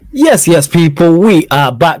Yes, people. We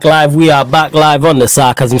are back live. We are back live on the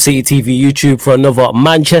Sarcasm City TV YouTube for another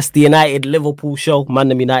Manchester United Liverpool show.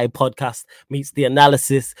 Man United podcast meets the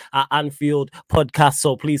analysis at Anfield podcast.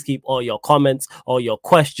 So please keep all your comments, all your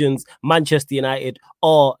questions, Manchester United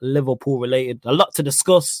or Liverpool related. A lot to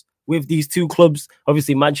discuss with these two clubs.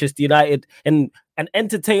 Obviously, Manchester United in an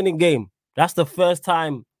entertaining game. That's the first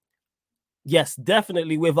time. Yes,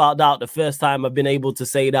 definitely, without doubt, the first time I've been able to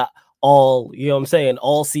say that all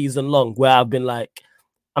season long, where I've been like,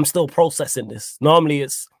 I'm still processing this. Normally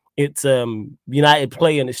it's United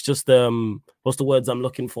playing, it's just what's the words I'm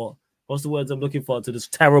looking for? To this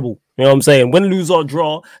terrible. You know what I'm saying? Win, lose or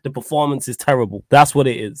draw, the performance is terrible. That's what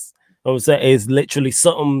it is. You know what I'm saying? It's literally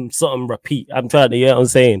something repeat. I'm trying to, you know what I'm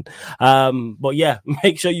saying? But yeah,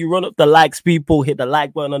 make sure you run up the likes, people. Hit the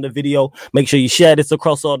like button on the video. Make sure you share this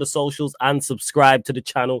across all the socials and subscribe to the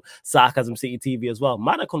channel, Sarcasm City TV as well.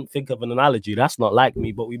 Man, I couldn't think of an analogy. That's not like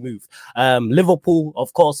me, but we move. Liverpool,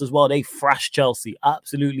 of course, as well. They thrashed Chelsea.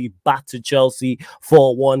 Absolutely battered Chelsea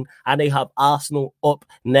 4-1. And they have Arsenal up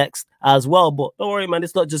next as well. But don't worry, man.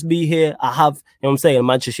 It's not just me here. I have, you know what I'm saying,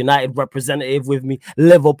 Manchester United representative with me,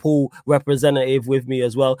 Liverpool representative with me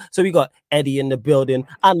as well. So we got Eddie in the building,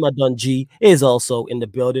 and Madon G is also in the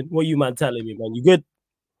building. What you man telling me, man? You good?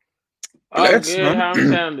 I'm good. How I'm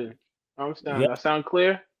sounding? Yeah. I sound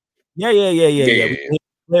clear? Yeah.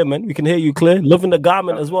 Clear, man. We can hear you clear. Loving the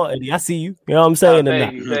garment as well, Eddie. I see you. You know what I'm saying?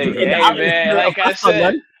 Thank you. Hey, man, like I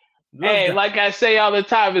said, like I say all the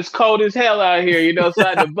time, it's cold as hell out here, you know, so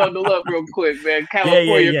I had to bundle up real quick, man.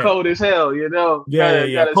 California cold as hell, you know.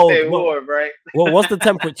 Gotta cold. Stay warm, right? Well, what's the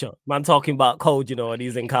temperature? Man talking about cold, you know, and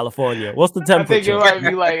he's in California. What's the temperature? I think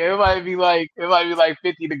it might be like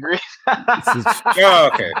 50 degrees.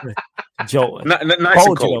 Okay. Joe, nice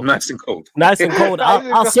and cold, you know. Nice and cold.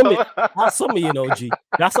 I'll summer, you know, G.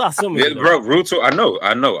 That's our summer. Yeah, bro, real talk. I know.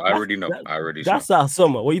 I already know. That's our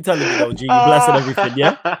summer. What are you telling me, though, G? You blessing everything,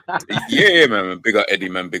 yeah? Yeah, man. Big up Eddie,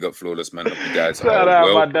 man. Big up Flawless, man. Hope you guys shout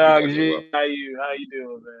out my dog, G. Well. How you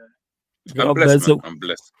doing, man? I'm blessed, man. I'm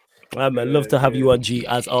blessed. Man, love to have you on, G,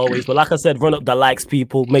 as always. But like I said, run up the likes,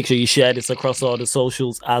 people. Make sure you share this across all the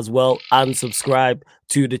socials as well, and subscribe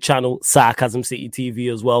to the channel, Sarcasm City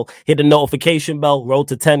TV as well. Hit the notification bell, roll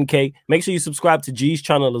to 10K. Make sure you subscribe to G's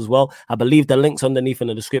channel as well. I believe the link's underneath in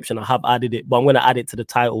the description. I have added it, but I'm going to add it to the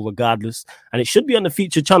title regardless. And it should be on the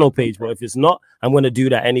featured channel page, but if it's not, I'm going to do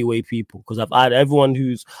that anyway, people, because I've added everyone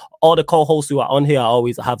all the co-hosts who are on here, I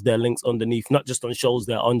always have their links underneath, not just on shows,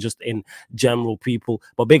 they're on just in general, people.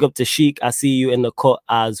 But big up to Sheik, I see you in the cut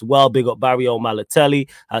as well. Big up Barry O'Malatelli,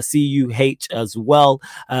 I see you, H, as well.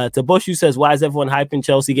 To Bush, who says, why is everyone hyping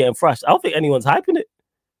Chelsea getting thrashed? I don't think anyone's hyping it.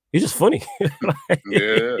 It's just funny.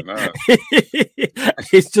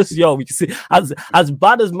 It's just, yo, we can see as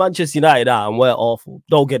bad as Manchester United are, and we're awful.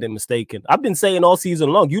 Don't get it mistaken. I've been saying all season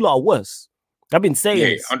long, you lot are worse. I've been saying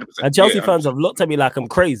this. 100%. And Chelsea fans have looked at me like I'm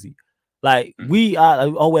crazy. Like, we are,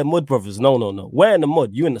 we're mud brothers. No. We're in the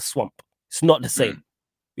mud. You in the swamp. It's not the same.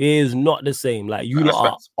 It is not the same. Like, you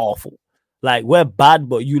lot are awful. Like, we're bad,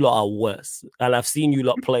 but you lot are worse. And I've seen you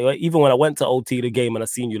lot play. Even when I went to OT the game and I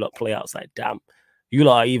seen you lot play outside, damn, you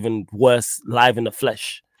lot are even worse live in the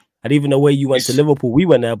flesh. And even the way you went to Liverpool, we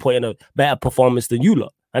went there putting a better performance than you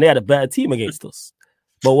lot. And they had a better team against us.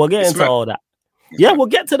 But we'll get into all that. Yeah, we'll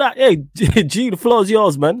get to that. Hey, G, the floor is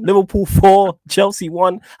yours, man. Liverpool 4, Chelsea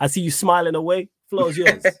 1. I see you smiling away. Floor is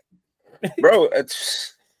yours. Bro,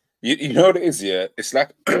 you know what it is, yeah? It's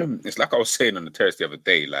like I was saying on the terrace the other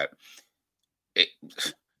day, like,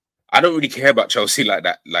 I don't really care about Chelsea like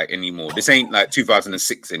that, like, anymore. This ain't like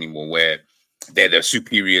 2006 anymore, where they're the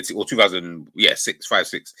superior team, or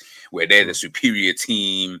 5-6, where they're the superior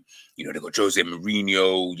team. You know, they got Jose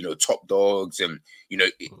Mourinho, you know, top dogs. And, you know,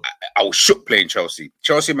 I was shook playing Chelsea.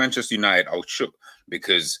 Chelsea, Manchester United, I was shook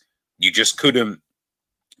because you just couldn't,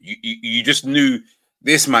 you just knew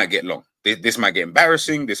this might get long. This might get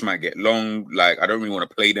embarrassing. This might get long. Like, I don't really want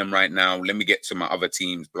to play them right now. Let me get to my other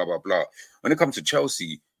teams, blah, blah, blah. When it comes to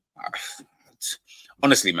Chelsea,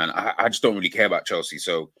 honestly, man, I just don't really care about Chelsea.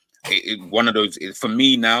 So one of those, for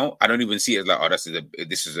me now, I don't even see it as like, oh, this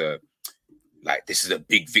is a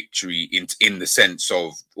big victory in the sense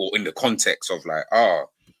of, or in the context of like,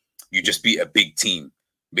 you just beat a big team,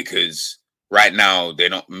 because right now they're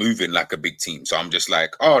not moving like a big team. So I'm just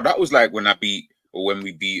like, that was like when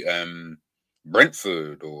we beat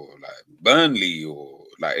Brentford or like Burnley, or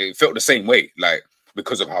like, it felt the same way, like,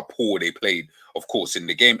 because of how poor they played, of course, in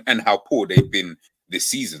the game, and how poor they've been this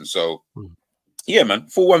season. So yeah, man,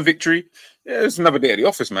 4-1 victory. Yeah, it's another day at the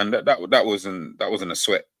office, man. That wasn't a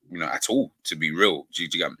sweat, you know, at all, to be real.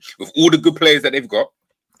 With all the good players that they've got,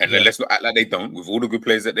 And let's not act like they don't. With all the good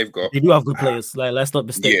players that they've got, they do have good players. Like, let's not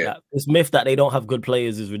mistake that. This myth that they don't have good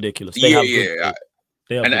players is ridiculous. They have good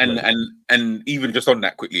players. And even just on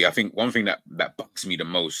that quickly, I think one thing that bugs me the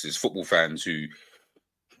most is football fans who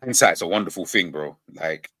hindsight's a wonderful thing, bro.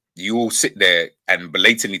 Like, you all sit there and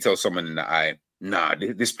blatantly tell someone in the eye, nah,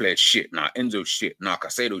 this player's shit, nah, Enzo's shit, nah,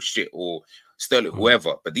 Casado's shit, or Sterling,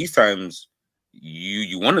 whoever. But these times,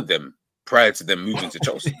 you wanted them prior to them moving to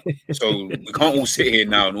Chelsea. So we can't all sit here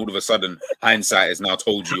now and all of a sudden hindsight has now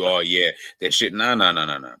told you, oh yeah, they're shit. Nah.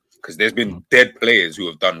 Because there's been dead players who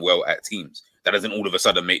have done well at teams. That doesn't all of a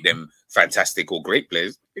sudden make them fantastic or great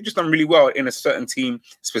players. They've just done really well in a certain team,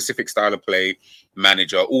 specific style of play,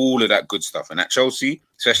 manager, all of that good stuff. And at Chelsea,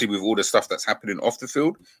 especially with all the stuff that's happening off the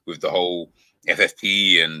field, with the whole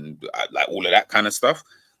FFP and like all of that kind of stuff.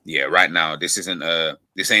 Yeah, right now, this ain't a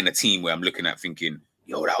team where I'm looking at thinking,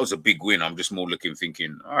 yo, that was a big win. I'm just more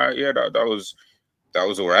thinking, all right, yeah, that was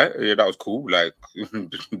all right. Yeah, that was cool. Like,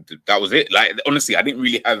 that was it. Like, honestly, I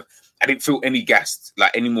didn't feel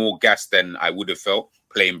any more gassed than I would have felt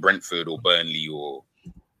playing Brentford or Burnley or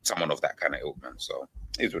someone of that kind of ilk, man. So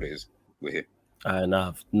it is what it is. We're here. Fair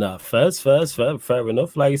enough.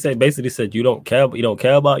 Like you said, basically said you don't care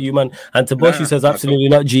about you, man. And Taboshi says absolutely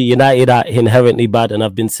not. G United are inherently bad, and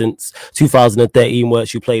I've been since 2013, where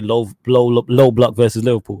you played low block versus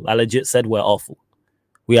Liverpool. I legit said we're awful.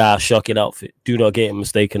 We are a shocking outfit. Do not get it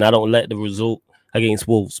mistaken. I don't let the result against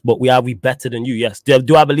Wolves, but we better than you. Yes.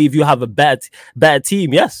 Do I believe you have a better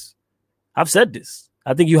team? Yes. I've said this.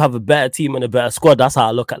 I think you have a better team and a better squad. That's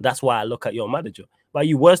why I look at your manager. But are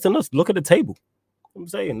you worse than us? Look at the table. I'm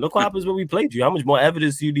saying, look what happens when we played you. How much more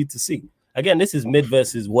evidence do you need to see? Again, this is mid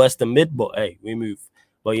versus worse than mid, but hey, we move.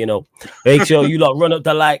 But make sure you lot run up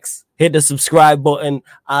the likes, hit the subscribe button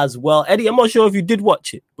as well. Eddie, I'm not sure if you did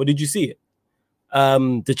watch it, but did you see it?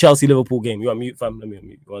 The Chelsea Liverpool game. You on mute, fam? Let me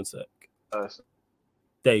unmute. 1 sec.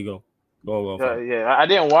 There you go. Go on. Yeah, I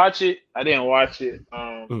didn't watch it.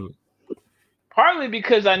 Partly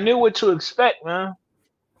because I knew what to expect, man.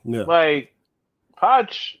 Yeah. Like,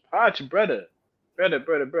 Poch, brother.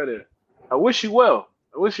 I wish you well.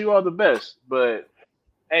 I wish you all the best. But,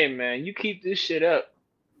 hey, man, you keep this shit up,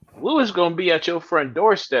 Lewis gonna be at your front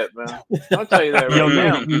doorstep, man. I'll tell you that right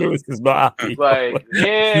now. Lewis is not happy. Like,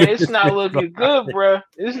 yeah, it's not looking good, bro.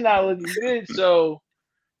 It's not looking good. So,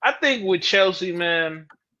 I think with Chelsea, man,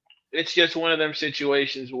 it's just one of them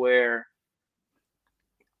situations where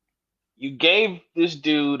you gave this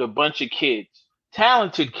dude a bunch of kids,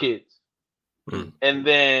 talented kids. And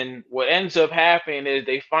then what ends up happening is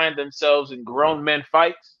they find themselves in grown men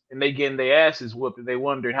fights and they getting their asses whooped and they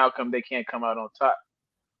wondering how come they can't come out on top.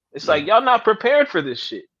 It's like, y'all not prepared for this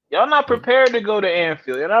shit. Y'all not prepared to go to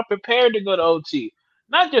Anfield. You're not prepared to go to OT.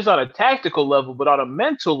 Not just on a tactical level, but on a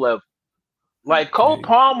mental level. Like, Cole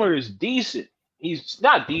Palmer is decent. He's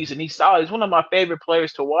not decent. He's solid. He's one of my favorite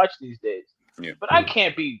players to watch these days. Yeah. But I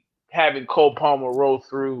can't be having Cole Palmer roll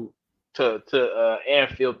through to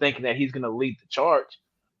Anfield thinking that he's going to lead the charge.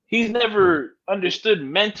 He's never understood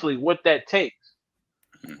mentally what that takes.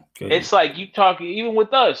 Okay. It's like you talking, even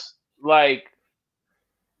with us, like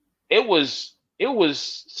it was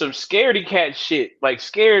some scaredy cat shit, like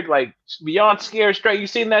scared, like Beyond Scared Straight. You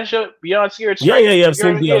seen that show, Beyond Scared Straight? Yeah. I've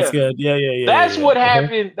seen Beyond Scared. Yeah. That's what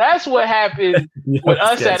happened. That's what happened with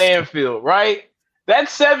us at Anfield, right? That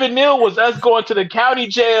 7-0 was us going to the county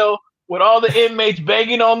jail with all the inmates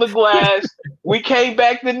banging on the glass. We came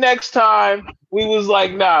back the next time. We was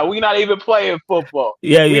like, nah, we not even playing football. We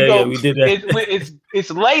did that.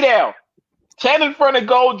 It's lay down. 10 in front of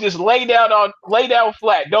goal, just lay down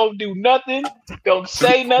flat. Don't do nothing. Don't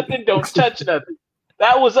say nothing. Don't touch nothing.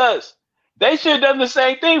 That was us. They should have done the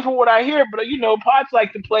same thing from what I hear, but Potts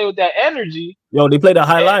like to play with that energy. Yo, they played a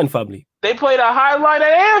high line, family. They played a high line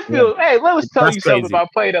at Anfield. Yeah. Hey, let us tell you something about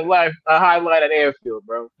playing a high line at Anfield,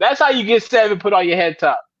 bro. That's how you get 7 put on your head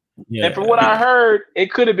top. Yeah. And from what I heard,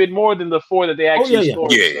 it could have been more than the 4 that they actually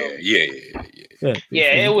scored. Yeah,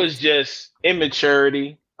 it was just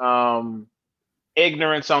immaturity,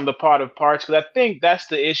 ignorance on the part of Parts. Because I think that's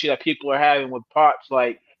the issue that people are having with Potts.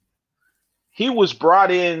 Like, he was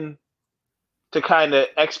brought in to kind of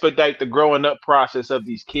expedite the growing up process of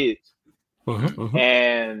these kids.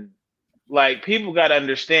 And like, people got to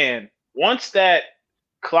understand, once that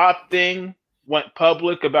Klopp thing went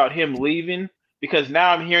public about him leaving, because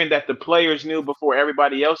now I'm hearing that the players knew before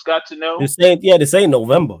everybody else got to know. This ain't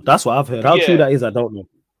November. That's what I've heard. How true that is, I don't know.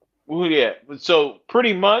 Well, yeah. So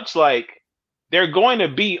pretty much, like, they're going to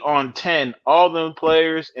be on 10, all them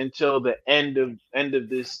players, until the end of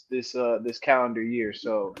this calendar year.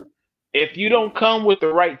 So if you don't come with the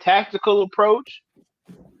right tactical approach,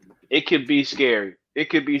 it could be scary. it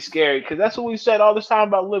could be scary because that's what we said all this time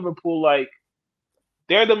about Liverpool. Like,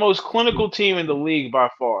 they're the most clinical team in the league by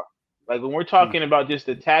far. Like, when we're talking about just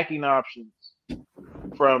attacking options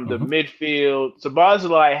from the midfield,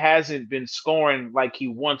 Szoboszlai hasn't been scoring like he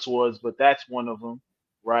once was, but that's one of them,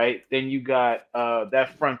 right? Then you got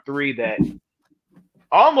that front three that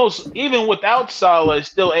almost, even without Salah, is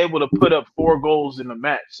still able to put up 4 goals in a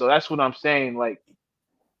match. So that's what I'm saying. Like,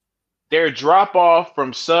 their drop off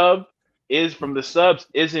from the subs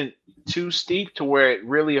isn't too steep to where it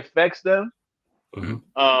really affects them.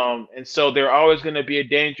 And so they're always going to be a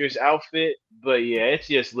dangerous outfit. But yeah, it's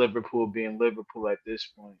just Liverpool being Liverpool at this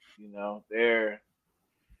point. You know,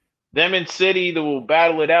 them and City that will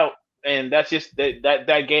battle it out, and that's just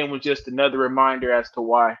that game was just another reminder as to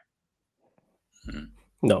why.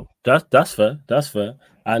 No, that's fair. That's fair.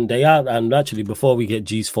 And they are, and actually, before we get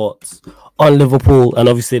G's thoughts on Liverpool and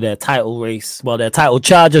obviously their title race, well, their title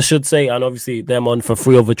charge, I should say, and obviously them on for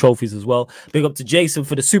 3 other trophies as well. Big up to Jason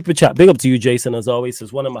for the super chat. Big up to you, Jason, as always.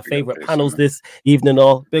 It's one of my favorite panels this evening.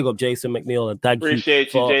 All big up, Jason McNeil, and thank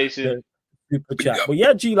Appreciate you, Jason. Super chat. But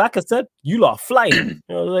yeah, G, like I said, you lot are flying. You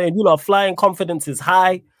know what I'm saying? You lot are flying. Confidence is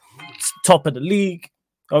high. Top of the league.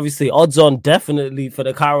 Obviously, odds on definitely for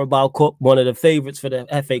the Carabao Cup, one of the favourites for the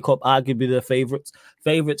FA Cup, arguably the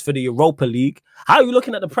favourites for the Europa League. How are you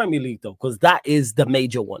looking at the Premier League, though? Because that is the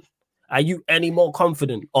major one. Are you any more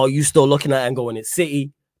confident? Or are you still looking at it and going, it's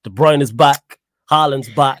City, De Bruyne is back, Haaland's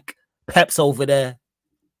back, Pep's over there?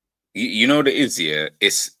 You know what it is, yeah?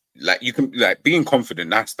 It's like you can like being confident,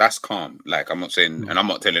 that's calm. Like I'm not saying, and I'm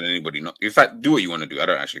not telling anybody not. In fact, do what you want to do. I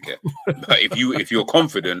don't actually care. But if you're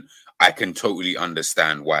confident, I can totally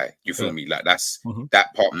understand why. You feel me? Like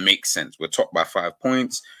that part makes sense. We're top by 5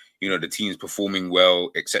 points. You know, the team's performing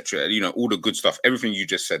well, etc. You know, all the good stuff. Everything you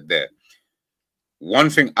just said there. One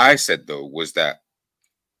thing I said though was that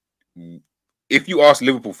if you ask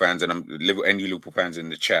Liverpool fans, and any Liverpool fans in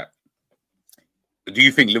the chat, do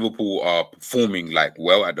you think Liverpool are performing like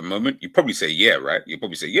well at the moment? You probably say yeah, right? You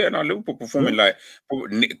probably say yeah. No, Liverpool performing like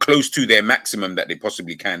close to their maximum that they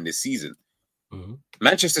possibly can this season.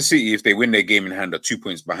 Manchester City, if they win their game in hand, are 2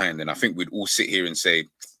 points behind, then I think we'd all sit here and say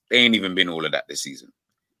they ain't even been all of that this season.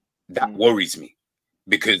 That worries me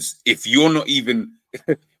because if you're not even,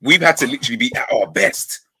 we've had to literally be at our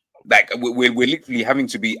best. Like we're literally having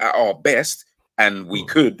to be at our best. And we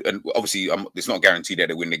could, and obviously it's not guaranteed that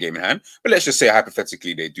they win the game in hand, but let's just say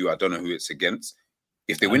hypothetically they do. I don't know who it's against.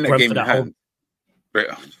 If they win that game in hand,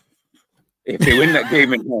 if they win that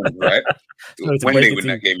game in hand, right? When they win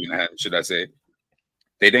that game in hand, should I say,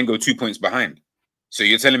 they then go 2 points behind. So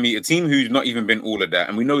you're telling me a team who's not even been all of that,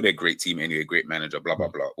 and we know they're a great team anyway, great manager, blah, blah,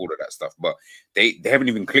 blah, all of that stuff, but they haven't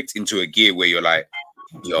even clicked into a gear where you're like,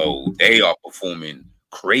 yo, they are performing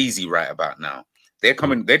crazy right about now. They're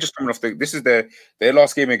just coming off this is their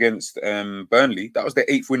last game against Burnley. That was their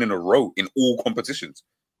 8th win in a row in all competitions.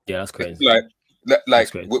 Yeah, that's crazy.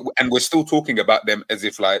 That's crazy. And we're still talking about them as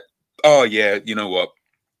if like, oh yeah, you know what?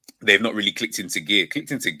 They've not really clicked into gear.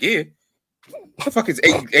 Clicked into gear? What the fuck is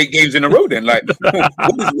eight games in a row then? Like,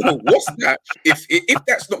 what's that? If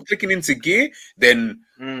that's not clicking into gear, then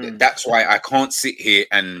that's why I can't sit here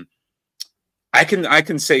and I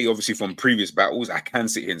can say, obviously, from previous battles, I can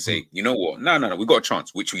sit here and say, you know what? No, we got a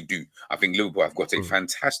chance, which we do. I think Liverpool have got a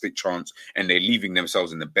fantastic chance, and they're leaving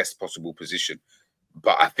themselves in the best possible position.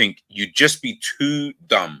 But I think you'd just be too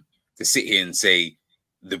dumb to sit here and say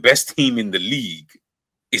the best team in the league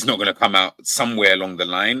is not going to come out somewhere along the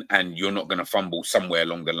line, and you're not going to fumble somewhere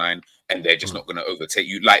along the line, and they're just not going to overtake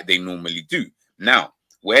you like they normally do. Now,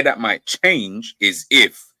 where that might change is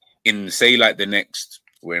if in, say, like the next...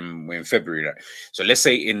 We're in February, right? So let's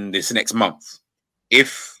say in this next month,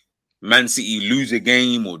 if Man City lose a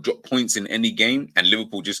game or drop points in any game and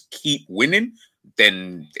Liverpool just keep winning,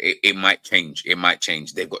 then it might change. It might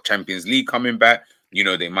change. They've got Champions League coming back. You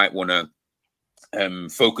know, they might want to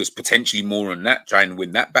focus potentially more on that, try and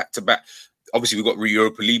win that back-to-back. Obviously, we've got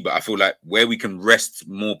Europa League, but I feel like where we can rest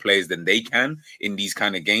more players than they can in these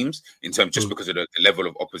kind of games, in terms just because of the level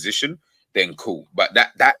of opposition, then cool. But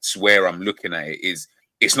that's where I'm looking at it is,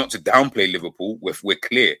 it's not to downplay Liverpool. We're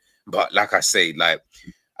clear, but like I say, like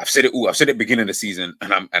I've said it all. I've said it at the beginning of the season,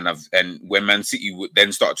 and when Man City would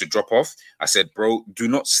then start to drop off, I said, bro, do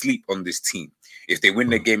not sleep on this team. If they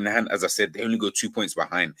win their game in the hand, as I said, they only go 2 points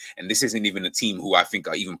behind, and this isn't even a team who I think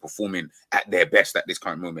are even performing at their best at this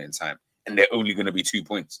current moment in time, and they're only going to be 2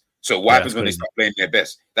 points. So what happens when they start playing their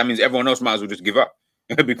best? That means everyone else might as well just give up.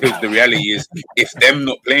 Because the reality is, if them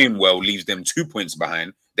not playing well leaves them 2 points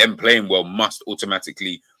behind, them playing well must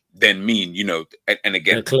automatically then mean, you know, and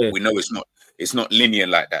again, we know it's it's not linear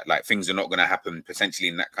like that. Like things are not going to happen potentially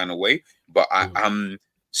in that kind of way. But I'm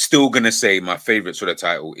still going to say my favorite sort of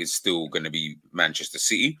title is still going to be Manchester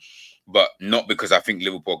City, but not because I think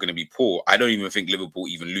Liverpool are going to be poor. I don't even think Liverpool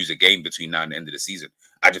even lose a game between now and the end of the season.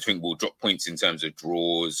 I just think we'll drop points in terms of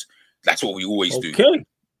draws. That's what we always do. Okay.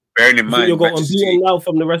 Bearing in mind, you'll go unbeaten now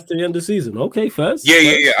from the rest of the end of the season. Okay, first.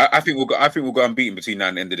 Yeah. I think we'll go unbeaten between now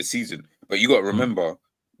and the end of the season. But you got to remember,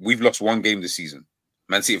 we've lost one game this season.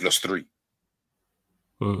 Man City have lost 3.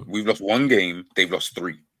 We've lost one game. They've lost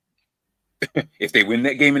 3. If they win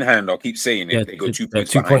that game in hand, I'll keep saying it. They go 2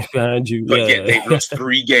 points behind you. But yet they've lost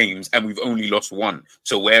 3 games and we've only lost 1.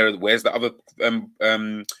 So where's the other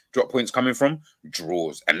drop points coming from?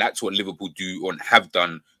 Draws. And that's what Liverpool do and have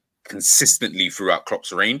done consistently throughout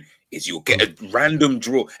Klopp's reign, is you'll get a random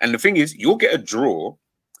draw. And the thing is, you'll get a draw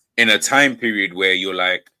in a time period where you're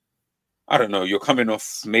like, I don't know, you're coming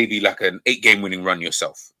off maybe like an 8-game winning run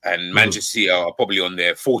yourself. And Manchester City are probably on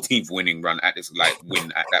their 14th winning run at this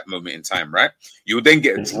win at that moment in time, right? You'll then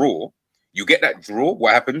get a draw. You get that draw,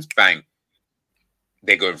 what happens? Bang.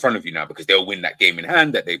 They go in front of you now because they'll win that game in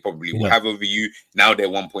hand that they probably will have over you. Now they're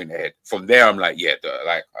 1 point ahead. From there, I'm like,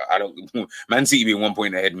 I don't. Man City being 1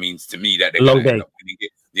 point ahead means to me that they're going to end up winning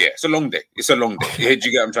it. Yeah, it's a long day. It's a long day. Do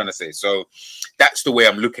you get what I'm trying to say? So that's the way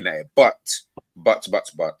I'm looking at it. But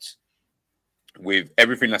with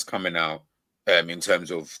everything that's coming out, in terms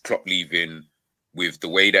of Klopp leaving, with the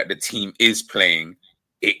way that the team is playing,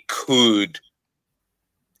 it could.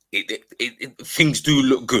 Things do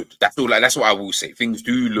look good. That's what I will say. Things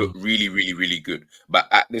do look really, really, really good. But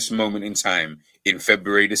at this moment in time, in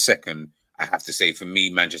February the 2nd, I have to say, for me,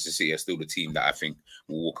 Manchester City are still the team that I think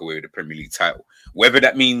will walk away with the Premier League title. Whether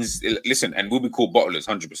that means, listen, and we'll be called bottlers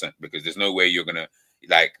 100%, because there's no way you're gonna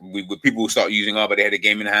people will start using, but they had a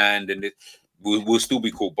game in hand, and we'll still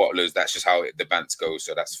be called bottlers. That's just how the bants go,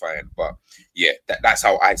 so that's fine. But yeah, that's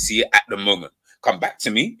how I see it at the moment. Come back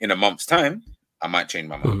to me in a month's time, I might change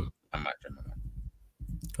my mind.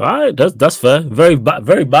 All right, that's fair. Very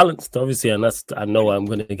balanced, obviously, and I know I'm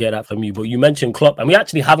going to get that from you. But you mentioned Klopp, and we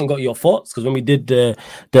actually haven't got your thoughts, because when we did the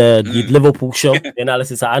Liverpool show, the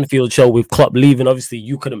analysis at Anfield show with Klopp leaving, obviously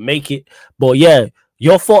you couldn't make it. But yeah,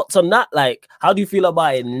 your thoughts on that? Like, how do you feel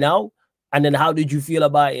about it now? And then how did you feel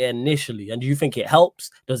about it initially? And do you think it helps?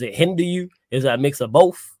 Does it hinder you? Is it a mix of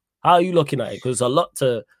both? How are you looking at it? Because it's a lot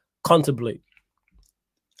to contemplate.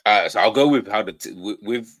 So I'll go with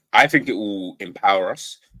I think it will empower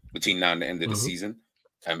us between now and the end of the season.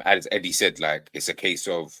 As Eddie said, it's a case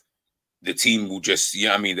of the team will just,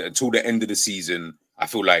 until the end of the season, I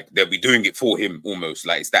feel like they'll be doing it for him almost.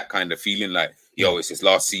 Like, it's that kind of feeling like, it's his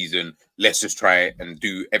last season. Let's just try it and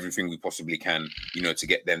do everything we possibly can, to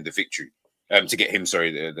get them the victory. To get him,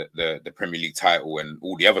 the Premier League title and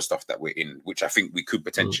all the other stuff that we're in, which I think we could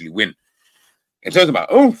potentially win. In terms of my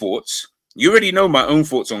own thoughts, you already know my own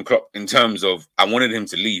thoughts on Klopp in terms of I wanted him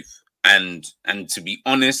to leave. And to be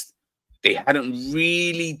honest, they hadn't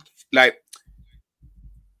really,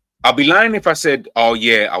 I'll be lying if I said, oh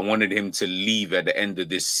yeah, I wanted him to leave at the end of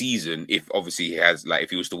this season. If obviously he has,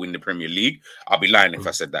 if he was to win the Premier League, I'll be lying if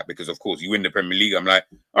I said that, because of course you win the Premier League. I'm like,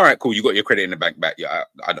 all right, cool. You got your credit in the bank back. Yeah,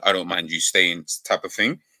 I don't mind you staying, type of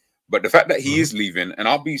thing. But the fact that he is leaving, and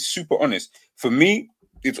I'll be super honest, for me,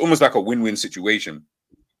 it's almost like a win-win situation.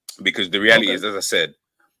 Because the reality is, as I said,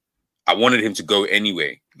 I wanted him to go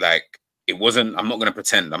anyway. It wasn't, I'm not going to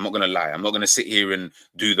pretend. I'm not going to lie. I'm not going to sit here and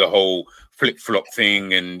do the whole flip-flop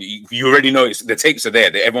thing. And you already know the tapes are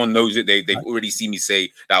there. Everyone knows it. They've already seen me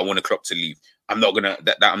say that I want a Klopp to leave. I'm not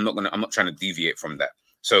trying to deviate from that.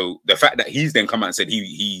 So the fact that he's then come out and said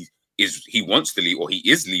he wants to leave, or he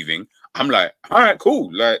is leaving, I'm like, all right,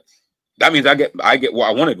 cool. That means I get what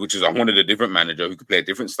I wanted, which is I wanted a different manager who could play a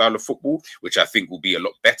different style of football, which I think will be a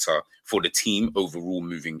lot better for the team overall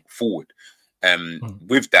moving forward.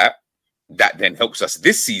 With that then helps us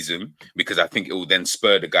this season, because I think it will then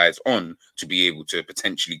spur the guys on to be able to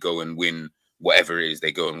potentially go and win whatever it is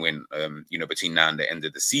they go and win, between now and the end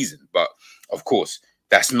of the season. But of course,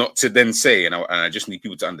 that's not to then say, and I just need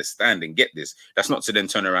people to understand and get this, that's not to then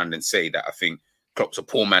turn around and say that I think Klopp's a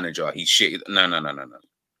poor manager, he's shit. No.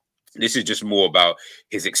 This is just more about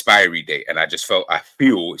his expiry date. And I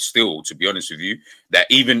feel still, to be honest with you, that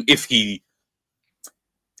even if he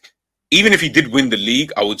did win the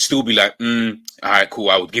league, I would still be like, all right, cool.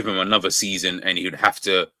 I would give him another season and he would have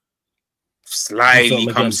to slightly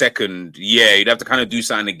come second. Yeah, he'd have to kind of do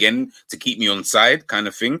something again to keep me on side, kind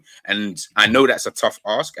of thing. And I know that's a tough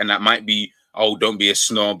ask. And that might be, oh, don't be a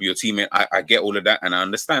snob, your teammate. I get all of that and I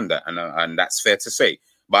understand that. And that's fair to say.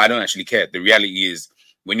 But I don't actually care. The reality is,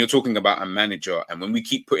 when you're talking about a manager, and when we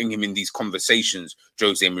keep putting him in these conversations,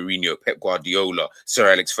 Jose Mourinho, Pep Guardiola,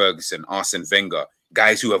 Sir Alex Ferguson, Arsene Wenger,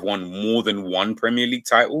 guys who have won more than one Premier League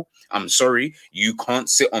title, I'm sorry, you can't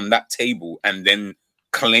sit on that table and then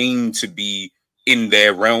claim to be in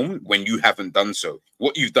their realm when you haven't done so.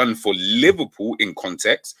 What you've done for Liverpool in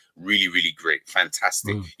context, really, really great.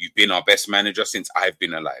 Fantastic. You've been our best manager since I've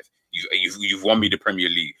been alive. You've won me the Premier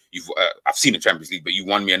League. I've seen the Champions League, but you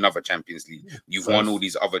won me another Champions League. You've won all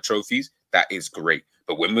these other trophies. That is great.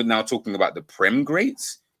 But when we're now talking about the Prem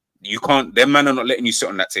greats, you can't. Them man are not letting you sit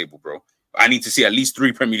on that table, bro. I need to see at least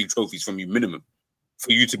 3 Premier League trophies from you minimum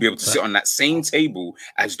for you to be able to sit on that same table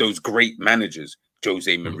as those great managers,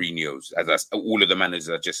 Jose Mourinho's, as all of the managers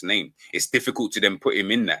I just named. It's difficult to then put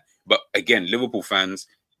him in that. But again, Liverpool fans,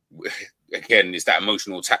 again, it's that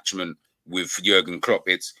emotional attachment with Jurgen Klopp.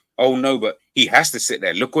 It's, oh no, but he has to sit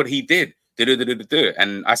there. Look what he did.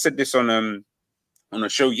 And I said this on a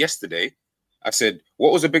show yesterday. I said,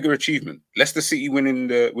 what was a bigger achievement? Leicester City winning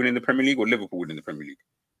the Premier League or Liverpool winning the Premier League?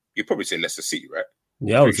 You'd probably say Leicester City, right?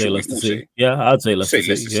 Yeah, I would say Leicester City. Yeah, I'd say Leicester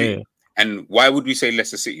City. Yeah. And why would we say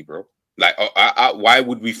Leicester City, bro? Like, why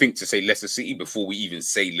would we think to say Leicester City before we even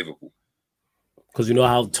say Liverpool? Because you know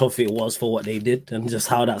how tough it was for what they did, and just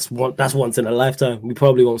how that's once in a lifetime. We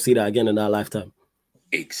probably won't see that again in our lifetime.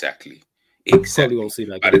 Exactly. Probably won't see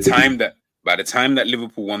that again. By the time that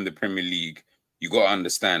Liverpool won the Premier League, you got to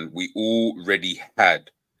understand we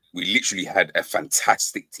literally had a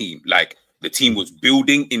fantastic team. Like, the team was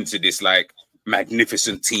building into this like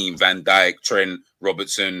magnificent team. Van Dijk, Trent,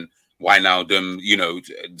 Robertson, Wijnaldum,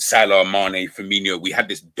 Salah, Mane, Firmino. We had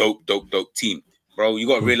this dope team. Bro, you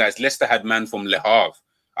got to realize Leicester had man from Le Havre.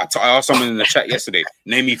 I asked someone in the chat yesterday,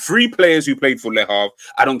 name me 3 players who played for Le Havre.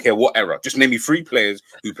 I don't care what era. Just name me 3 players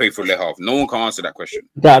who played for Le Havre. No one can answer that question.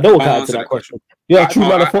 Yeah, no one can answer that question. You're a true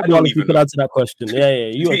man of football if you can answer that question. Yeah.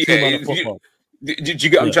 You're a true man of football. Do you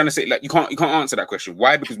get what I'm trying to say? Like, you can't answer that question.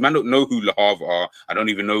 Why? Because man don't know who Le Havre are. I don't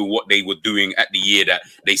even know what they were doing at the year that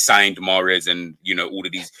they signed Mahrez and all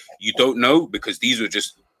of these. You don't know because these were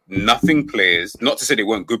just nothing players. Not to say they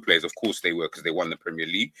weren't good players. Of course they were because they won the Premier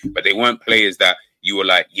League. But they weren't players that you were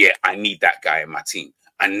like, yeah, I need that guy in my team.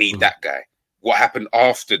 I need that guy. What happened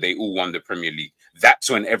after they all won the Premier League? That's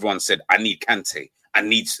when everyone said, I need Kante. I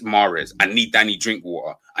need Mahrez. I need Danny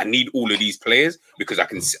Drinkwater. I need all of these players because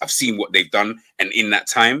I've seen what they've done, and in that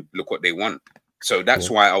time, look what they won. So that's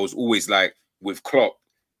why I was always like with Klopp.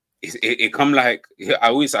 It come like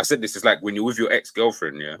I said this. It's like when you're with your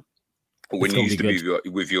ex-girlfriend, yeah. When you used to be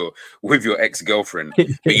with your ex-girlfriend,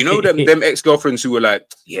 but them ex-girlfriends who were like,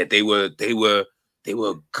 yeah, they were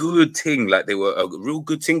a good thing, like they were a real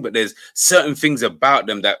good thing, but there's certain things about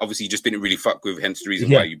them that obviously you just didn't really fuck with, hence the reason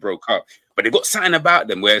why you broke up. But they got something about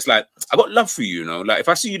them where it's like, I got love for you, like if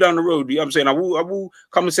I see you down the road, I'm saying I will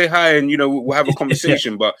come and say hi and we'll have a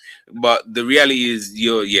conversation. But the reality is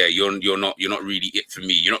you're not really it for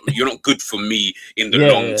me. You're not good for me in the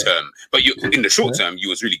long term. But in the short term, you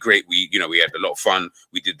was really great. We had a lot of fun.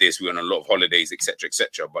 We did this, we went on a lot of holidays,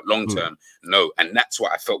 etc. But long term, no. And that's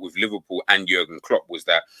what I felt with Liverpool and Jurgen Klopp was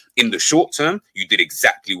that in the short term, you did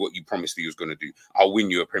exactly what you promised you was going to do. I'll win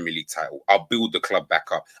you a Premier League title. I'll build the club back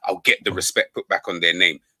up. I'll get the respect put back on their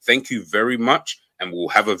name. Thank you very much. And we'll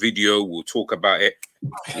have a video. We'll talk about it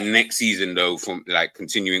next season, though, from like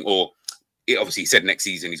continuing. Or obviously he said next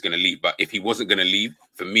season he's going to leave. But if he wasn't going to leave,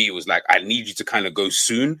 for me, it was like, I need you to kind of go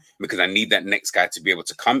soon because I need that next guy to be able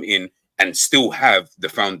to come in and still have the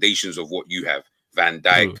foundations of what you have. Van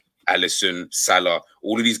Dijk, Alisson, Salah,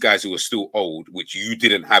 all of these guys who are still old, which you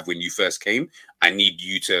didn't have when you first came. I need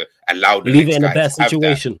you to allow the leave it in the best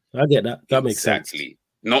situation. I get that. That makes sense.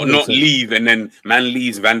 Not leave and then man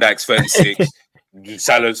leaves. Van Dijk's 36,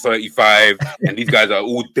 Salah's 35, and these guys are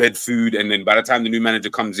all dead food. And then by the time the new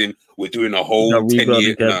manager comes in, we're doing a whole 10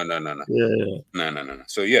 years. No. No.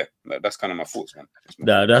 So yeah, that's kind of my thoughts, man.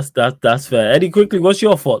 Nah, that's fair. Eddie, quickly, what's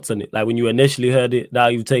your thoughts on it? Like when you initially heard it, now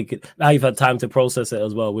you've had time to process it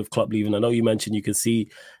as well with Klopp leaving. I know you mentioned you can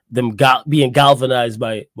see them being galvanized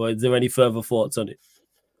by it, but is there any further thoughts on it?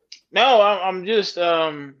 No, I'm just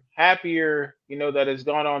happier, that it's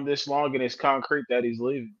gone on this long and it's concrete that he's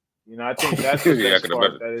leaving. I think that's the best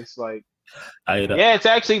part. That it's like, it's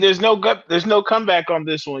actually there's no comeback on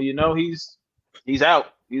this one. He's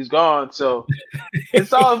out, he's gone. So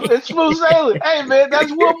it's smooth sailing. Hey man,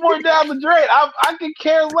 that's one more down the drain. I can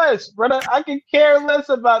care less, brother. I can care less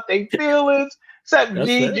about their feelings. Except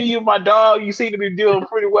Gigi, you my dog. You seem to be doing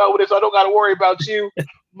pretty well with it, so I don't got to worry about you.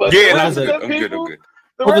 But I'm good.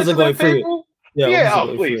 The rest of the people.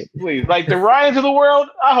 Please. Like the Ryans of the world,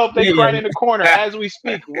 I hope they crying in the corner as we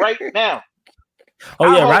speak right now. Oh,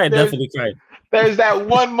 yeah, Ryan definitely cried. There's that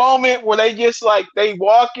one moment where they just like they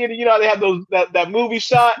walk in, you know, they have those that movie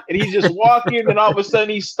shot, and he's just walking, and all of a sudden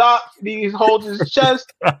he stops and he holds his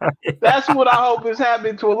chest. That's what I hope is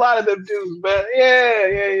happening to a lot of them dudes, man.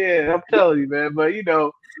 Yeah. I'm telling you, man. But you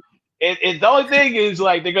know, the only thing is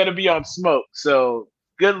like they're gonna be on smoke. So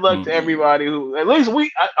good luck to everybody who. At least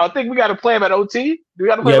I think we got to play him at OT. Do we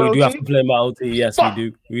got to play? Yeah, him we at do OT? have to play him at OT. Yes, we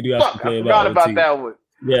do. We do have to play him at OT. I forgot about that one.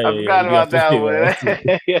 Yeah, I forgot about that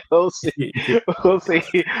one. Yeah, we'll see. We'll see.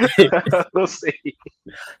 We'll see.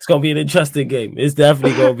 It's gonna be an interesting game. It's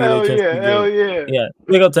definitely gonna be an interesting game. Hell yeah. Yeah.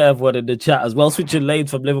 Big up to everyone in the chat as well. Switching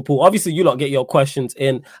lanes from Liverpool. Obviously, you lot get your questions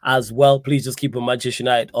in as well. Please just keep them Manchester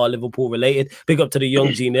United or Liverpool related. Big up to the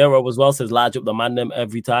young G Nero as well. Says large up the man them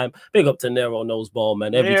every time. Big up to Nero knows ball,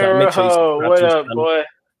 man. Every time. Make sure you subscribe what to his up, channel. boy?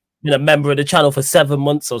 Been a member of the channel for 7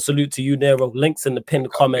 months, so salute to you, Nero. Links in the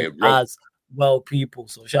pinned comment as well, people.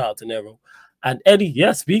 So shout out to Nero. And Eddie,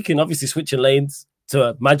 yeah, speaking, obviously switching lanes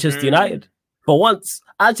to Manchester United. For once,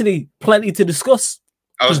 actually plenty to discuss.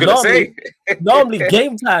 I was going to say. Normally,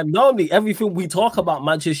 game time, normally everything we talk about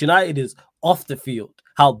Manchester United is off the field.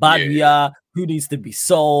 How bad we are, who needs to be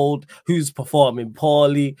sold, who's performing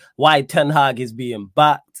poorly, why Ten Hag is being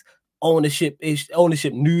backed, ownership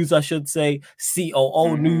news, I should say,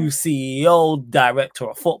 COO news, CEO, director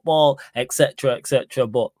of football, etc., etc.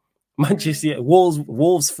 But Manchester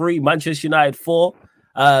Wolves 3, Manchester United 4.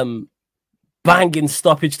 Banging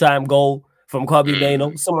stoppage time goal from Kobbie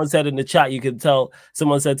Mainoo. Someone said in the chat, you can tell,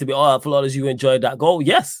 someone said to me, oh, Flawless, you enjoyed that goal.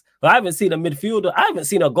 Yes, but I haven't seen a midfielder. I haven't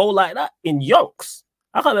seen a goal like that in yonks.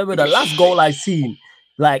 I can't remember the last goal I've seen,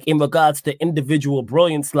 like in regards to individual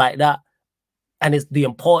brilliance like that. And it's the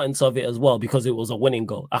importance of it as well, because it was a winning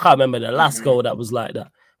goal. I can't remember the last goal that was like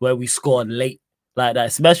that, where we scored late like that,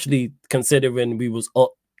 especially considering we was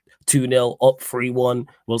up 2-0, up 3-1,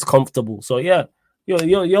 was comfortable. So yeah,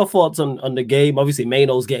 your thoughts on the game. Obviously,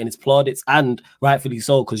 Mainoo's getting his plaudits, and rightfully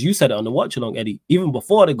so, because you said it on the watch along, Eddie. Even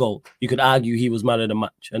before the goal, you could argue he was man of the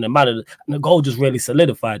match, and the goal just really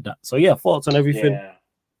solidified that. So yeah, thoughts on everything. Yeah.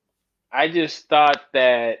 I just thought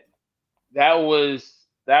that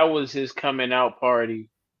was his coming out party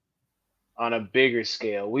on a bigger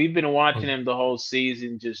scale. We've been watching him the whole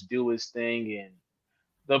season just do his thing, and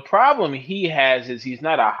the problem he has is he's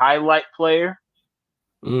not a highlight player,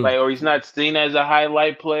 or he's not seen as a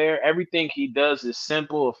highlight player. Everything he does is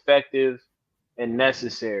simple, effective, and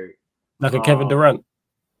necessary. Like a Kevin Durant.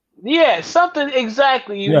 Yeah, something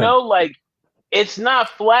exactly. You know, like it's not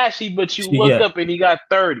flashy, but you look up and he got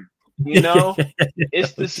 30. You know,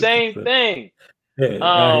 it's the same thing.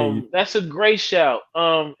 That's a great shout.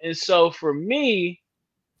 And so for me,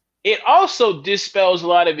 it also dispels a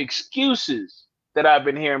lot of excuses that I've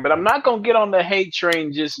been hearing, but I'm not gonna get on the hate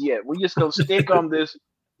train just yet. We're just gonna stick on this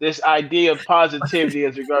idea of positivity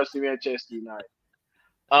as regards to Manchester United.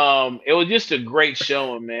 It was just a great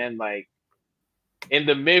showing, man. Like in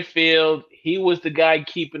the midfield, he was the guy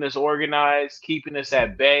keeping us organized, keeping us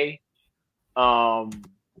at bay.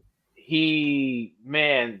 His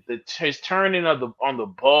turning on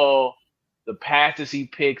the ball, the passes he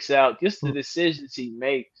picks out, just the decisions he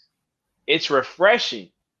makes. It's refreshing.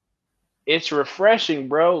 It's refreshing,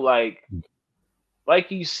 bro. Like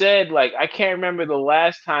you said, like I can't remember the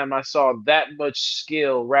last time I saw that much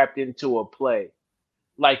skill wrapped into a play.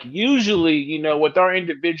 Like usually, you know, with our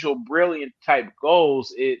individual brilliant type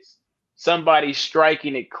goals, it's somebody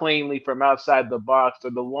striking it cleanly from outside the box,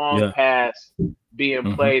 or the long pass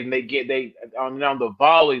being played, and they on the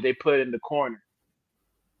volley they put it in the corner.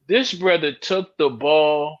 This brother took the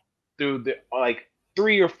ball through the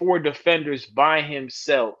 3 or 4 defenders by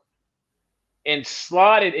himself and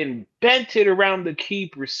slotted and bent it around the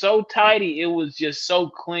keeper so tidy. It was just so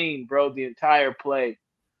clean, bro, the entire play.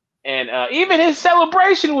 And even his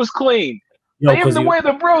celebration was clean. Even the way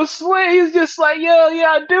the bro slid, he's just like, yeah,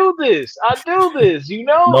 I do this, you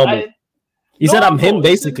know. He said, "I'm him,"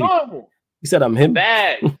 basically. He said, "I'm him."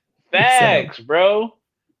 Facts, bro.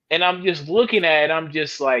 And I'm just looking at it. I'm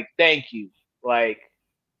just like, thank you. Like,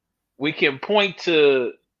 we can point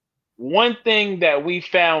to one thing that we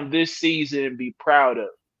found this season and be proud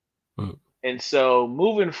of. And so,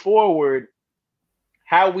 moving forward,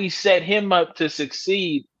 how we set him up to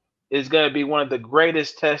succeed is going to be one of the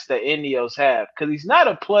greatest tests that Ineos have, because he's not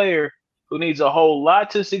a player who needs a whole lot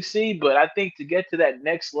to succeed. But I think to get to that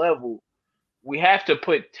next level, we have to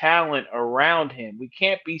put talent around him. We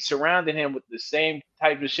can't be surrounding him with the same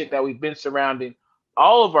type of shit that we've been surrounding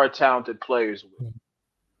all of our talented players with.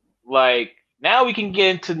 Like, now we can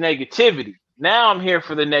get into negativity. Now I'm here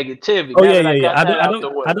for the negativity. Oh now yeah, that yeah, I got yeah. that out the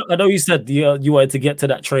way. I know you said you wanted to get to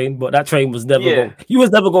that train, but that train was never Yeah. going. You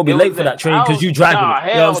was never going to be It late was for that- that train I because was- you driving nah, it.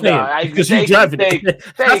 You know what I'm hell saying? nah. Because you Thank driving you, it.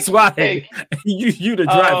 thank That's you, why thank you the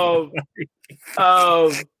driver.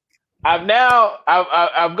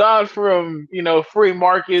 I've gone from free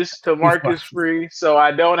Marcus to Marcus free, so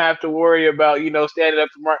I don't have to worry about standing up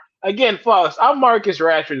for Marcus again. Flawless. I'm Marcus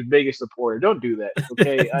Rashford's biggest supporter. Don't do that,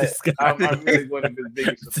 okay? I'm really one of his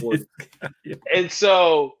biggest supporters. And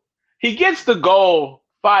so he gets the goal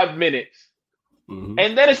 5 minutes, and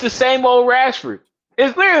then it's the same old Rashford.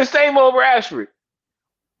 It's literally the same old Rashford.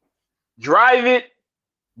 Drive it,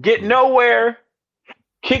 get nowhere.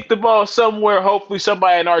 Kick the ball somewhere. Hopefully,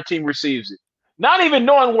 somebody on our team receives it. Not even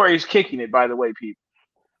knowing where he's kicking it, by the way, people.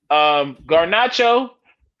 Garnacho,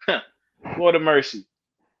 Lord of mercy.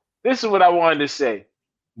 This is what I wanted to say.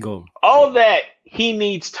 Go. All that he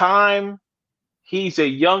needs time. He's a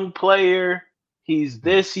young player. He's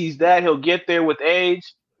this, he's that. He'll get there with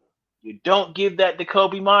age. You don't give that to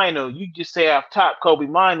Kobbie Mainoo. You just say off top, Kobbie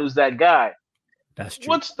Mainoo's that guy. That's true.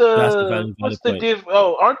 What's That's the diff?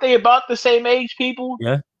 Oh, aren't they about the same age, people?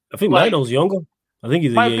 Yeah, I think Like, Mainoo's younger. I think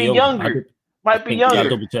he's a might year be younger. Might be Yeah, younger.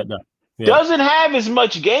 double check that. Yeah. Doesn't have as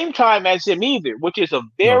much game time as him either, which is a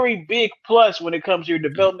very big plus when it comes to your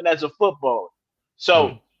development as a footballer.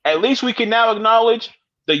 So at least we can now acknowledge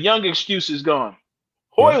the young excuse is gone.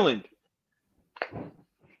 Hoyland.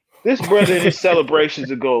 This brother and his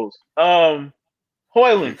celebrations of goals.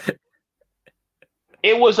 Hoyland.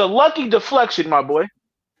 It was a lucky deflection, my boy.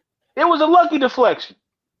 It was a lucky deflection.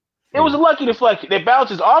 It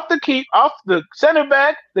bounces off the center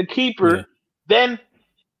back, the keeper, then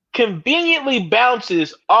conveniently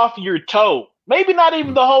bounces off your toe. Maybe not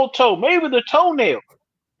even the whole toe, maybe the toenail.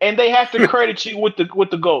 And they have to credit you with the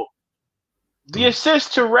goal. The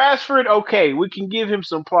assist to Rashford, okay, we can give him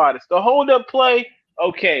some plaudits. The hold-up play,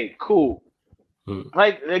 okay, cool.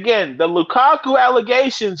 Like, again, the Lukaku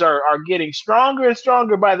allegations are getting stronger and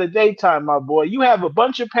stronger by the daytime, my boy. You have a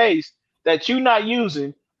bunch of pace that you're not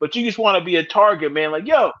using, but you just want to be a target, man. Like,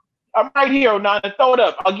 yo, I'm right here, Onana, throw it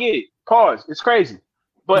up. I'll get it. Pause. It's crazy.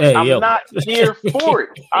 But I'm not here for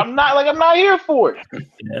it. I'm not here for it.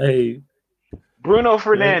 Hey. Bruno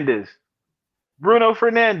Fernandes.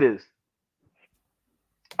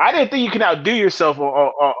 I didn't think you could outdo yourself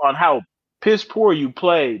on how piss poor you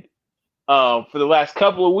played for the last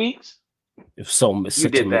couple of weeks. It was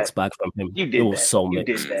such a mixed bag from him. It was so mixed.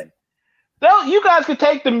 You did that. Though you guys could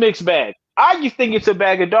take the mixed bag. I just think it's a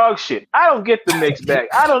bag of dog shit. I don't get the mixed bag.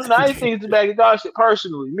 I think it's a bag of dog shit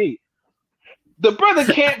personally, me. The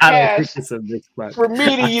brother can't pass from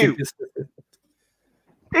me to you.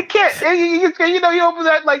 It can't. You open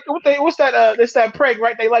that like what's that? It's that prank,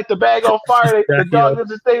 right? They like the bag on fire. The dog does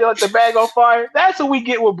this thing like the bag on fire. That's what we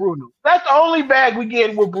get with Bruno. That's the only bag we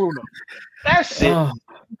get with Bruno. That's it.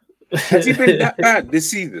 Has he been that bad this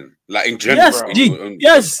season? Like in general?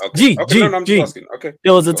 Yes, okay. I'm just asking. Okay.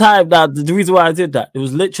 There was a time that the reason why I did that, it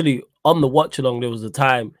was literally on the watch along. There was a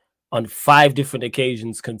time on 5 different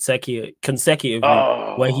occasions consecutively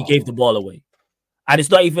where he gave the ball away. And it's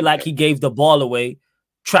not even like he gave the ball away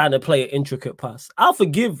trying to play an intricate pass. I'll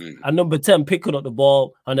forgive a number 10 picking up the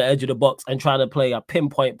ball on the edge of the box and trying to play a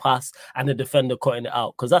pinpoint pass and the defender cutting it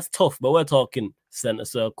out, because that's tough. But we're talking center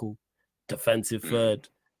circle, defensive third.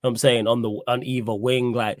 You know what I'm saying, on either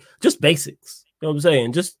wing, like just basics. You know what I'm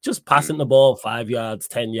saying? Just passing the ball 5 yards,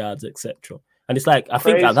 10 yards, etc. And it's like, I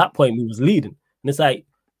think at that point we was leading. And it's like,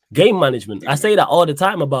 game management. I say that all the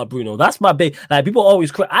time about Bruno. That's my big, like, people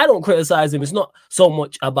always, I don't criticize him. It's not so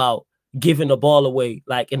much about giving the ball away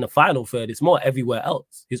like in the final third. It's more everywhere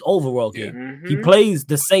else. His overall game. He plays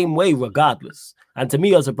the same way regardless. And to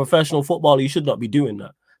me, as a professional footballer, you should not be doing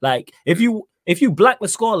that. Like, if you black the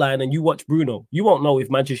scoreline and you watch Bruno, you won't know if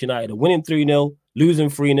Manchester United are winning 3-0, losing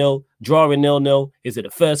 3-0, drawing 0-0. Is it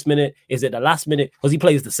the first minute? Is it the last minute? Because he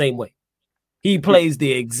plays the same way. He plays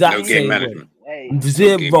the exact same way.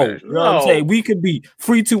 Zero. You know what I'm saying? We could be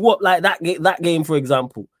 3-2 up like that game, for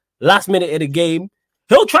example. Last minute of the game,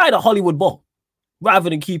 he'll try the Hollywood ball rather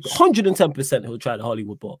than keep 110%. He'll try the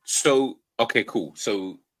Hollywood ball. So, okay, cool.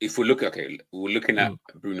 So if we're looking at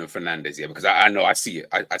Bruno Fernandes, because I know I see it.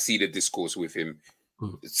 I see the discourse with him.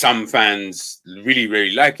 Some fans really,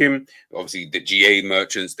 really like him. Obviously, the GA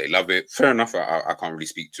merchants, they love it. Fair enough. I can't really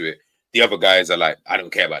speak to it. The other guys are like, I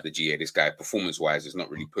don't care about the GA. This guy, performance-wise, is not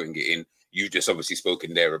really putting it in. You've just obviously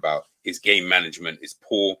spoken there about his game management is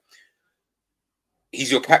poor. He's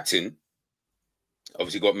your captain.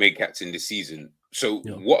 Obviously got made captain this season. So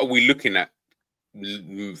what are we looking at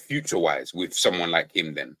future-wise with someone like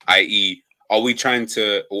him then? I.e., are you trying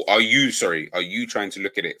to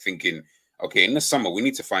look at it thinking, okay, in the summer we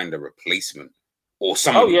need to find a replacement or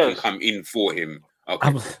someone who can come in for him.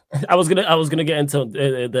 Okay. I was gonna get into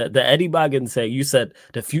the Eddie bag and say you said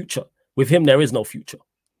the future. With him, there is no future.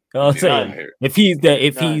 You know what I'm saying? If he's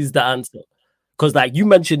the answer. Because like you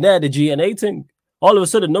mentioned there, the GNA thing, all of a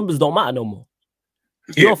sudden numbers don't matter no more.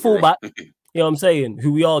 You're a fullback, you know what I'm saying,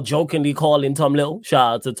 who we all jokingly calling Tom Little.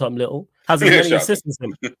 Shout out to Tom Little. Has as many assists as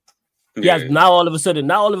him. Now all of a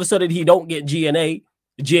sudden he don't get GNA.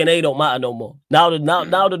 The GNA don't matter no more. Now the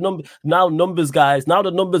numbers guys, now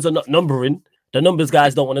the numbers are not numbering. The numbers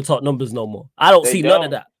guys don't want to talk numbers no more. I don't see none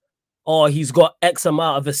of that. Or he's got X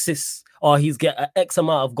amount of assists, or he's get an X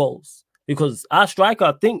amount of goals. Because our striker,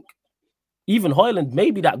 I think, even Højlund,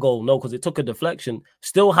 maybe that goal, no, because it took a deflection,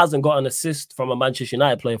 still hasn't got an assist from a Manchester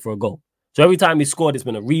United player for a goal. So every time he scored, it's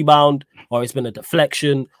been a rebound, or it's been a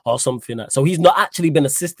deflection, or something like that. So he's not actually been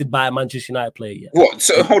assisted by a Manchester United player yet. What?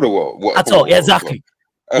 So hold on, what? That's all, exactly.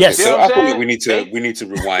 Okay, yes. So I thought we need to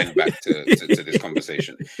rewind back to this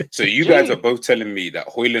conversation. So you guys are both telling me that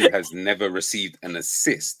Højlund has never received an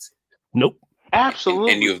assist. Nope.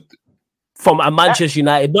 Absolutely. From a Manchester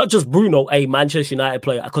United, not just Bruno, a Manchester United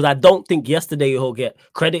player. Because I don't think yesterday he'll get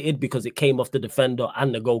credited because it came off the defender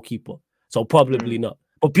and the goalkeeper. So probably not.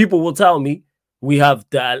 But people will tell me we have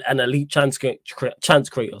an elite chance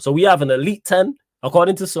creator. So we have an elite 10,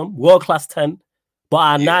 according to some, world-class 10. But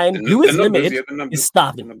our 9, who is limited, is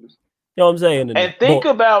starting. You know what I'm saying? And think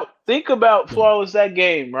about Flawless that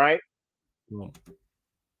game, right?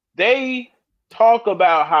 They talk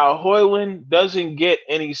about how Højlund doesn't get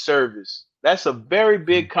any service. That's a very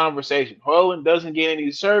big conversation. Højlund doesn't get any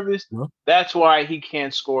service. That's why he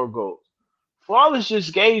can't score goals. Flawless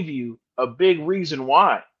just gave you a big reason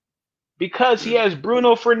why. Because he has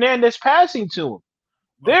Bruno Fernandes passing to him.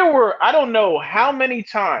 There were, I don't know how many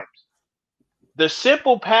times, the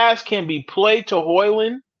simple pass can be played to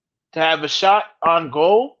Højlund to have a shot on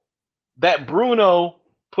goal that Bruno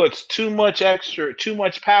puts too much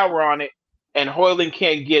power on it, and Højlund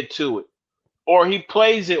can't get to it. Or he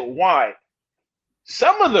plays it wide.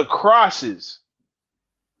 Some of the crosses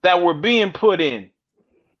that were being put in,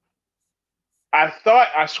 I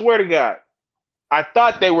swear to God, I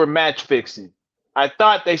thought they were match fixing. I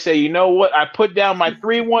thought they say, you know what? I put down my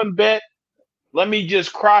 3-1 bet. Let me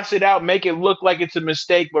just cross it out, make it look like it's a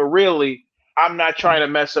mistake, but really, I'm not trying to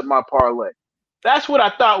mess up my parlay. That's what I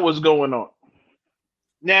thought was going on.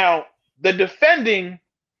 Now, the defending,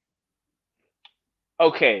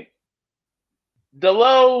 okay.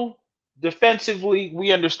 Delo, defensively,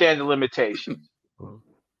 we understand the limitations.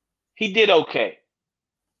 He did okay.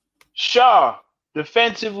 Shaw,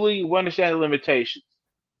 defensively, we understand the limitations.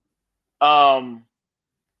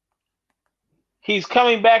 He's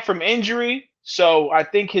coming back from injury, so I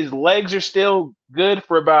think his legs are still good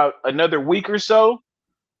for about another week or so.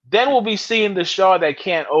 Then we'll be seeing the Shaw that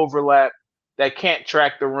can't overlap, that can't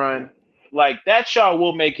track the run. Like, that Shaw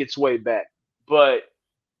will make its way back. But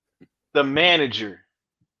the manager,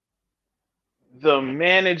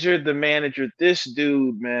 this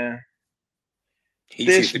dude, man. He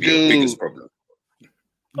seems to be the biggest problem.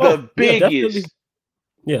 The biggest.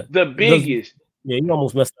 Yeah. The biggest. Yeah, he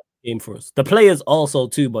almost messed up the game for us. The players also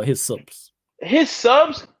too, but his subs.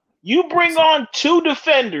 You bring on 2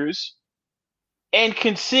 defenders and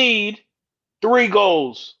concede 3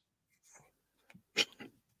 goals.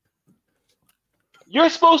 You're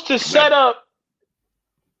supposed to set up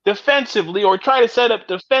defensively or try to set up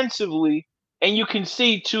defensively, and you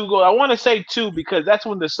concede 2 goals. I want to say 2 because that's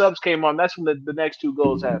when the subs came on. That's when the next 2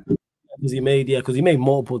 goals happened. Because he made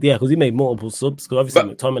multiple subs. Because obviously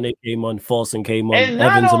McTominay came on, Forson came on, and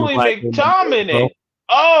not Evans only McTominay.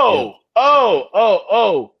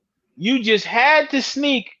 You just had to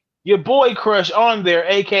sneak your boy crush on there,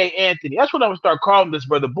 aka Anthony. That's what I'm gonna start calling this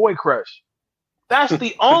brother, boy crush. That's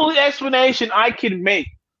the only explanation I can make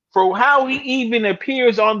for how he even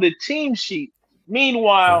appears on the team sheet.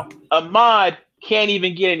 Meanwhile, Ahmad can't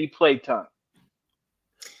even get any play time.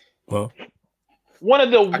 Well, one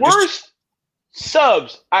of the worst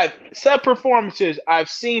sub performances I've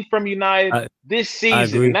seen from United this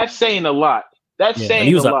season. And that's saying a lot.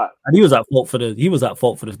 Saying a lot. And he was at fault for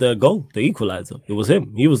the third goal, the equalizer. It was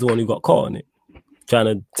him. He was the one who got caught on it, trying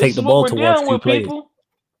to take the ball towards 2 players.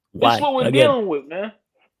 This is what we're dealing with, man.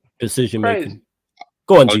 Decision making.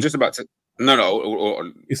 Go on, I was just about to.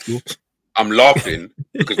 No. It's cool. I'm laughing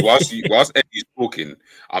because whilst Eddie's talking,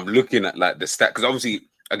 I'm looking at like the stat because obviously,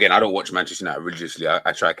 again, I don't watch Manchester United religiously. I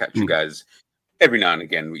try to catch you guys every now and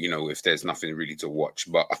again, you know, if there's nothing really to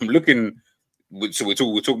watch. But I'm looking. So we're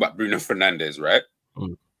talking about Bruno Fernandes, right?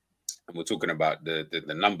 And we're talking about the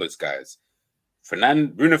numbers, guys.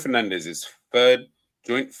 Bruno Fernandes is 3rd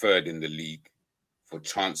joint third in the league for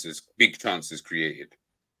big chances created.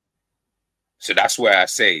 So that's where I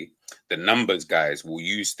say the numbers guys will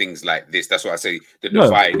use things like this. That's why I say the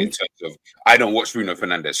divide in terms of I don't watch Bruno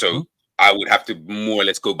Fernandes, so I would have to more or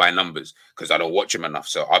less go by numbers because I don't watch him enough.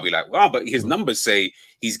 So I'll be like, well, but his numbers say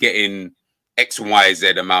he's getting X, Y,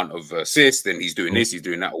 Z amount of assists, and he's doing this, he's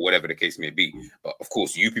doing that, or whatever the case may be. But of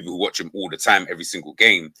course, you people who watch him all the time, every single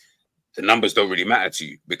game, the numbers don't really matter to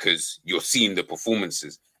you because you're seeing the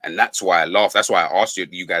performances. And that's why I laugh. That's why I asked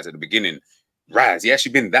you guys at the beginning, has he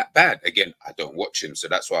actually been that bad? Again, I don't watch him, so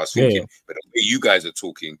that's why I was thinking. But the way you guys are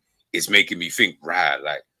talking is making me think,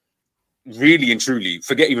 like, really and truly,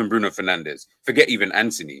 forget even Bruno Fernandes, forget even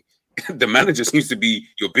Anthony. The manager seems to be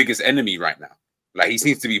your biggest enemy right now. Like, he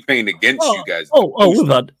seems to be playing against you guys.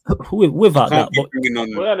 Without that.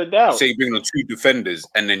 Without a doubt. Say you bring on 2 defenders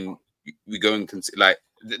and then we go and like,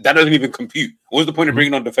 that doesn't even compute. What's the point of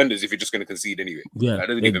bringing on defenders if you're just going to concede anyway? Yeah, that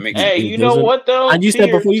doesn't even make sense. Hey, you know what though? And you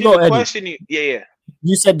said before you go, Eddie, yeah.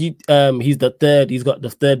 You said he's the third. He's got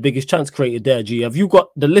the third biggest chance created there. G, have you got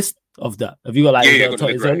the list of that? Have you got like?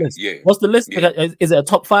 What's the list? Yeah. Is it a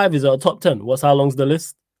top 5? Is it a top 10? How long's the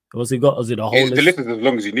list? What's he got? Is it a whole list? The list is as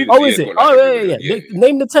long as you need it. Oh, is it? Yeah.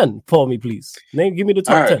 Name the 10 for me, please. Give me the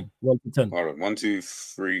top 10. 1 to 10. All right. 1, 2,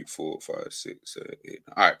 3, 4, 5, 6, 7, 8.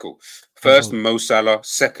 All right, cool. First, Mo Salah.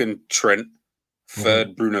 Second, Trent.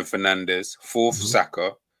 Third, Bruno Fernandes. Fourth,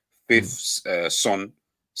 Saka. Fifth, Son.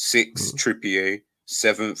 Sixth, Trippier.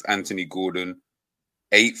 Seventh, Anthony Gordon.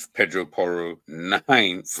 Eighth, Pedro Porro.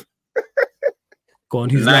 Ninth. Go on,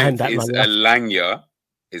 who's ninth is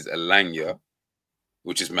Alanya.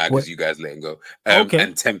 Which is mad because you guys let him go. And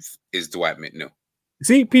 10th is Dwight Mitnell.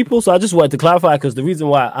 See, people, so I just wanted to clarify because the reason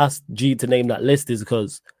why I asked G to name that list is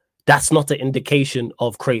because that's not an indication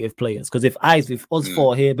of creative players. Because if us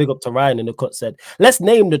 4 here, big up to Ryan in the cut, said, let's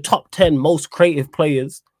name the top 10 most creative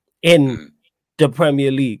players in the Premier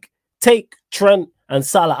League. Take Trent and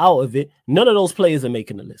Salah out of it. None of those players are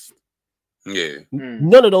making the list. Yeah.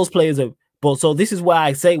 None of those players are. But so this is why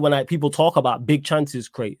I say when people talk about big chances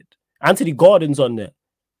created, Anthony Gordon's on there.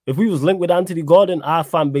 If we was linked with Anthony Gordon, our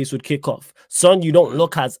fan base would kick off. Son, you don't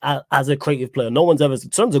look as a creative player. No one's ever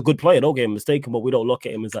said Son's a good player. Don't get him mistaken, but we don't look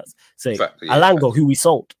at him as that. Say Alango, who we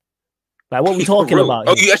sold. Like, what are we talking about?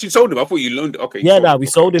 Oh, you actually sold him? I thought you loaned it. Okay. Yeah, we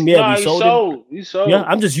sold him. Yeah, we sold him. You sold. Yeah,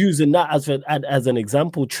 I'm just using that as an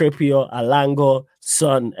example. Trippier, Alango,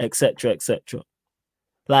 Son, etc., etc.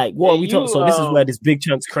 Like, what are we talking? So this is where this big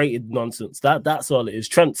chance created nonsense. That's all it is.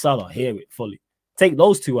 Trent, Salah, hear it fully. Take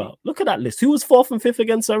those 2 out. Look at that list. Who was 4th and 5th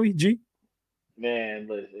again? Sorry, G. Man,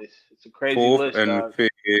 it's a crazy 4th list. And 5th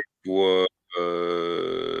was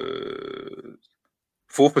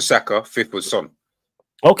 4th was Saka, 5th was Son.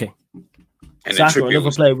 Okay. And Saka, then Trippier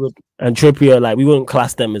was player with, and Trippier, like, we wouldn't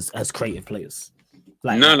class them as creative players.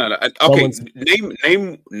 Like, no. Okay,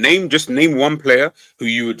 name one player who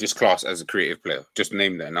you would just class as a creative player. Just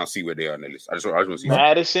name that, and I'll see where they are on the list. I just want to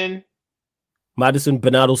see Madison,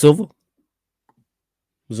 Bernardo Silva.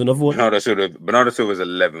 Was another one. Bernardo Silva is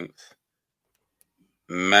 11th.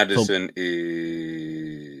 Madison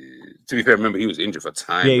is, to be fair, remember he was injured for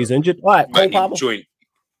time. Yeah, he's injured. All right, Cole Palmer.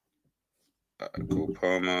 Cole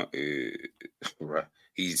Palmer is right.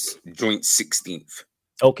 He's joint 16th.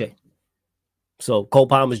 Okay. So Cole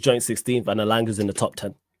Palmer's joint 16th and Alanga's in the top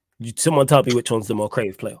 10. Someone tell me which one's the more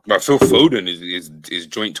creative player. But Phil Foden is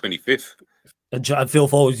joint 25th. And Phil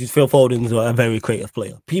Foden's a very creative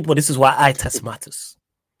player. People, this is why eye test matters.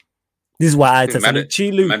 This is why I test.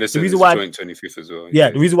 The reason why 25th as well.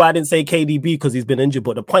 Yeah, the reason why I didn't say KDB because he's been injured.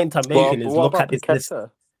 But the point I'm making is look at this list.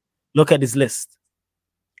 Look at this list.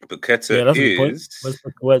 Paqueta is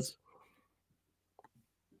where's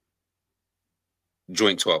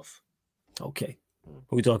joint 12th. Okay, what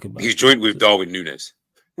are we talking about? He's joint with Darwin Núñez.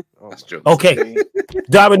 That's joke. Okay,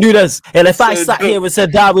 Darwin Núñez. And if I sat here and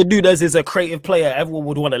said Darwin Núñez is a creative player, everyone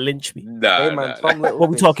would want to lynch me. Nah. What are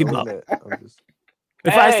we talking about?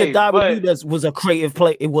 If I said Darwin Núñez was a creative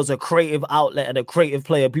player, it was a creative outlet and a creative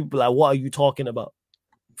player, people are like, what are you talking about?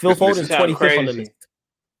 Phil Foden's 25th on the list.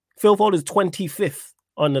 Phil Foden's 25th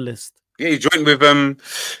on the list. Yeah, he joined with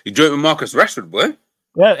Marcus Rashford, boy.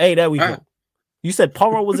 Well, hey, there we go. You said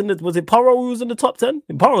Porro was was it Porro who was in the top 10?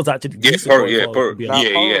 Porro's actually Porro. He's doing 40.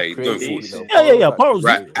 Yeah. Porro's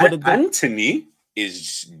right. Anthony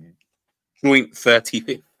is joint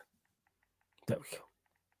 35th. There we go.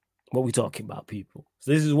 What are we talking about, people? So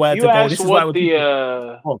this is where you asked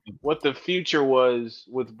what the future was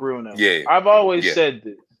with Bruno. Yeah, I've always said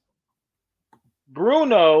this.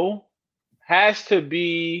 Bruno has to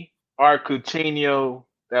be our Coutinho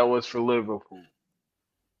that was for Liverpool.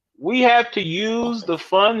 we have to use the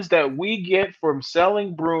funds that we get from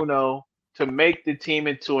selling Bruno to make the team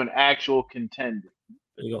into an actual contender.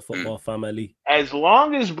 You got football family. As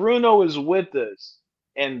long as Bruno is with us,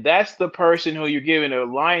 and that's the person who you're giving a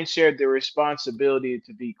lion's share of the responsibility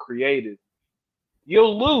to be creative,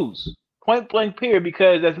 you'll lose. Point blank period.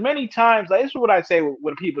 Because as many times, like, this is what I say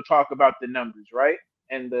when people talk about the numbers, right?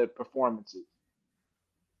 And the performances.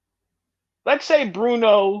 Let's say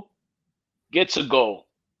Bruno gets a goal.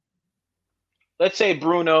 Let's say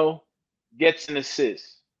Bruno gets an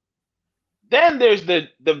assist. Then there's the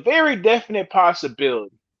very definite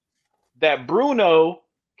possibility that Bruno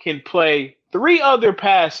can play 3 other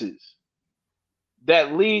passes that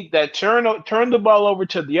turn the ball over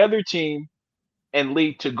to the other team and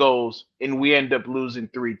lead to goals, and we end up losing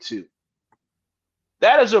 3-2.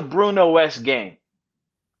 That is a Bruno-esque game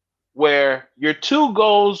where your 2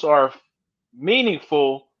 goals are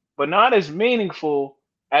meaningful, but not as meaningful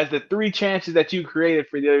as the 3 chances that you created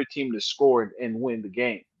for the other team to score and win the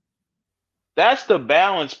game. That's the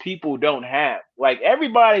balance people don't have. Like,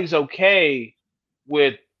 everybody's okay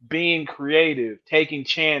with being creative, taking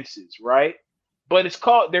chances, right? But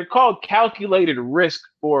they're called calculated risk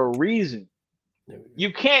for a reason.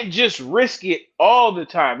 You can't just risk it all the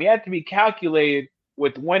time. You have to be calculated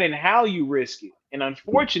with when and how you risk it. And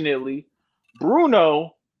unfortunately,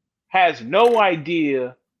 Bruno has no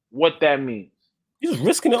idea what that means. You're just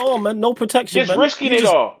risking it all, man. No protection. Just risking it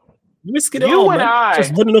all. Risking it all, man. I,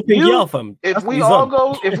 just running up in yell, fam. If we all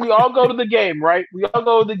go to the game, right? We all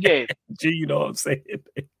go to the game. Gee, you know what I'm saying?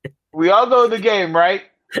 We all go to the game, right?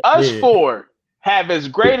 Us 4 have as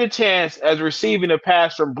great a chance as receiving a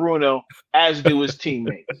pass from Bruno as do his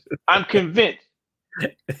teammates. I'm convinced.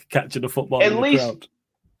 Catching the football in the crowd.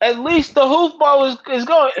 At least the hoofball is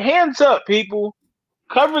going. Hands up, people.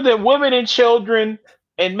 Cover the women and children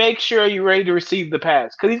and make sure you're ready to receive the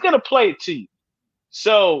pass because he's going to play it to you.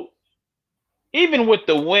 So even with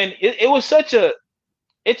the win,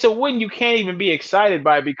 it's a win you can't even be excited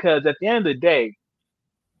by because at the end of the day,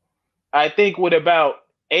 I think with about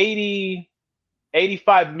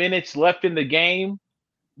 85 minutes left in the game,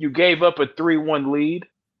 you gave up a 3-1 lead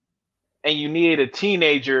and you needed a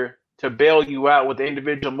teenager to bail you out with an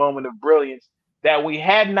individual moment of brilliance that we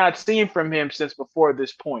had not seen from him since before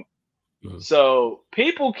this point. Mm-hmm. So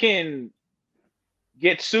people can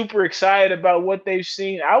get super excited about what they've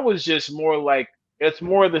seen. I was just more like, it's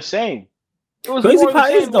more of the same. It was crazy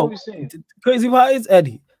part is though. Crazy part is,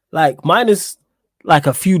 Eddie, like minus like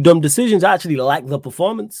a few dumb decisions, I actually like the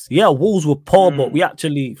performance. Yeah, Wolves were poor, but we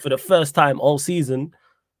actually, for the first time all season,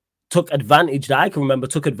 took advantage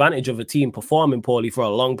of a team performing poorly for a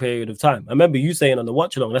long period of time. I remember you saying on the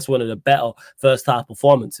watch along, that's one of the better first half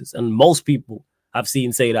performances. And most people I've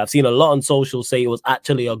seen say that. I've seen a lot on social say it was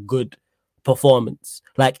actually a good performance.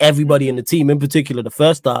 Like everybody in the team, in particular, the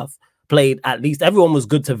first half played at least, everyone was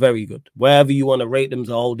good to very good. Wherever you want to rate them is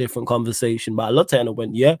a whole different conversation. But I looked at it and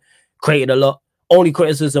went, created a lot. Only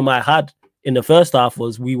criticism I had in the first half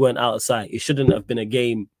was we weren't out of sight. It shouldn't have been a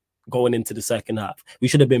game going into the second half. We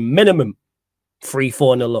should have been minimum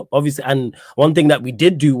 3-4-0 up. Obviously, and one thing that we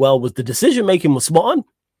did do well was the decision making was spot on.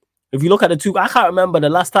 If you look at the 2, I can't remember the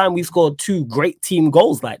last time we scored 2 great team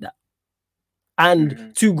goals like that.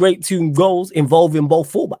 And 2 great team goals involving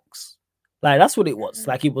both fullbacks. Like, that's what it was.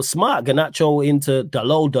 Like, it was smart. Garnacho into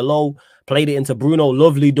Dalot played it into Bruno.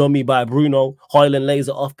 Lovely dummy by Bruno. Højlund lays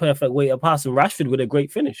it off. Perfect way to pass. And Rashford with a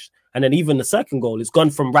great finish. And then even the second goal, it's gone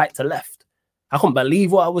from right to left. I couldn't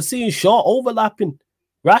believe what I was seeing. Shaw overlapping.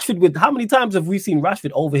 Rashford with, how many times have we seen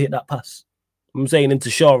Rashford overhit that pass? I'm saying into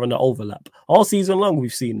Shaw and the overlap. All season long,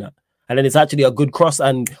 we've seen that. And then it's actually a good cross.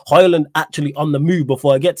 And Højlund actually on the move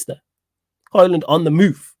before it gets there. Højlund on the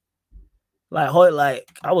move. I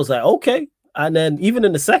was like, okay. And then even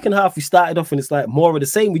in the second half, we started off and it's like more of the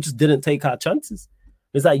same. We just didn't take our chances.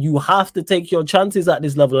 It's like you have to take your chances at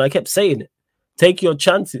this level. And I kept saying it. Take your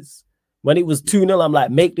chances. When it was 2-0, I'm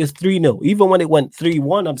like, make this 3-0. Even when it went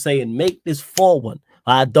 3-1, I'm saying, make this 4-1.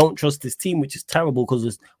 I don't trust this team, which is terrible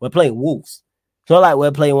because we're playing Wolves. It's not like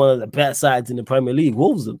we're playing one of the best sides in the Premier League.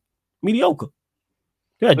 Wolves are mediocre.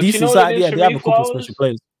 Yeah, decent side. Yeah, they have a couple of special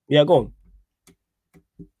players. Yeah, go on.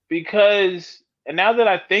 Because, and now that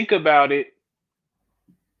I think about it,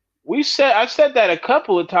 I've said that a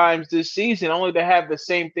couple of times this season, only to have the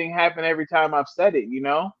same thing happen every time I've said it, you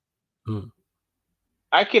know?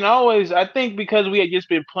 I think because we had just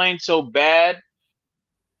been playing so bad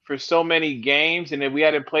for so many games and then we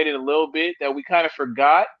hadn't played it a little bit that we kind of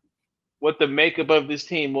forgot what the makeup of this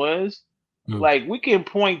team was. Like, we can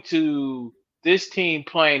point to this team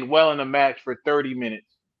playing well in a match for 30 minutes,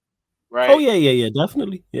 right? Oh, yeah,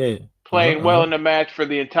 definitely. Yeah. playing well in the match for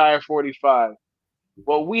the entire 45.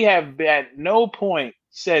 What we have at no point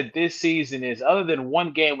said this season is, other than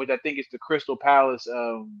one game, which I think is the Crystal Palace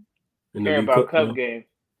Carabao Cup game,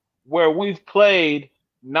 where we've played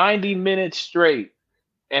 90 minutes straight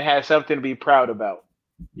and had something to be proud about.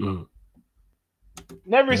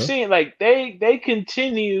 Never seen, like, they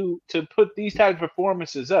continue to put these types of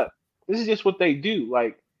performances up. This is just what they do.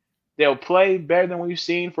 Like, they'll play better than we've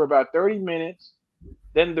seen for about 30 minutes,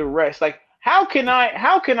 then the rest. Like, how can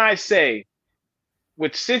I say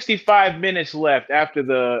with 65 minutes left after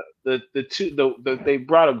they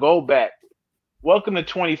brought a goal back, welcome to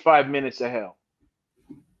 25 minutes of hell?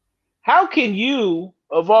 How can you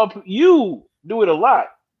do it a lot?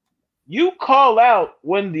 You call out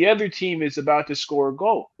when the other team is about to score a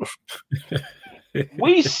goal.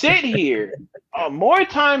 We sit here more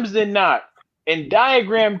times than not and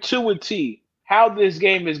diagram to a T how this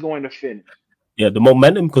game is going to finish. Yeah, the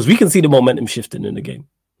momentum, because we can see the momentum shifting in the game.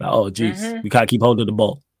 Like, oh, geez, we can't keep holding the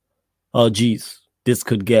ball. Oh, geez, this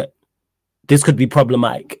could be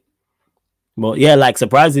problematic. But yeah, like,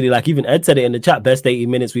 surprisingly, like even Ed said it in the chat, best 80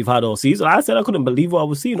 minutes we've had all season. I said I couldn't believe what I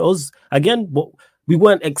was seeing. It was, again, we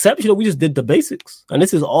weren't exceptional. We just did the basics. And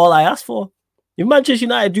this is all I asked for. If Manchester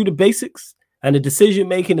United do the basics and the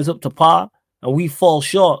decision-making is up to par and we fall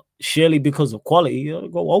short, surely because of quality, you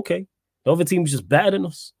go, okay, the other team's just better than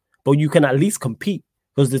us. But you can at least compete,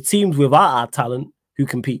 because the teams without our talent who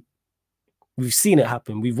compete, we've seen it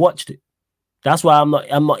happen. We've watched it. That's why I'm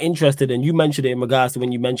not interested. And you mentioned it in regards to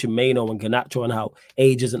when you mentioned Mainoo and Garnacho and how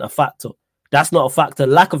age isn't a factor. That's not a factor.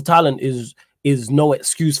 Lack of talent is no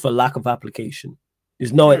excuse for lack of application.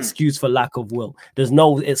 There's no excuse for lack of will. There's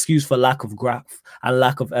no excuse for lack of graft and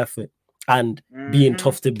lack of effort and being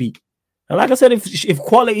tough to beat. And like I said,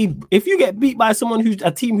 if you get beat by someone who's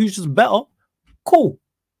a team who's just better, cool.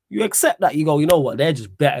 You accept that. You go, you know what? They're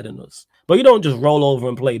just better than us. But you don't just roll over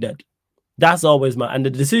and play dead. That's always and the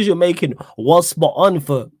decision making was spot on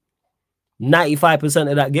for 95%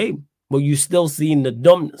 of that game. But you still seeing the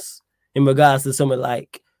dumbness in regards to something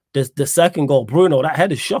like the second goal. Bruno, that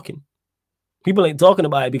head is shocking. People ain't talking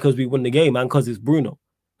about it because we won the game and because it's Bruno.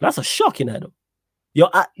 That's a shocking header. You're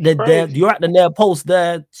at the near post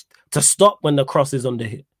there to stop when the cross is under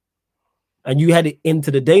hit. And you had it into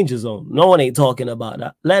the danger zone. No one ain't talking about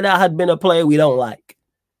that. Like, that had been a player we don't like.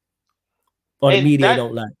 Or the media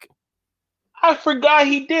don't like. I forgot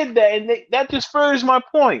he did that. And that just furthers my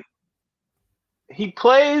point. He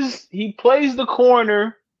plays the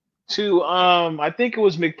corner to I think it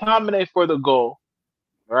was McTominay for the goal.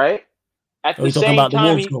 Right? At the same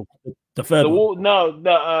time,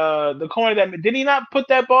 the corner that did he not put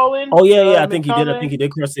that ball in? Oh yeah, I think he did. I think he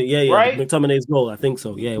did cross it. Yeah. Right? McTominay's goal. I think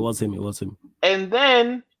so. Yeah, it was him. And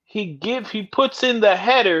then he puts in the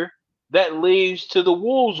header that leads to the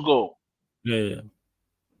Wolves goal. Yeah.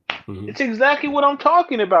 It's exactly what I'm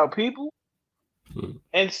talking about, people.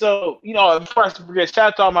 And so, before I forget,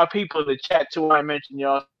 shout out to all my people in the chat too. I mentioned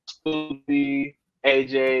y'all, Scooby,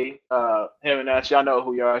 AJ, him and us. Y'all know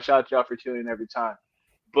who you are. Shout out to y'all for tuning in every time.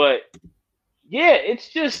 But yeah, it's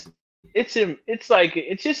just an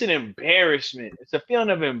embarrassment. It's a feeling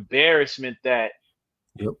of embarrassment that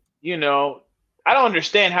I don't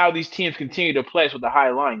understand how these teams continue to play with a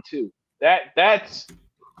high line too. That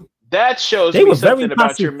shows me something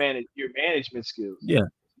about your management skills.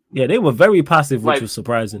 Yeah, they were very passive, which was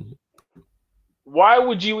surprising. Why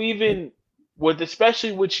would you even,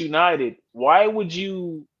 especially with United, why would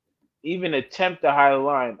you even attempt a high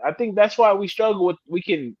line? I think that's why we struggle with.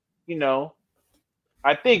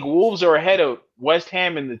 I think Wolves are ahead of West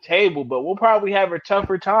Ham in the table, but we'll probably have a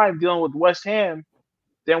tougher time dealing with West Ham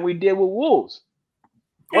than we did with Wolves.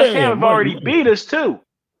 West Ham have already beat us too.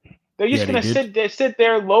 They're just going to sit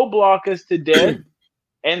there, low block us to death,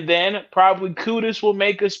 and then probably Kudus will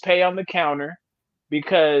make us pay on the counter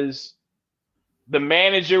because the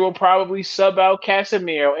manager will probably sub out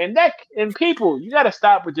Casemiro. And people, you got to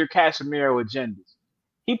stop with your Casemiro agendas.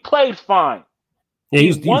 He played fine. Yeah,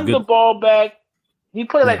 he won the ball back. He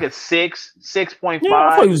played like a 6.5. Yeah,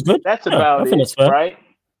 I thought he was good. That's about it, right?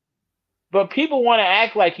 But people want to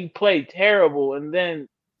act like he played terrible and then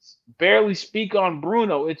barely speak on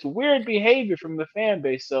Bruno. It's weird behavior from the fan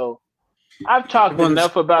base. So I've talked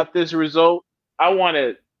enough about this result.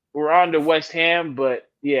 We're on to West Ham, but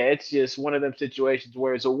yeah, it's just one of them situations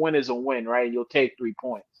where a win is a win, right? You'll take 3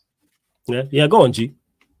 points. Yeah, go on, G.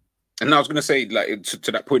 And I was going to say, like,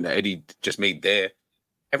 to that point that Eddie just made there,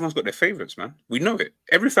 everyone's got their favorites, man. We know it.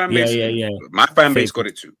 Every fan base. Yeah. My fan base got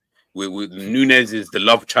it too. With Nunes is the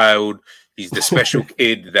love child. He's the special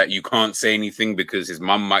kid that you can't say anything because his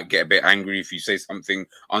mum might get a bit angry if you say something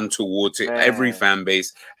untoward to it. Every fan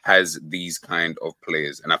base has these kind of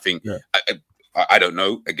players. And I think, I don't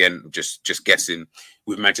know, again, just guessing,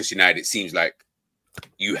 with Manchester United, it seems like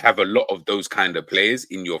you have a lot of those kind of players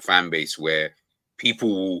in your fan base where people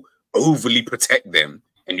will overly protect them.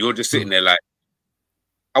 And you're just sitting there like,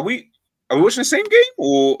 are we watching the same game,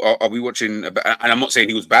 or are we watching? And I'm not saying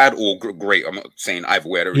he was bad or great. I'm not saying either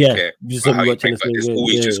way. I don't really care. How he plays, but there's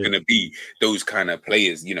always just going to be those kind of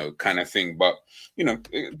players, kind of thing. But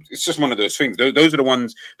it's just one of those things. Those are the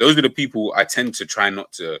ones. Those are the people I tend to try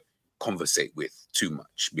not to conversate with too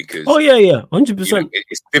much because 100%.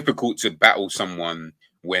 It's difficult to battle someone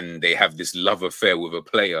when they have this love affair with a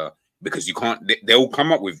player. Because you can't, they'll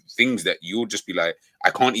come up with things that you'll just be like, I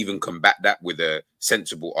can't even combat that with a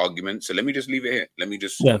sensible argument. So let me just leave it here. Let me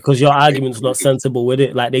just because your argument's not sensible with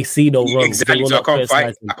it. Like they see no wrong. Exactly. So I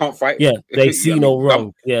can't fight. Yeah, they see no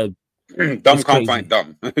wrong. Yeah. Dumb can't find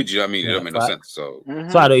dumb. Do you know what I mean? It don't make no sense. So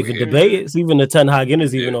I don't even debate it. It's even the Ten Hag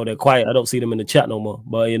inners, even though they're quiet. I don't see them in the chat no more.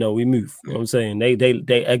 But we move. You know what I'm saying?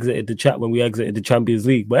 They exited the chat when we exited the Champions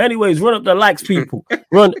League. But anyways, run up the likes, people.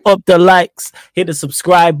 Run up the likes. Hit the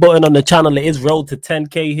subscribe button on the channel. It is road to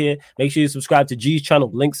 10K here. Make sure you subscribe to G's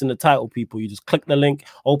channel. Links in the title, people. You just click the link,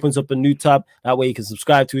 opens up a new tab. That way you can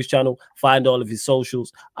subscribe to his channel, find all of his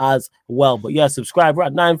socials as well. But yeah, subscribe. We're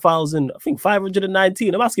at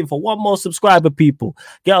 9,519. I'm asking for one more subscriber, people.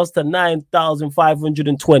 Get us to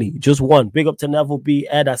 9,520. Just one. Big up to Neville B.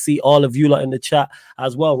 Ed. I see all of you lot in the chat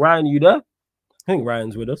as well. Ryan, you there? I think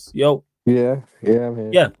Ryan's with us. Yo. Yeah, I'm here.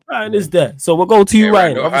 Yeah, Ryan is there. So we'll go to you,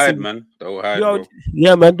 Ryan. Don't hide, man. Don't hide.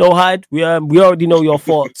 Man, don't hide. We already know your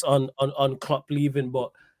thoughts on Klopp leaving,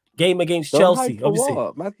 but game against Chelsea, obviously.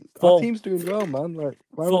 Our team's doing well, man. Like,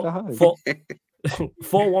 why would I hide?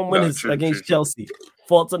 4-1 winners against Chelsea.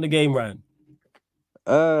 Thoughts on the game, Ryan?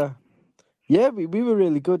 Yeah, we were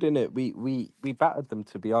really good in it. We battered them,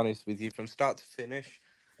 to be honest with you, from start to finish.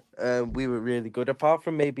 We were really good, apart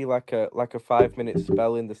from maybe like a 5-minute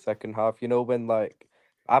spell in the second half. When I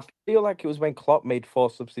feel like it was when Klopp made 4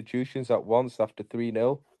 substitutions at once after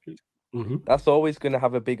 3-0. That's always going to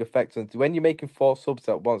have a big effect. And when you're making 4 subs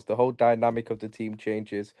at once, the whole dynamic of the team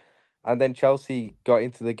changes. And then Chelsea got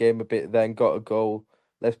into the game a bit, then got a goal.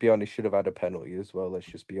 Let's be honest, should have had a penalty as well. Let's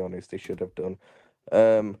just be honest, they should have done.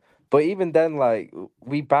 But even then,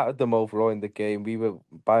 we battered them overall in the game. We were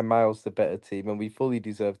by miles the better team, and we fully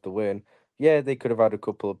deserved the win. Yeah, they could have had a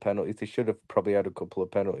couple of penalties. They should have probably had a couple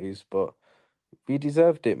of penalties, but we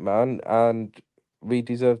deserved it, man, and we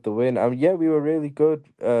deserved the win. And yeah, we were really good.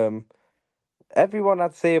 Everyone,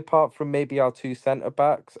 I'd say, apart from maybe our 2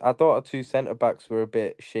 centre-backs, I thought our 2 centre-backs were a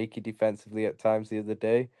bit shaky defensively at times the other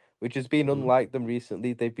day, which has been unlike them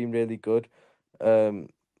recently. They've been really good.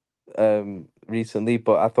 Recently,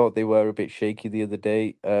 but I thought they were a bit shaky the other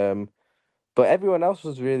day. But everyone else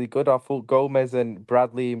was really good. I thought Gomez and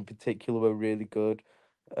Bradley in particular were really good.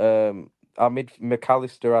 Our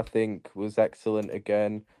McAllister, I think, was excellent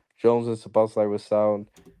again. Jones and Szoboszlai were sound.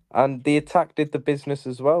 And the attack did the business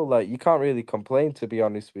as well. You can't really complain, to be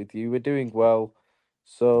honest with you. We're doing well.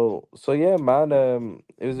 So yeah, man,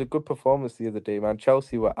 it was a good performance the other day, man.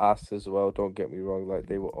 Chelsea were ass as well, don't get me wrong.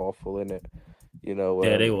 They were awful in it.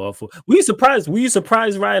 Yeah, they were awful. Were you surprised,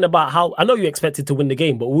 Ryan, about how, I know you expected to win the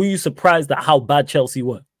game, but were you surprised at how bad Chelsea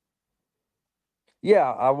were? Yeah,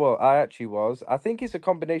 I actually was. I think it's a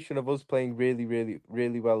combination of us playing really, really,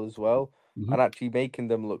 really well as well, and actually making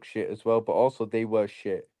them look shit as well, but also they were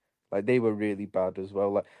shit. They were really bad as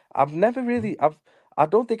well. I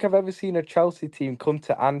don't think I've ever seen a Chelsea team come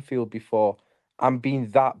to Anfield before and been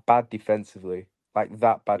that bad defensively.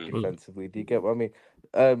 Defensively. Do you get what I mean?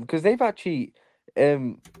 Because they've actually,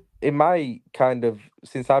 in my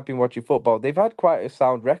since I've been watching football, they've had quite a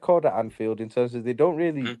sound record at Anfield in terms of we don't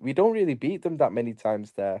really beat them that many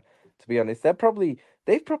times there, to be honest. They've probably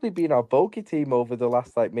been our bogey team over the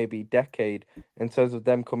last maybe decade in terms of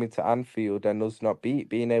them coming to Anfield and us not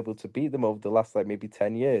being able to beat them over the last maybe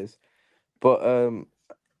 10 years. But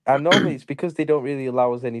and normally it's because they don't really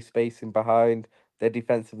allow us any space in behind. They're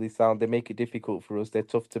defensively sound. They make it difficult for us. They're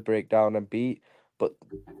tough to break down and beat. But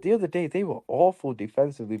the other day, they were awful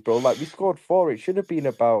defensively, bro. We scored 4. It should have been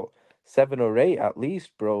about 7 or 8 at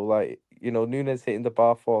least, bro. Nunes hitting the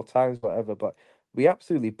bar 4 times, whatever. But we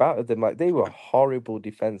absolutely battered them. They were horrible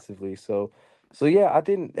defensively. So yeah, I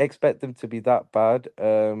didn't expect them to be that bad.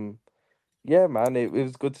 Yeah, man, it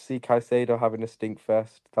was good to see Caicedo having a stink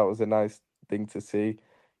fest. That was a nice thing to see.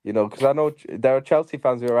 Because I know there are Chelsea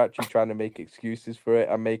fans who are actually trying to make excuses for it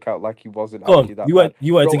and make out like he wasn't actually that bad.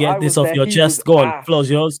 You wanted to get this off your chest. Go on, floor's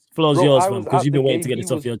yours. Floor's yours, man, because you've been waiting to get this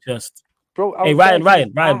off your chest. Bro, Hey,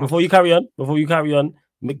 Ryan, before you carry on,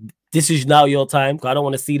 this is now your time. I don't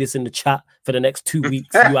want to see this in the chat for the next 2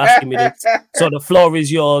 weeks. You asking me this. So the floor is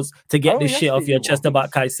yours to get this shit off your chest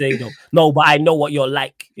about Caicedo. No, but I know what you're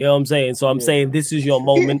like. You know what I'm saying? So I'm saying this is your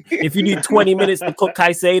moment. If you need 20 minutes to cook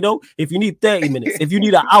Caicedo, if you need 30 minutes, if you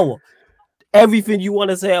need an hour, everything you want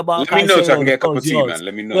to say about Let me know so I can get a cup of tea, man.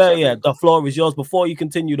 Let me know. Yeah, the floor is yours. Before you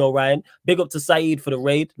continue, though, Ryan, big up to Saeed for the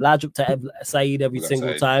raid. Large up to Saeed every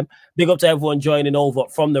single time. Big up to everyone joining over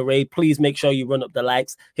from the raid. Please make sure you run up the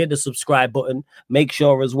likes, hit the subscribe button. Make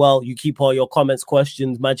sure as well you keep all your comments,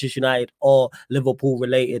 questions, Manchester United or Liverpool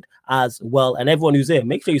related as well. And everyone who's here,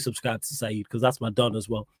 make sure you subscribe to Saeed because that's my don as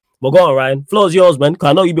well. But go on, Ryan. Floor's yours, man. Because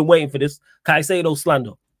I know you've been waiting for this. Caicedo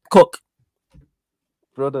slander. Cook.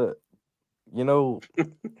 Brother. You know,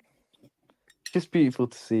 it's just beautiful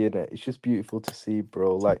to see, innit? It's just beautiful to see,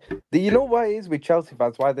 bro. Like, you know what it is with Chelsea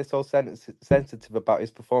fans, why they're so sensitive about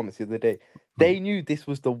his performance the other day? They knew this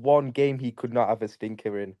was the one game he could not have a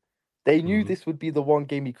stinker in. They knew this would be the one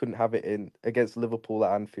game he couldn't have it in against Liverpool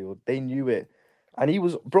at Anfield. They knew it. And he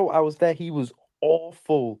was, bro, I was there. He was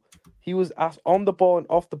awful. He was on the ball and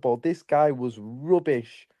off the ball. This guy was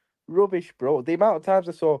rubbish. Rubbish, bro. The amount of times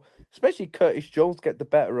I saw, especially Curtis Jones, get the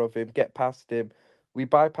better of him, get past him. We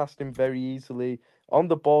bypassed him very easily. On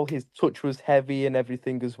the ball, his touch was heavy and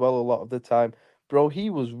everything as well a lot of the time. Bro, he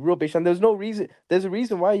was rubbish. And there's no reason. There's a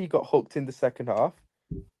reason why he got hooked in the second half.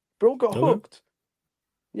 Bro got hooked.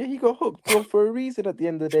 Yeah, he got hooked, bro, for a reason at the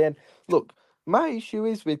end of the day. And look, my issue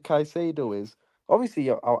is with Caicedo is, obviously,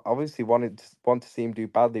 I obviously want to see him do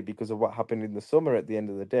badly because of what happened in the summer at the end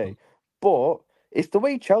of the day. But it's the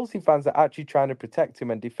way Chelsea fans are actually trying to protect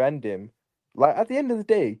him and defend him. Like, at the end of the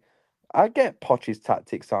day, I get Poch's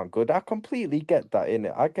tactics aren't good. I completely get that,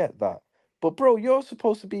 innit? I get that. But, bro, you're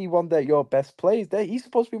supposed to be one of your best players. He's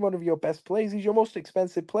supposed to be one of your best players. He's your most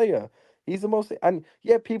expensive player. He's the most... And,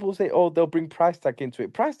 yeah, people say, oh, they'll bring price tag into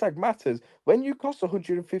it. Price tag matters. When you cost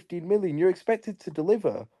 115 million, you're expected to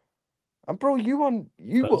deliver. And, bro, you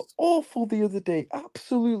were awful the other day.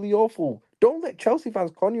 Absolutely awful. Don't let Chelsea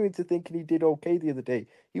fans con you into thinking he did okay the other day.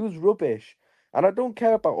 He was rubbish. And I don't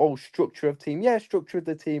care about, structure of team. Yeah, structure of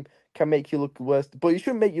the team can make you look worse, but it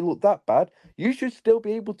shouldn't make you look that bad. You should still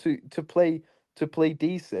be able to play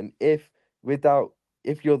decent if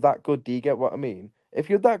you're that good. Do you get what I mean? If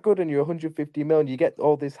you're that good and you're 150 million, you get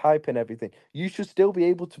all this hype and everything, you should still be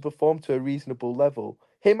able to perform to a reasonable level.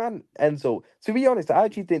 Him and Enzo, to be honest, I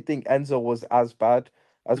actually didn't think Enzo was as bad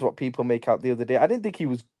as what people make out the other day. I didn't think he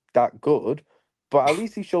was that good, but at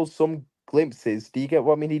least he shows some glimpses. Do you get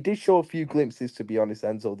what I mean? He did show a few glimpses, to be honest,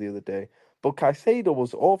 Enzo, the other day. But Caicedo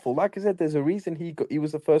was awful. Like I said, there's a reason he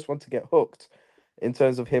was the first one to get hooked in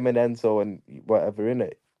terms of him and Enzo and whatever in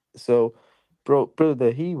it. So,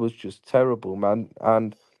 brother, he was just terrible, man.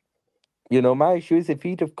 And, you know, my issue is if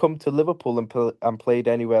he'd have come to Liverpool and played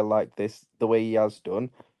anywhere like this, the way he has done,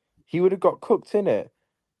 he would have got cooked, innit?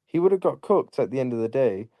 He would have got cooked at the end of the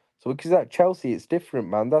day. So because at Chelsea, it's different,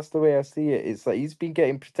 man. That's the way I see it. It's like he's been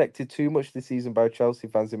getting protected too much this season by Chelsea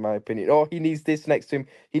fans, in my opinion. Oh, he needs this next to him.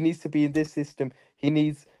 He needs to be in this system. He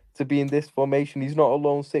needs to be in this formation. He's not a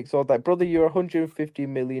lone six. All that, brother. You're 150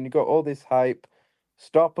 million. You got all this hype.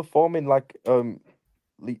 Start performing like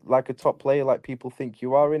a top player, like people think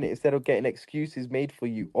you are in it, instead of getting excuses made for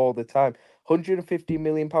you all the time. 150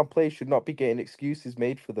 million pound players should not be getting excuses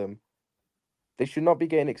made for them. They should not be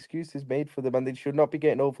getting excuses made for them, and they should not be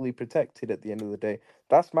getting overly protected at the end of the day.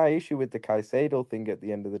 That's my issue with the Caicedo thing at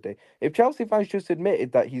the end of the day. If Chelsea fans just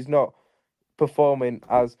admitted that he's not performing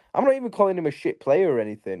as... I'm not even calling him a shit player or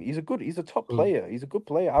anything. He's a top player. He's a good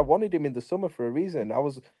player. I wanted him in the summer for a reason. I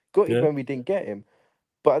was gutted when we didn't get him.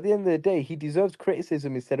 But at the end of the day, he deserves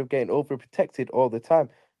criticism instead of getting overprotected all the time.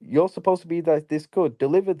 You're supposed to be this good.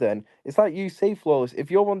 Deliver then. It's like you say, Flawless, if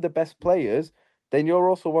you're one of the best players, then you're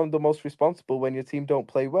also one of the most responsible when your team don't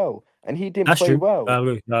play well. And he didn't play well.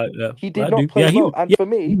 He did not play well. And for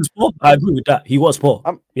me... I agree with that. He was poor.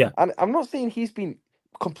 And I'm not saying he's been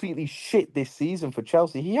completely shit this season for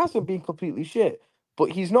Chelsea. He hasn't been completely shit.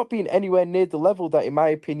 But he's not been anywhere near the level that, in my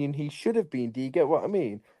opinion, he should have been. Do you get what I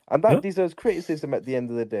mean? And that deserves criticism at the end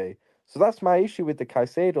of the day. So that's my issue with the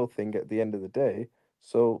Caicedo thing at the end of the day.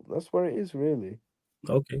 So that's where it is, really.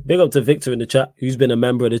 Okay, big up to Victor in the chat, who's been a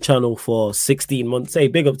member of the channel for 16 months. Hey,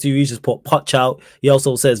 big up to you. He just put Poch out. He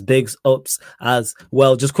also says bigs ups as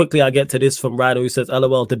well. Just quickly, I get to this from Rhino, who says,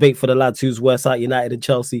 LOL, debate for the lads who's worse at United and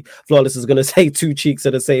Chelsea. Flawless is going to say two cheeks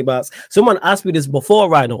of the same ass. Someone asked me this before,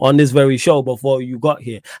 Rhino, on this very show before you got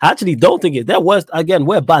here. I actually don't think it. They're worse. Again,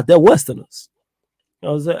 we're bad. They're worse than us.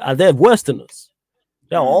 They're worse than us.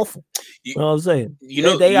 They're awful. You, You know what I'm saying? you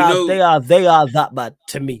know, they you are know, they are that bad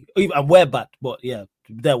to me. And we're bad, but yeah,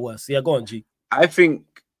 they're worse. Yeah, go on, G. I think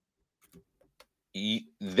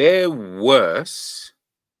they're worse,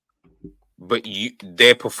 but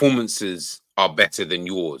their performances are better than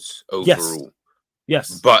yours overall.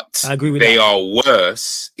 Yes, but I agree with they that. are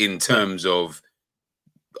worse in terms of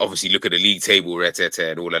obviously look at the league table,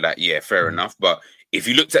 and all of that. Yeah, fair enough. But if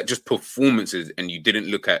you looked at just performances and you didn't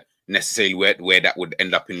look at necessarily where that would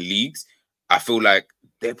end up in leagues, I feel like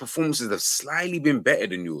their performances have slightly been better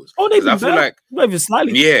than yours. Oh, they've been I feel better. like Not even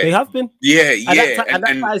slightly. Yeah, they have been. Yeah, And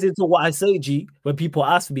that ties into what I say, G. When people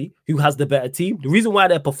ask me who has the better team, the reason why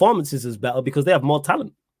their performances is better because they have more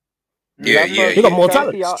talent. Yeah, they got more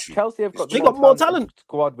talent. Chelsea have got they got more talent.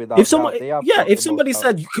 Squad without if somebody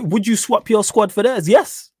said, would you swap your squad for theirs?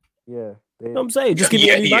 Yes. Yeah. You know what I'm saying? Just give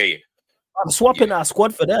me a new man. I'm swapping our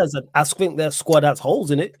squad for theirs, and I think their squad has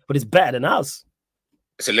holes in it, but it's better than ours.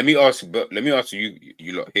 So let me ask you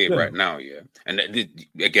lot here right now, yeah. And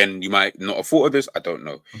again, you might not have thought of this. I don't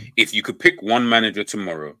know. If you could pick one manager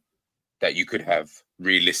tomorrow that you could have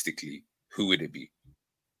realistically, who would it be?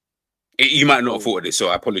 You might not have thought of this,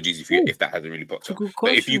 so apologies if that hasn't really popped up.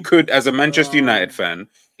 But if you could, as a Manchester United fan,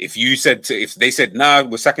 if they said, nah,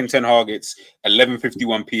 we're sacking Ten Hag, it's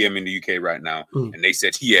 11:51 p.m. in the UK right now, and they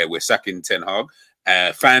said, yeah, we're sacking Ten Hag.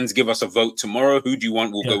 Fans, give us a vote tomorrow. Who do you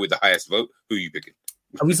want? We'll go with the highest vote. Who are you picking?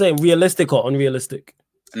 Are we saying realistic or unrealistic?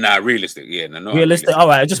 Nah, realistic. Yeah, no, realistic. All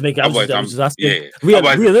right, just make it. I was just asking. Yeah,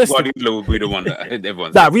 realistic. Guardiola will be the one that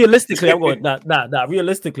everyone's. Realistically, I'm going.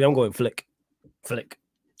 Realistically, I'm going Flick.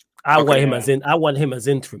 I want him as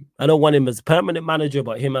interim. I don't want him as permanent manager,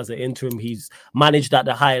 but him as an interim. He's managed at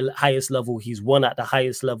the highest level. He's won at the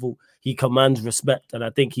highest level. He commands respect, and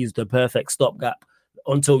I think he's the perfect stopgap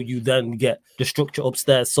until you then get the structure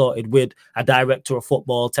upstairs sorted with a director of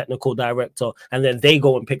football, technical director, and then they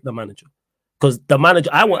go and pick the manager. Because the manager,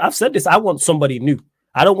 I've said this, I want somebody new.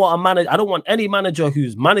 I don't want any manager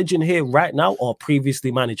who's managing here right now or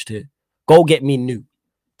previously managed here. Go get me new.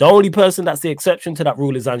 The only person that's the exception to that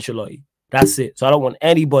rule is Ancelotti. That's it. So I don't want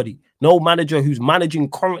anybody, no manager who's managing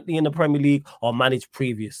currently in the Premier League or managed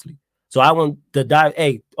previously. So I want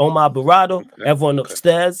Omar Barado, everyone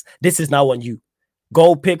upstairs. This is now on you.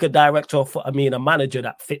 Go pick a a manager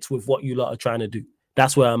that fits with what you lot are trying to do.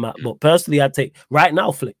 That's where I'm at. But personally, I'd take right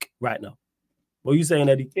now, Flick. Right now. What are you saying,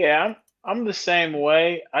 Eddie? Yeah, I'm the same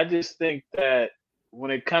way. I just think that when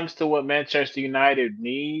it comes to what Manchester United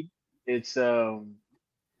need, it's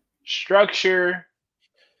structure,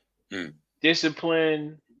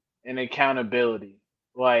 discipline, and accountability.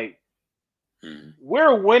 Like,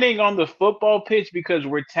 we're winning on the football pitch because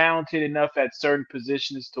we're talented enough at certain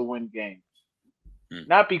positions to win games.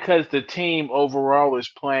 Not because the team overall is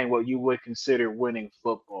playing what you would consider winning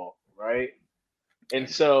football, right? And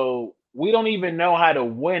so we don't even know how to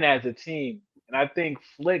win as a team. And I think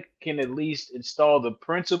Flick can at least install the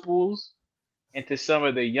principles into some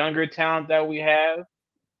of the younger talent that we have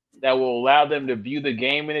that will allow them to view the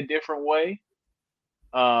game in a different way.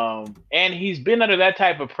 And he's been under that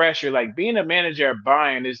type of pressure. Like, being a manager at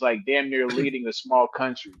Bayern is like damn near leading a small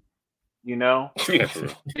country. You know,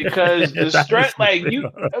 because the stress,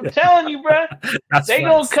 I'm telling you, bro,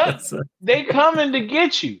 they coming to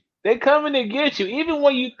get you. They coming to get you. Even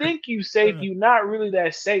when you think you safe, you're not really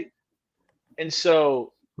that safe. And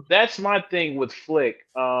so that's my thing with Flick.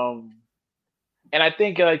 And I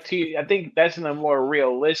think I think that's in a more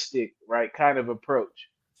realistic, right, kind of approach.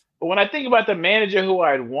 But when I think about the manager who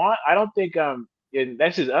I'd want, I don't think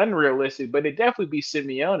that's just unrealistic, but it'd definitely be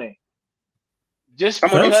Simeone.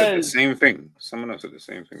 Someone else said the same thing. Simeone's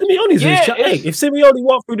if Simeone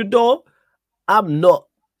walked through the door, I'm not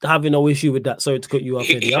having no issue with that. Sorry to cut you off.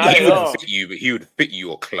 He would fit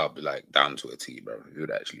your club like down to a T, bro. He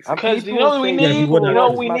would actually. Because we need.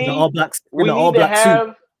 The All Blacks. We need to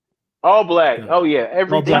have all black. Oh yeah,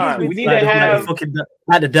 every time we need to have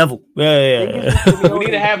like the devil. Yeah. We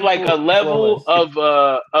need to have like a level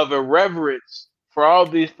of irreverence for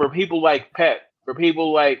people like Pep. For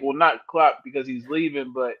people like, well, not Klopp because he's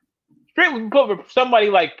leaving, but for somebody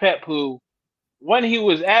like Pep, who, when he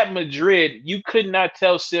was at Madrid, you could not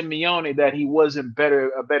tell Simeone that he wasn't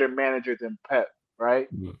a better manager than Pep, right?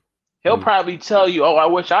 He'll probably tell you, "Oh, I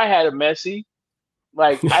wish I had a Messi."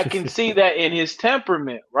 Like, I can see that in his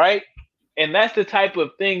temperament, right? And that's the type of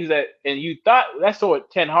things that's what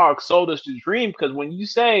Ten Hag sold us the dream. Because when you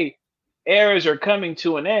say eras are coming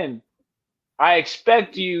to an end, I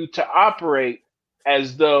expect you to operate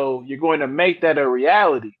as though you're going to make that a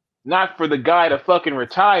reality, not for the guy to fucking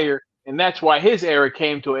retire, and that's why his era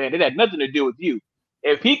came to an end. It had nothing to do with you.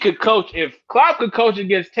 If Klopp could coach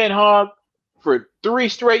against Ten Hag for 3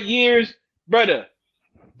 straight years, brother,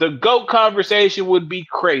 the GOAT conversation would be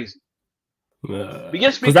crazy.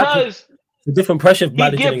 Just because the different pressure he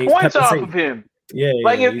managing get against points Pepper off Saint. of him. Yeah,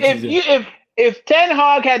 Like yeah. if Ten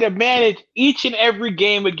Hag had to manage each and every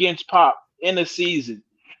game against Pop in a season,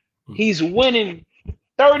 he's winning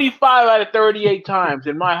 35 out of 38 times,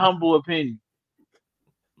 in my humble opinion.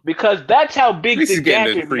 Because that's how At big least the he's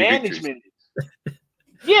getting gap those in 3 victories. management is.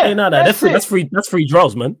 Yeah, Hey, no, that's it. that's free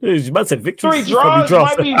draws, man. You might say victories. 3 draws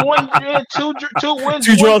might be two wins,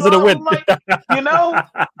 2 draws and a draw. win.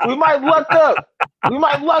 We might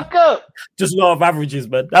luck up. Just law of averages,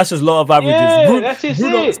 man. That's just law of averages. Yeah, that's just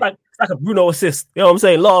Bruno, it. it's like a Bruno assist. You know what I'm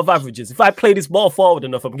saying? Law of averages. If I play this ball forward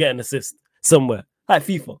enough, I'm getting an assist somewhere. Like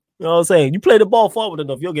FIFA. You know what I'm saying? You play the ball forward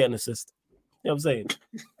enough, you'll get an assist. You know what I'm saying?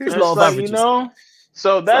 It's law of averages.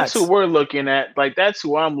 So that's who we're looking at. Like, that's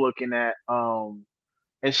who I'm looking at.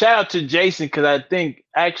 And shout out to Jason, because I think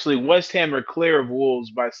actually West Ham are clear of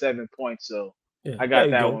Wolves by 7 points. So yeah, I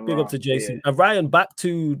got that one. Big wrong. up to Jason. Yeah. And Ryan, back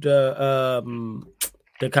to the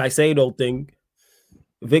Caicedo thing.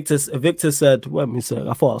 Victor said,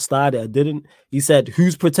 I thought I started. I didn't. He said,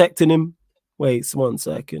 who's protecting him? Wait 1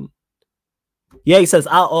 second. Yeah, he says,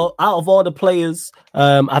 out of all the players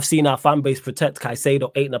I've seen our fan base protect,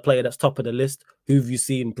 Caicedo ain't a player that's top of the list. Who have you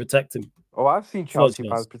seen protect him? Oh, I've seen Chelsea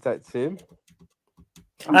fans protect him.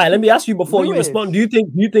 All right, let me ask you before you respond. Do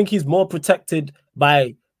you think he's more protected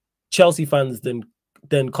by Chelsea fans than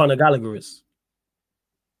Conor Gallagher is?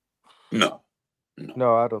 No,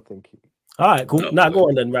 I don't think he. All right, cool. Now go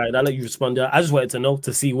on then, right? I'll let you respond. I just wanted to know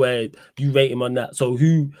to see where you rate him on that. So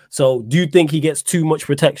do you think he gets too much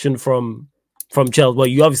protection from Chelsea? Well,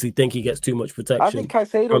 you obviously think he gets too much protection. I think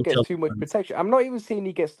Caicedo gets too much protection. I'm not even saying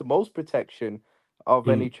he gets the most protection of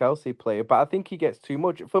any Chelsea player, but I think he gets too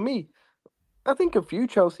much. For me, I think a few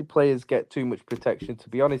Chelsea players get too much protection, to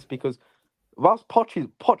be honest, because whilst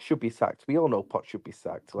Poch should be sacked, we all know Poch should be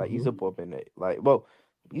sacked. Like, he's a bum, innit? Like, well,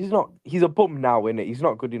 he's not. He's a bum now, innit? He's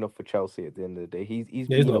not good enough for Chelsea at the end of the day. He's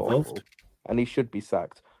been awful, and he should be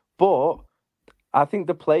sacked. But I think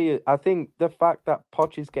the fact that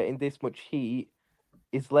Poch is getting this much heat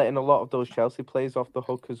is letting a lot of those Chelsea players off the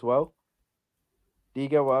hook as well. Do you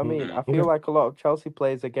get what I mean? I feel like a lot of Chelsea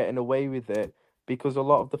players are getting away with it because a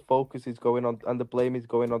lot of the focus is going on and the blame is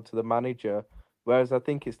going on to the manager, whereas I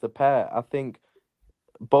think it's the pair. I think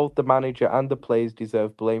both the manager and the players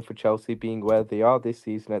deserve blame for Chelsea being where they are this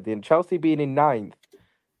season at the end. Chelsea being in 9th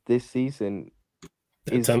this season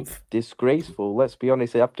is disgraceful. Let's be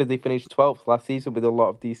honest. After they finished 12th last season with a lot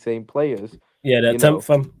of these same players. Yeah, they're 10th,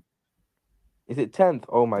 fam. Is it 10th?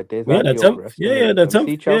 Oh my days. Yeah, they're 10th. Yeah, they're 10th.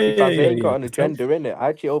 See, Chelsea fans ain't got an agenda, innit? I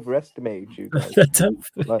actually overestimated you guys. They're 10th.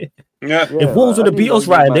 Like, if Wolves would have beat us,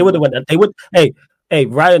 Ryan, they would have went. They would. Hey,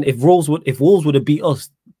 Ryan. If Wolves would have beat us,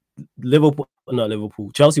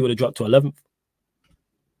 Chelsea would have dropped to 11th.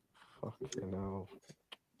 Fucking hell.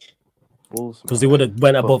 Wolves, because they would have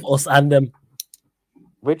went above us and them.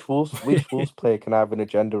 Which Wolves player can I have an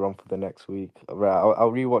agenda on for the next week? Right,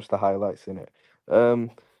 I'll rewatch the highlights in it.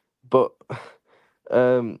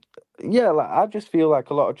 Yeah, like I just feel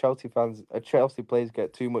like a lot of Chelsea players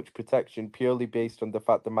get too much protection purely based on the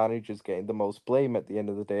fact the manager's getting the most blame at the end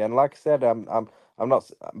of the day. And like I said, I'm not.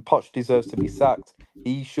 Poch deserves to be sacked.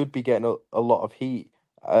 He should be getting a lot of heat.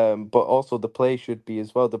 But also the players should be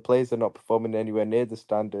as well. The players are not performing anywhere near the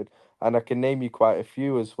standard, and I can name you quite a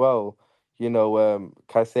few as well. You know,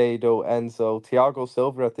 Caicedo, Enzo, Thiago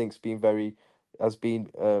Silva, I think has been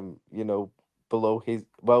below his.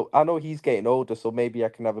 Well, I know he's getting older, so maybe I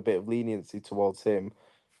can have a bit of leniency towards him,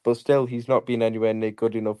 but still, he's not been anywhere near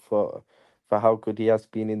good enough for how good he has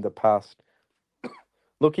been in the past.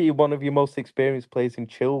 Look at you, one of your most experienced players in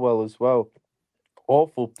Chilwell as well.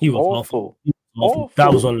 Awful. He was awful.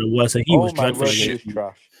 That was one of the worst. He was dreadful against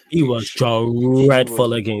you. He was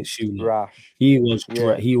dreadful against you. He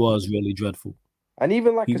was really dreadful. And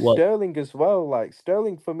even Sterling as well. Like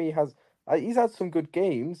Sterling for me he's had some good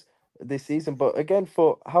games this season, but again,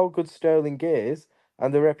 for how good Sterling is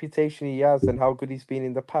and the reputation he has and how good he's been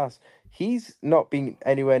in the past, he's not been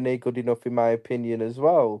anywhere near good enough in my opinion as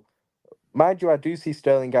well. Mind you, I do see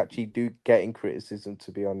Sterling actually getting criticism,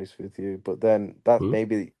 to be honest with you, but then that's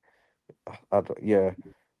maybe.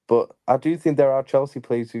 But I do think there are Chelsea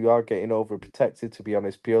players who are getting overprotected, to be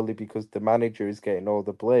honest, purely because the manager is getting all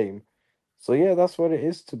the blame. So yeah, that's what it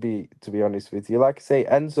is, to be honest with you. Like I say,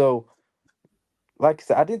 Enzo, like I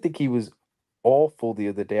said, I didn't think he was awful the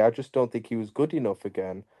other day. I just don't think he was good enough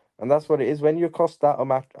again, and that's what it is. When you cost that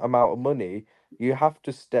amount of money, you have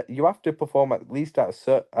to perform at least at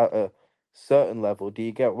a certain level. Do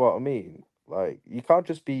you get what I mean? Like, you can't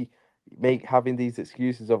just be having these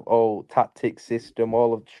excuses of tactics, system,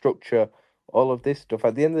 all of structure, all of this stuff.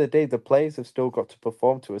 At the end of the day, the players have still got to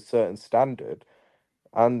perform to a certain standard.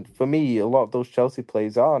 And for me, a lot of those Chelsea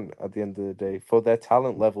players aren't at the end of the day for their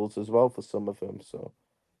talent levels as well for some of them. So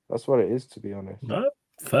that's what it is, to be honest. No,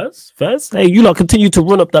 first. Hey, you lot continue to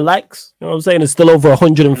run up the likes. You know what I'm saying? There's still over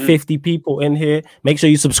 150 people in here. Make sure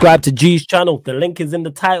you subscribe to G's channel. The link is in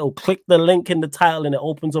the title. Click the link in the title and it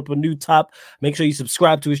opens up a new tab. Make sure you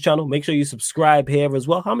subscribe to his channel. Make sure you subscribe here as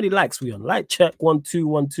well. How many likes we on? Like check 1 2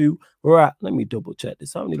 1 2. Right. Let me double check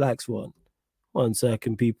this. How many likes we on? 1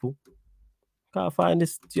 second, people. Can't find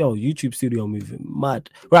this. Yo, YouTube studio moving mad.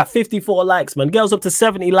 Right, 54 likes, man. Girls up to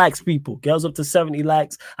 70 likes, people. Girls up to 70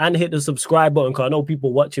 likes. And hit the subscribe button, because I know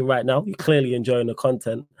people watching right now. You're clearly enjoying the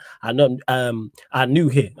content. I know I'm new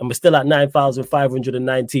here. I'm still at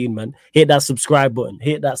 9,519, man. Hit that subscribe button.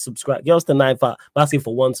 Hit that subscribe. Girls to 9,500. I'm asking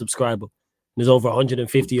for 1 subscriber. There's over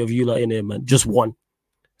 150 of you lot in here, man. Just 1.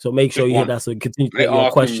 So make sure you hit that. So continue to get your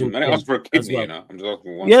question. I ask for a kidney, well. You know. I'm just asking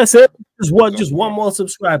for 1. Yes, just one more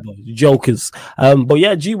subscriber, you jokers. But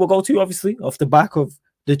yeah, G, we'll go to you obviously off the back of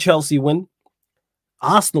the Chelsea win.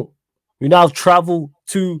 Arsenal, you now travel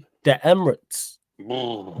to the Emirates,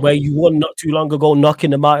 where you won not too long ago, knocking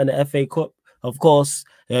them out in the FA Cup. Of course,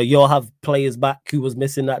 you'll have players back who was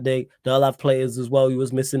missing that day. They'll have players as well who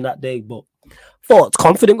was missing that day. But thoughts?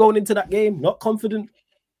 Confident going into that game? Not confident?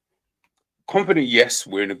 Confident, yes.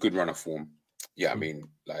 We're in a good run of form. Yeah, I mean,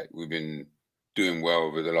 like we've been doing well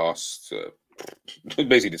over the last,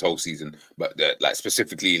 basically this whole season, but like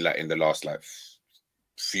specifically like in the last like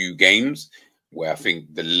few games, where I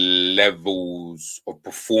think the levels of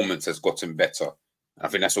performance has gotten better. I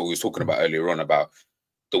think that's what we were talking about earlier on, about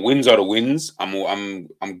the wins are the wins. I'm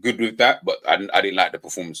good with that, but I didn't like the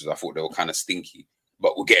performances. I thought they were kind of stinky,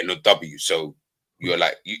 but we're getting a W, so you're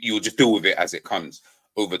like you'll just deal with it as it comes.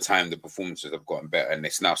 Over time, the performances have gotten better, and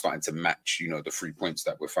it's now starting to match, you know, the 3 points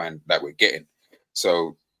that we're getting.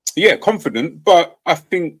 So yeah, confident, but I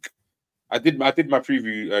think I did my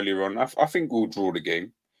preview earlier on. I think we'll draw the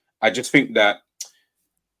game. I just think that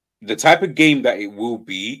the type of game that it will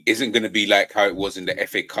be isn't going to be like how it was in the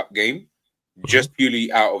FA Cup game, just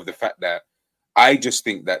purely out of the fact that I just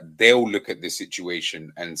think that they'll look at this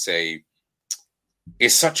situation and say,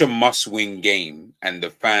 it's such a must-win game, and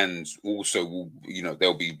the fans also will, you know,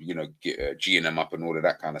 they'll be, you know, G'ing them up and all of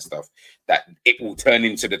that kind of stuff, that it will turn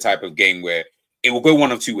into the type of game where it will go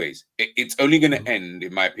one of 2 ways. It's only going to end,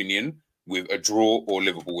 in my opinion, with a draw or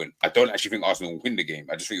Liverpool win. I don't actually think Arsenal will win the game.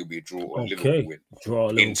 I just think it'll be a draw or Liverpool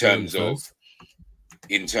win. In terms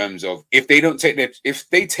of if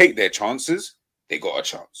they take their chances, they got a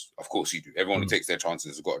chance. Of course you do. Everyone who takes their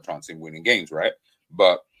chances has got a chance in winning games, right?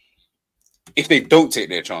 But if they don't take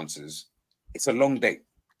their chances, it's a long day.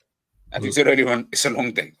 As you said earlier on, it's a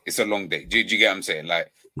long day. It's a long day. Do you get what I'm saying?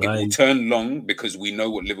 Like, it will turn long because we know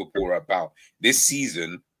what Liverpool are about. This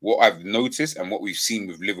season, what I've noticed and what we've seen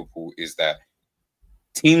with Liverpool is that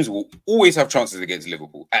teams will always have chances against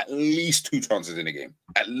Liverpool. At least 2 chances in a game.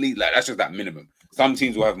 At least, like, that's just that minimum. Some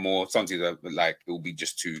teams will have more. Some teams are like, it will be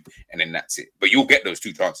just 2, and then that's it. But you'll get those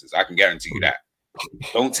 2 chances. I can guarantee you that.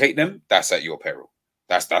 Don't take them. That's at your peril.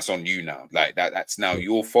 That's on you now. Like that's now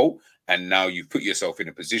your fault. And now you've put yourself in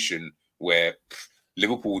a position where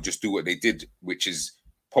Liverpool will just do what they did, which is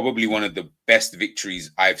probably one of the best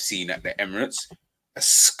victories I've seen at the Emirates. A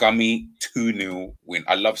scummy 2-0 win.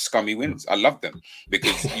 I love scummy wins. I love them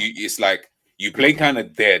because it's like you play kind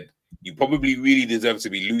of dead. You probably really deserve to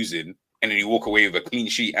be losing, and then you walk away with a clean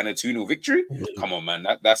sheet and a 2-0 victory. Come on, man.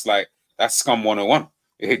 That's scum 101.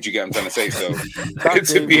 Do you get what I'm trying to say? So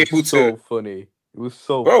to be able to, so funny. It was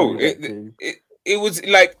so funny. It was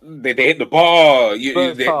like they hit the bar.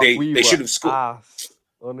 They should have scored.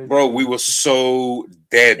 Bro, we were so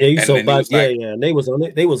dead. Yeah, and so bad. And they was on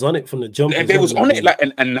it. They was on it from the jump. And they was on it. Like,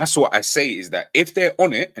 and that's what I say is that if they're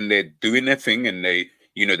on it and they're doing their thing and they,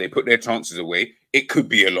 you know, they put their chances away, it could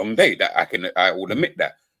be a long day. That I will admit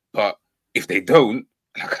that. But if they don't,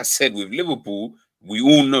 like I said with Liverpool, we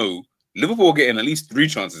all know Liverpool are getting at least 3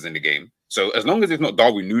 chances in the game. So as long as it's not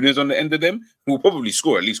Darwin Núñez on the end of them, we'll probably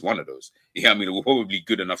score at least one of those. Yeah, I mean, we're probably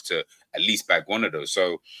good enough to at least bag one of those.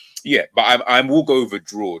 So yeah, but I will go over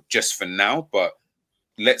draw just for now. But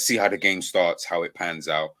let's see how the game starts, how it pans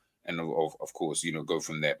out, and of course, you know, go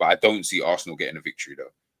from there. But I don't see Arsenal getting a victory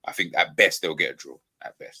though. I think at best they'll get a draw.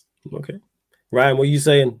 At best. Okay, Ryan, what are you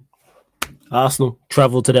saying? Arsenal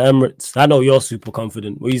travel to the Emirates. I know you're super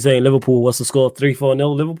confident. What are you saying? Liverpool, what's the score?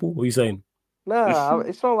 3-4-0 Liverpool? What are you saying? Nah,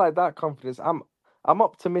 it's not like that confidence. I'm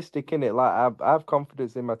optimistic in it. Like I have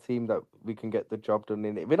confidence in my team that we can get the job done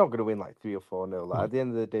in it. We're not going to win like 3 or 4-0. Like at the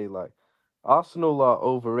end of the day, like Arsenal are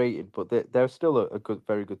overrated, but they're still a good,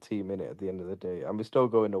 very good team in it at the end of the day, and we're still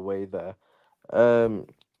going away there. Um,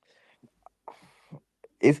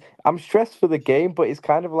 I'm stressed for the game, but it's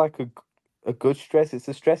kind of like a good stress. It's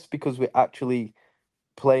a stress because we're actually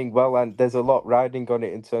playing well, and there's a lot riding on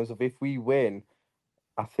it in terms of if we win.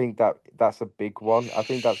 I think that's a big one. I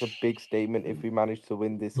think that's a big statement if we manage to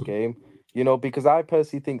win this game. Because I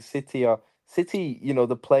personally think City.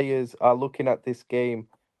 The players are looking at this game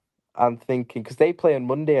and thinking because they play on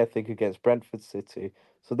Monday, I think, against Brentford City.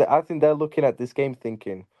 So I think they're looking at this game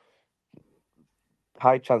thinking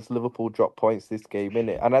high chance Liverpool drop points this game in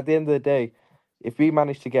it. And at the end of the day, if we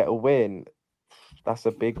manage to get a win, that's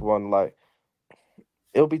a big one. Like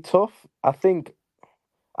it'll be tough. I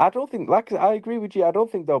don't think like I agree with you. I don't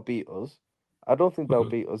think they'll beat us. I don't think they'll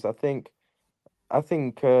beat us. I think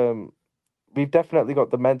we've definitely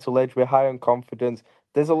got the mental edge. We're high on confidence.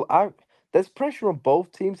 There's pressure on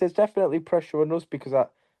both teams. There's definitely pressure on us because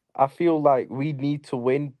I feel like we need to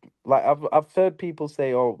win. Like I've heard people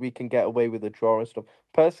say, "Oh, we can get away with a draw and stuff."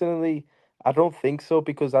 Personally, I don't think so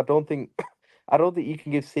because I don't think I don't think you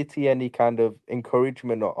can give City any kind of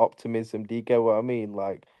encouragement or optimism. Do you get what I mean?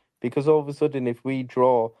 Like because all of a sudden, if we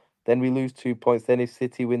draw, then we lose 2 points. Then if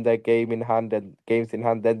City win their games in hand, then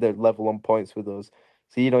they're level on points with us.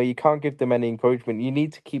 So you can't give them any encouragement. You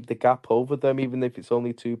need to keep the gap over them, even if it's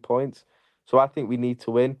only 2 points. So I think we need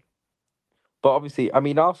to win. But obviously, I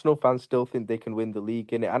mean, Arsenal fans still think they can win the league,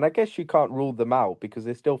 innit? And I guess you can't rule them out because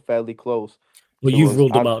they're still fairly close. Well, you've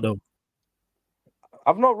ruled them out, though.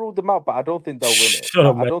 I've not ruled them out, but I don't think they'll win it. Shut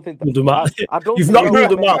up, man. I don't think Ruled them out. I don't. You've think not they'll ruled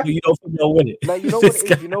them win out, it. but you don't think they'll win it. No, you know what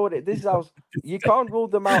it is. You know what it. This is how you can't rule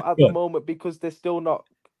them out at the moment because they're still not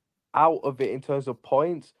out of it in terms of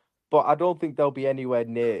points. But I don't think they'll be anywhere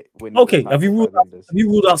near winning. Okay, have you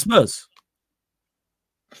ruled out Spurs?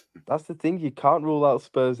 That's the thing. You can't rule out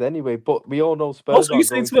Spurs anyway. But we all know Spurs you aren't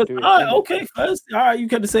say going Spurs? to do it. All right, okay, Spurs. All right, you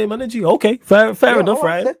get the same energy. Okay, fair enough,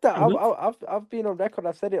 right? I've said that. I've been on record.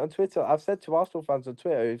 I've said it on Twitter. I've said to Arsenal fans on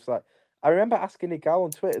Twitter. It's like I remember asking Igal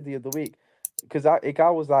on Twitter the other week because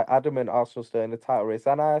Igal was like adamant Arsenal still in the title race,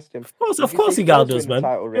 and I asked him, of course, Igal does, man.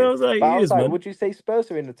 I was like, would you say Spurs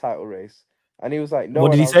are in the title race? And he was like, no.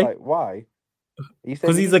 What did he say? Like, why? He said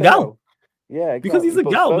because he's a gal. No. Yeah, exactly. Because he's a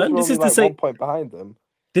gal, man. This is the same 1 point behind them.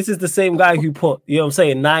 This is the same guy who put,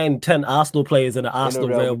 9, 10 Arsenal players in the Arsenal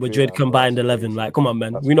Real Madrid combined 11. Like, come on,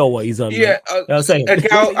 man. We know what he's on. Yeah, I'm saying.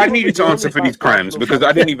 I needed to answer for these crimes because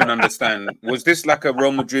I didn't even understand. Was this like a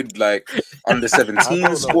Real Madrid like under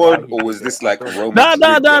 17 squad, or was this like a Real Madrid?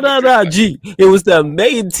 Nah. G, it was the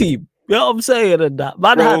main team. You know what I'm saying? And that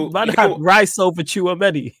man had Rice over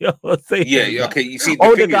Chouameni. You know what I'm saying? Yeah, okay. You see,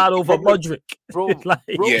 Odegaard over Modric. Bro,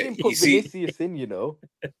 didn't put Vinicius in,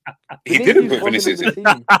 He didn't put Vinicius in.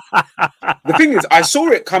 The thing is, I saw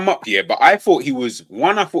it come up here, but I thought he was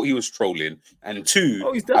trolling, and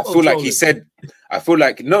two, I feel like he said,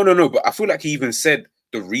 no, but I feel like he even said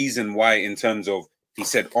the reason why in terms of he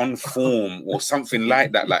said on form or something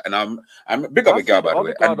like that. Like, and I'm big up a guy by the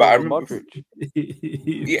way. But I remember,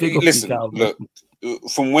 listen, look,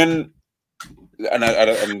 from when. And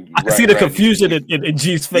I see the confusion in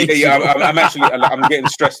G's face. Yeah, I'm actually getting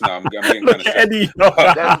stressed now. I'm getting kind of stressed.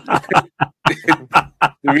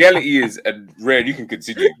 The reality is, and Rare, you can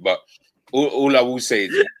continue, but all I will say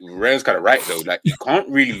is Rare's kind of right though. Like you can't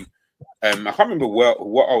really. I can't remember what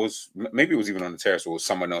I was. Maybe it was even on the terrace or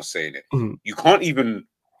someone else saying it. Mm. You can't even.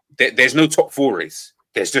 There's no top 4 race.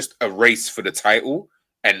 There's just a race for the title,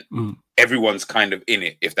 and everyone's kind of in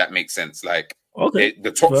it. If that makes sense, like. Okay.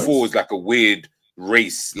 The top 4 is like a weird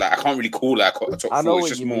race. Like I can't really call that a top 4. It's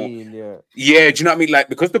just more. Yeah, do you know what I mean? Like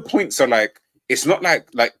because the points are like it's not like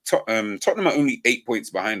Tottenham are only 8 points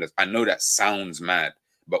behind us. I know that sounds mad,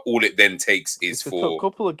 but all it then takes is for a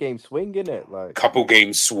couple of games swing, innit? Like couple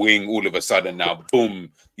games swing. All of a sudden now, boom!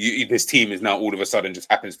 This team is now all of a sudden just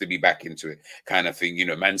happens to be back into it, kind of thing.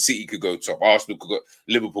 Man City could go top, Arsenal could go,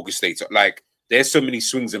 Liverpool could stay top. Like. There's so many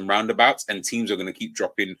swings and roundabouts, and teams are going to keep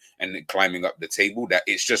dropping and climbing up the table that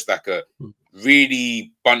it's just like a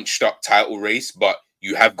really bunched up title race. But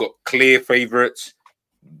you have got clear favorites,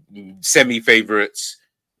 semi-favorites.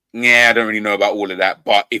 Yeah, I don't really know about all of that.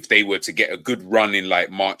 But if they were to get a good run in like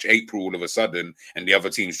March, April, all of a sudden, and the other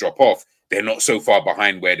teams drop off, they're not so far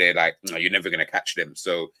behind where they're like, no, you're never going to catch them.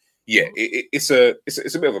 So yeah, it's a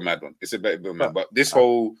bit of a mad one. It's a bit of a mad. But this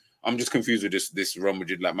whole I'm just confused with this Real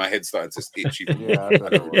Madrid. Like my head's starting to itch. Yeah, I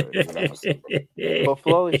don't know what it is. But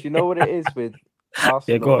Flawless, you know what it is with Arsenal?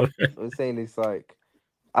 Yeah, go on. I'm saying it's like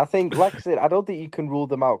I think, like I said, I don't think you can rule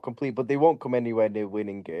them out completely, but they won't come anywhere near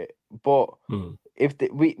winning it. But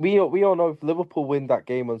we all know if Liverpool win that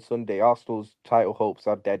game on Sunday, Arsenal's title hopes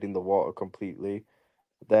are dead in the water completely.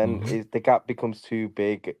 Then the gap becomes too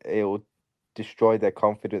big. It'll destroy their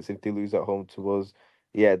confidence if they lose at home to us.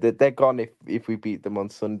 Yeah, they're gone if we beat them on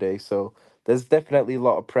Sunday. So there's definitely a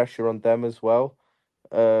lot of pressure on them as well,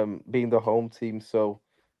 being the home team. So,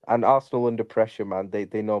 and Arsenal under pressure, man,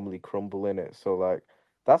 they normally crumble in it. So like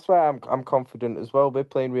that's why I'm confident as well. We're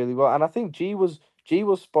playing really well, and I think G was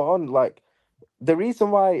spot on. Like the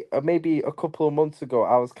reason why maybe a couple of months ago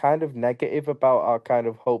I was kind of negative about our kind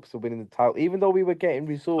of hopes of winning the title, even though we were getting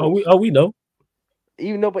results. We know.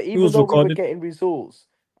 Even though we were recorded. getting results,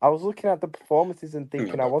 I was looking at the performances and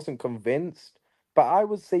thinking I wasn't convinced. But I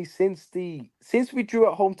would say since we drew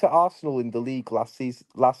at home to Arsenal in the league last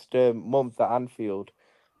month at Anfield,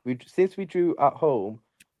 since we drew at home,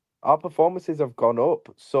 our performances have gone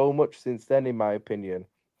up so much since then. In my opinion,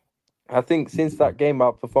 I think since that game,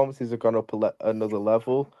 our performances have gone up another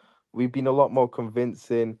level. We've been a lot more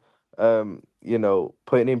convincing. Putting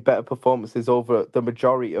in better performances over the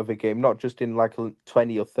majority of a game, not just in like a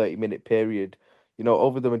 20 or 30-minute period.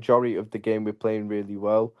 Over the majority of the game, we're playing really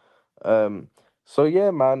well. So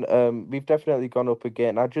yeah, man, we've definitely gone up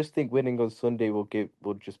again. I just think winning on Sunday will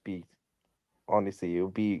just be, honestly, it'll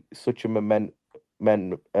be such a momentum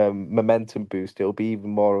boost. It'll be even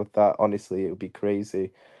more of that. Honestly, it'll be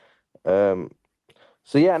crazy.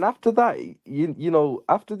 So yeah, and after that,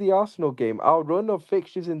 after the Arsenal game, our run of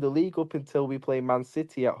fixtures in the league up until we play Man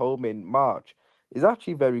City at home in March is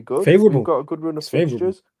actually very good. Favorable. We've got a good run of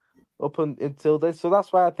fixtures up until then. So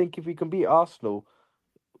that's why I think if we can beat Arsenal,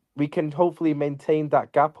 we can hopefully maintain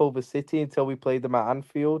that gap over City until we play them at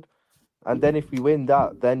Anfield. And then if we win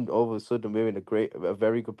that, then all of a sudden we're in a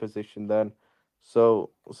very good position then. So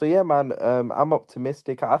yeah, man. I'm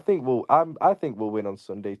optimistic. I think we'll win on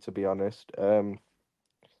Sunday. To be honest,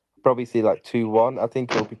 probably see like 2-1. I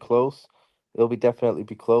think it'll be close. It'll definitely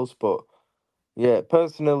be close. But yeah,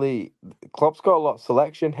 personally, Klopp's got a lot of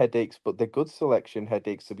selection headaches, but they're good selection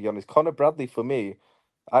headaches. To be honest, Conor Bradley for me,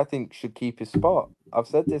 I think should keep his spot. I've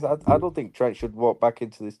said this. I don't think Trent should walk back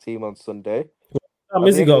into this team on Sunday. Tom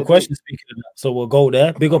Izzy got a question speaking of that, so we'll go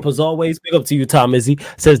there. Big up as always. Big up to you, Tom Izzy.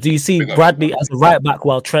 Says, do you see Bradley as a right back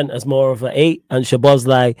while Trent as more of an 8 and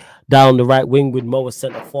Shabazz down the right wing with Moa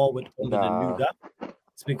centre forward under the new guy?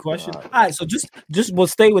 It's a big question. All right, so just we'll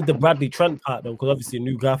stay with the Bradley Trent part though, because obviously a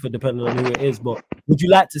new gaffer depending on who it is. But would you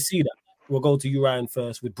like to see that? We'll go to you, Ryan,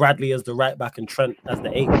 first, with Bradley as the right back and Trent as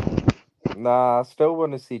the 8. Nah, I still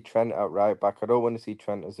want to see Trent at right back. I don't want to see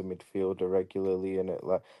Trent as a midfielder regularly in it.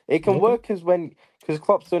 Like it can work because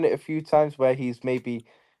Klopp's done it a few times where he's maybe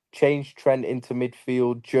changed Trent into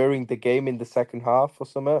midfield during the game in the second half or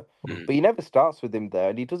something. But he never starts with him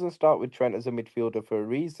there, and he doesn't start with Trent as a midfielder for a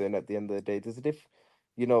reason. At the end of the day, there's a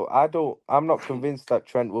I'm not convinced that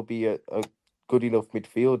Trent will be a good enough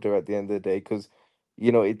midfielder at the end of the day because,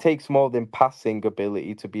 it takes more than passing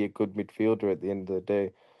ability to be a good midfielder at the end of the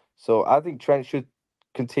day. So I think Trent should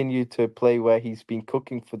continue to play where he's been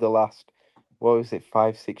cooking for the last,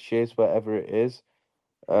 5-6 years, whatever it is.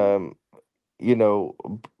 So no,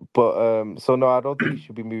 I don't think he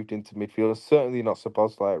should be moved into midfield. Certainly not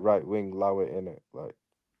supposed to right wing, allow it in it.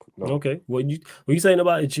 No. Okay, what you saying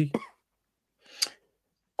about it, G?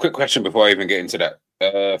 Quick question before I even get into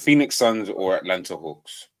that: Phoenix Suns or Atlanta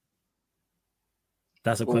Hawks?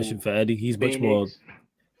 That's a question for Eddie. He's Phoenix. much more.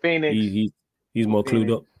 Phoenix. He's more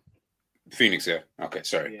clued up. Phoenix, yeah. Okay,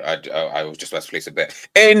 sorry. Yeah. I was just about to place a bet.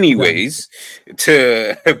 Anyways,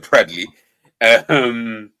 to Bradley, I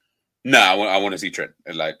want to see Trent.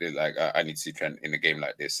 Like I need to see Trent in a game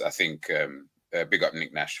like this. I think big up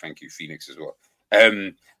Nick Nash. Thank you, Phoenix as well.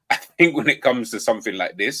 I think when it comes to something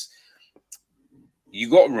like this, you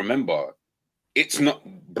got to remember, it's not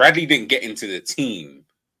Bradley didn't get into the team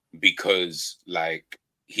because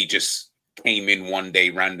he just came in one day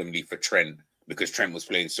randomly for Trent because Trent was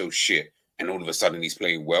playing so shit. And all of a sudden he's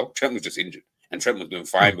playing well. Trent was just injured. And Trent was doing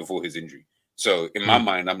fine before his injury. So in my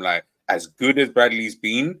mind, I'm like, as good as Bradley's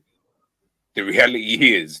been, the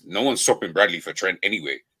reality is no one's swapping Bradley for Trent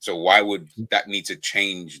anyway. So why would that need to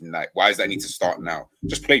change? Why does that need to start now?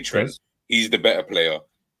 Just play Trent. He's the better player.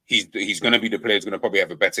 He's going to be the player who's going to probably have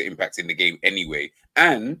a better impact in the game anyway.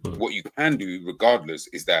 And what you can do regardless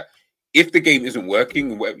is that if the game isn't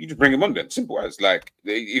working, you just bring him on then. Simple as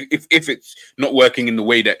if it's not working in the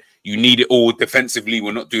way that you need it, or defensively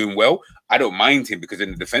we're not doing well, I don't mind him because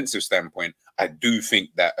in the defensive standpoint, I do think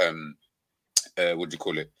that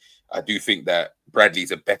I do think that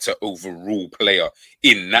Bradley's a better overall player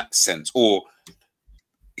in that sense, or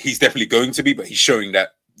he's definitely going to be, but he's showing that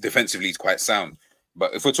defensively he's quite sound.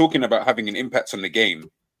 But if we're talking about having an impact on the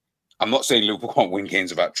game, I'm not saying Liverpool can't win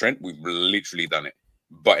games without Trent. We've literally done it.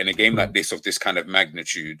 But in a game like this, of this kind of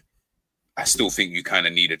magnitude, I still think you kind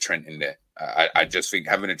of need a Trent in there. I just think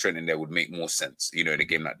having a Trent in there would make more sense, in a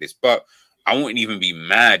game like this. But I wouldn't even be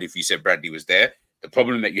mad if you said Bradley was there. The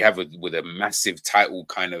problem that you have with a massive title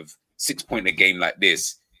kind of 6-pointer game like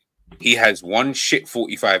this, he has one shit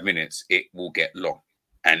 45 minutes, it will get long.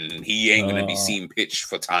 And he ain't going to be seen pitch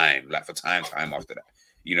for time after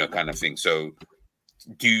that, kind of thing. So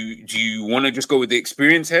do you want to just go with the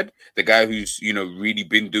experience head, the guy who's, really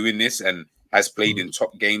been doing this and has played in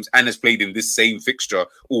top games and has played in this same fixture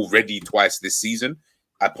already twice this season?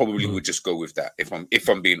 I probably would just go with that if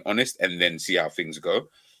I'm being honest, and then see how things go.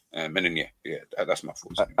 And then that's my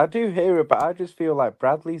thoughts. I do hear it, but I just feel like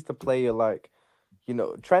Bradley's the player. Like,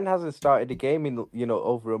 Trent hasn't started the game in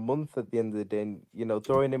over a month at the end of the day. And,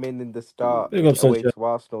 throwing him in the start away to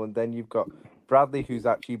Arsenal, and then you've got Bradley who's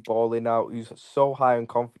actually balling out, who's so high on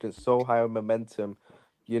confidence, so high on momentum.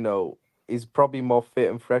 Is probably more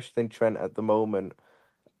fit and fresh than Trent at the moment.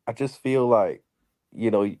 I just feel like,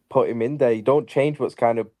 you put him in there. You don't change what's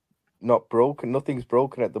kind of not broken. Nothing's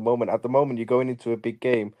broken at the moment. At the moment, you're going into a big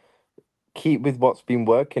game. Keep with what's been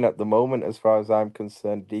working at the moment, as far as I'm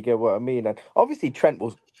concerned. Do you get what I mean? And obviously, Trent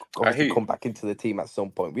will obviously come back into the team at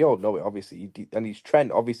some point. We all know it, obviously. And he's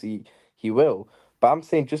Trent, obviously, he will. But I'm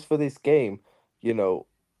saying just for this game,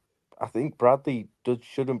 I think Bradley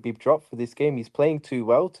shouldn't be dropped for this game. He's playing too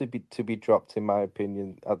well to be dropped, in my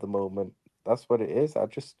opinion, at the moment. That's what it is. I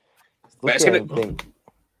just look at him and think.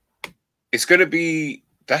 It's going to be...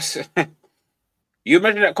 That's... You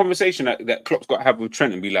imagine that conversation that Klopp's got to have with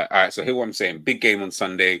Trent and be like, all right, so here's what I'm saying. Big game on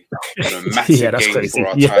Sunday. Massive game crazy. For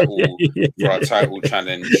our title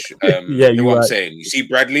challenge. Here's what I'm saying. You see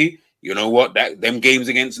Bradley, you know what? Them games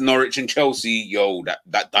against Norwich and Chelsea,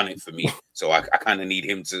 that done it for me. So I kind of need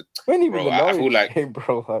him to... I feel like... Game,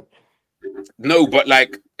 bro, no, but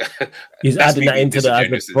like... He's adding that into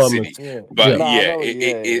the performance. But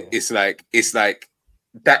it's like...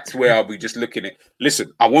 That's where I'll be just looking at.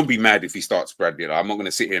 Listen, I won't be mad if he starts Bradley. I'm not going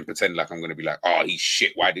to sit here and pretend like I'm going to be like, oh, he's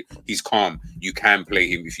shit. He's calm. You can play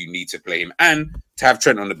him if you need to play him. And to have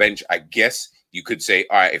Trent on the bench, I guess you could say,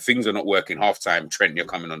 all right, if things are not working halftime, Trent, you're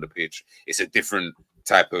coming on the pitch. It's a different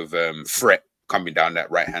type of threat coming down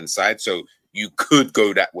that right-hand side. So you could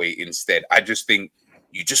go that way instead. I just think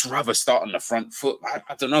you just rather start on the front foot.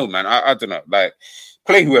 I don't know, man. I don't know. Like,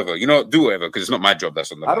 play whoever, do whatever, because it's not my job.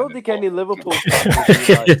 That's on the I don't think any Liverpool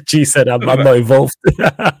fans G said, I'm not involved.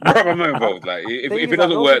 I'm not involved. Like, if it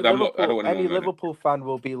doesn't work, I don't want to know. Any Liverpool fan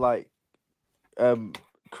will be like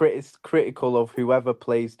critical of whoever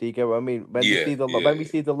plays. Do you get what I mean? When we see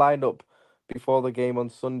the lineup before the game on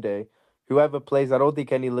Sunday, whoever plays, I don't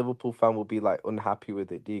think any Liverpool fan will be like unhappy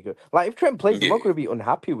with it. Do you get like if Trent plays, I'm not going to be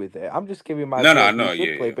unhappy with it. I'm just giving my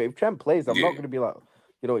play. But if Trent plays, I'm not going to be like,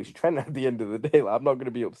 it's Trent at the end of the day. Like, I'm not going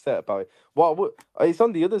to be upset about it. It's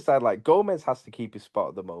on the other side. Like, Gomez has to keep his spot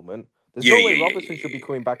at the moment. There's no way Robertson should be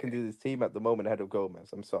coming back into this team at the moment ahead of Gomez.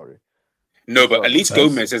 I'm sorry. No, but at least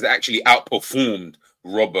Gomez has actually outperformed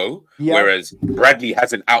Robbo, whereas Bradley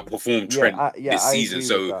hasn't outperformed Trent this season.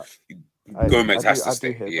 So Gomez has to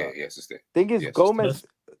stay. He has to stay. Thing is, Gomez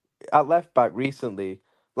at left back recently,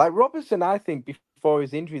 like Robertson, I think before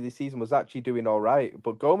his injury this season was actually doing all right,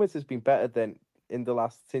 but Gomez has been better than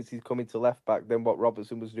since he's come into left back than what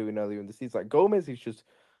Robertson was doing earlier in the season. Like Gomez is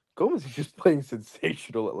just playing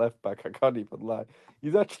sensational at left back. I can't even lie.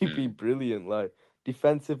 He's actually been brilliant. Like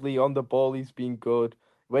defensively on the ball, he's been good.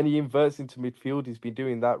 When he inverts into midfield, he's been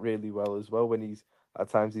doing that really well as well. When he's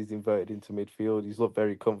inverted into midfield, he's looked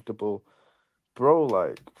very comfortable. Bro,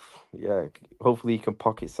 like, hopefully he can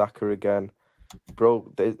pocket Saka again.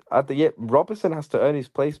 Bro, Robertson has to earn his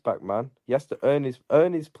place back, man. He has to earn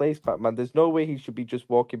his place back, man. There's no way he should be just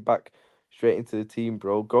walking back straight into the team,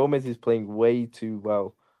 bro. Gomez is playing way too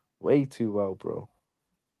well, bro.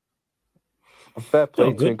 Fair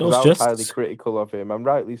play to him because I was highly critical of him. I'm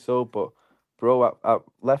rightly so, but bro, at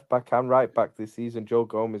left back and right back this season, Joe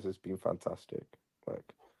Gomez has been fantastic.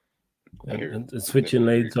 Like, and switching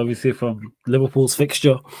lanes, obviously from Liverpool's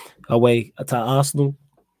fixture away to Arsenal.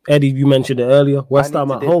 Eddie, you mentioned it earlier. West Ham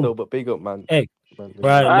at home. But big up, man. Hey,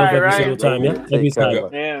 right, every single time, yeah? Every time.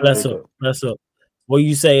 Bless up. What are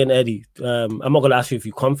you saying, Eddie? I'm not going to ask you if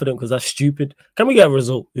you're confident because that's stupid. Can we get a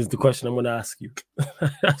result? Is the question I'm going to ask you.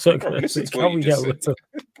 That's what I'm going to say. Can we get a result?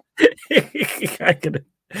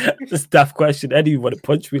 Just daft question. Eddie would have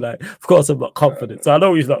punched me like, of course I'm not confident. So I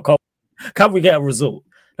know he's not confident. Can we get a result?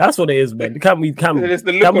 That's what it is, man. There's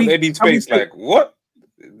the look on Eddie's face like, what?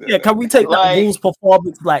 Yeah, can we take that Wolves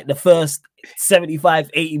performance like the first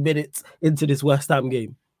 75, 80 minutes into this West Ham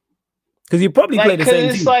game? Because you probably play Like, the cause same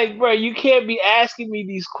it's team. like, bro, you can't be asking me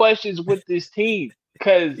these questions with this team.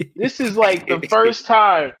 Cause this is like the first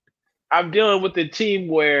time I'm dealing with a team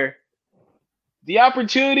where the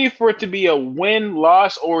opportunity for it to be a win,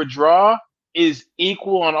 loss, or draw is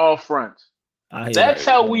equal on all fronts. I hear That's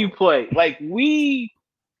that. how we play. Like, no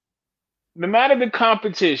matter the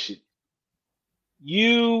competition,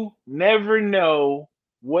 you never know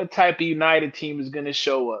what type of United team is going to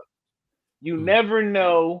show up. You never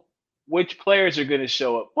know which players are going to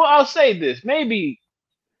show up. Well, I'll say this. Maybe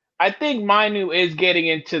I think Mainoo is getting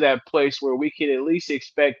into that place where we can at least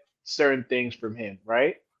expect certain things from him,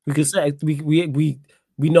 right? We could say we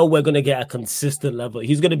know we're gonna get a consistent level.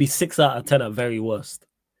 He's gonna be 6 out of 10 at very worst.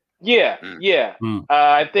 Yeah. Mm.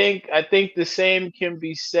 I think the same can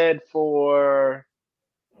be said for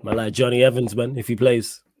Like Johnny Evans, man, if he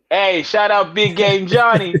plays. Hey, shout out Big Game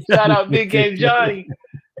Johnny. Shout out Big Game Johnny.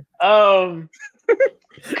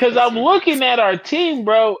 Because I'm looking at our team,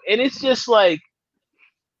 bro, and it's just like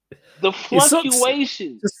the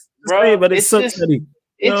fluctuations, bro. But it sucks.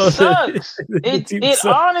 It sucks. It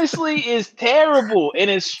honestly is terrible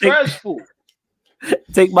and it's stressful.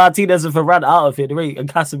 Take Martinez and Varane out of it, right? And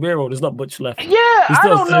Casemiro, there's not much left. Yeah, I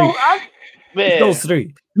don't know. Man, those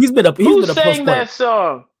three. He's been a who plus sang point. that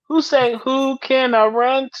song? Who sang "Who Can I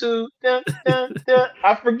Run To"? Dun, dun, dun.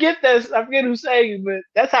 I forget who sang it, but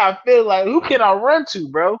that's how I feel. Like, who can I run to,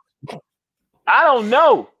 bro? I don't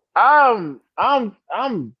know. I'm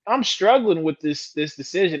struggling with this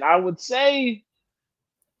decision. I would say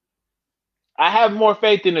I have more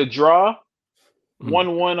faith in a draw,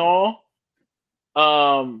 1-1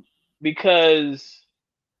 all, because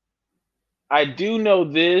I do know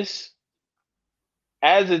this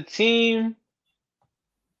as a team.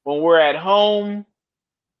 When we're at home,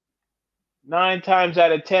 9 times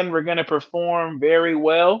out of 10, we're going to perform very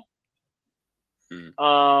well.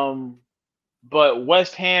 But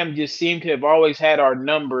West Ham just seem to have always had our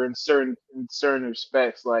number in certain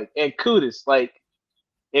respects. Like, and kudos, like,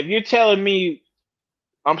 if you're telling me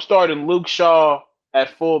I'm starting Luke Shaw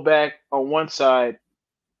at fullback on one side,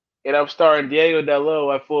 and I'm starting Diego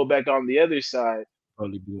Dalot at fullback on the other side,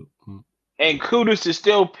 and Kudus is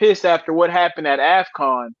still pissed after what happened at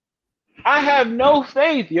AFCON, I have no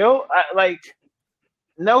faith, yo.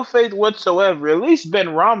 No faith whatsoever. At least Ben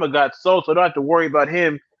Rama got sold, so I don't have to worry about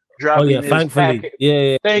him dropping his thankfully. pack.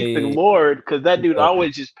 Thank the Lord, because that dude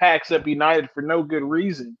always just packs up United for no good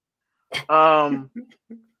reason. But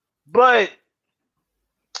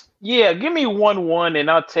yeah, give me 1-1 and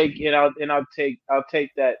I'll take it out and I'll take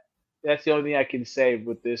that. That's the only thing I can say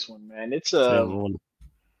with this one, man. It's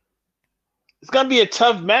gonna be a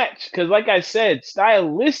tough match because, like I said,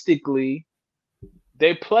 stylistically,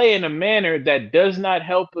 they play in a manner that does not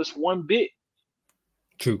help us one bit.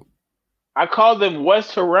 True. I call them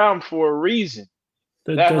West Haram for a reason.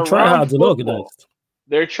 They're try hard and organized.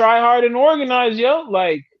 They're try hard and organized, yo.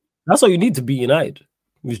 Like, that's all you need to be United.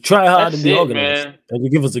 You try hard and be organized, man. And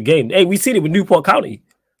you give us a game. Hey, we seen it with Newport County.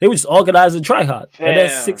 They were just organized and try hard, and they're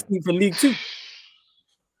 16th in League 2.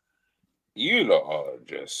 You lot are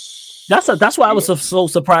just. That's why I was so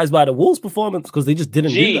surprised by the Wolves' performance because they just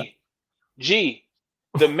didn't do that.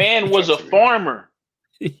 The man was a farmer.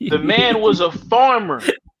 The man was a farmer,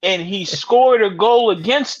 and he scored a goal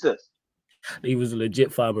against us. He was a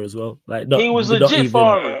legit farmer as well. He was a legit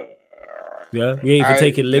farmer. Yeah, we ain't even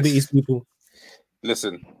taking liberties, people.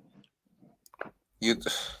 Listen,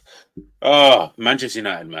 Manchester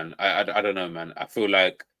United, man. I don't know, man. I feel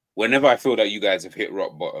like whenever I feel that you guys have hit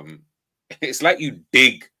rock bottom, it's like you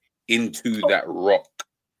dig into that rock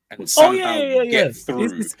and somehow get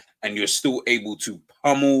through, and you're still able to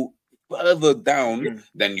pummel further down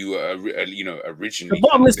than you were, originally. The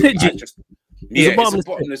bottomless pit. It's a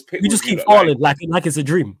bottomless pit. We just keep falling like it's a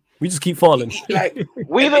dream. We just keep falling. Like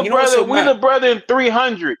we the brother in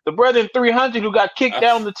 300. The brother in 300 who got kicked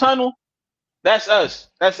down the tunnel. That's us.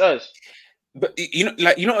 But you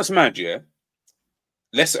know what's mad, yeah?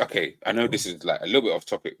 I know this is like a little bit off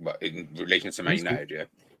topic, but in relation to Man United, yeah.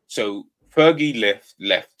 So Fergie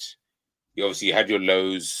left. You obviously had your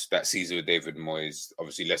lows that season with David Moyes.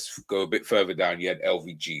 Obviously, let's go a bit further down. You had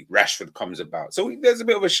LVG. Rashford comes about. So there's a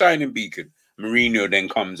bit of a shining beacon. Mourinho then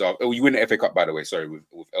comes off. Oh, you win the FA Cup, by the way. Sorry, with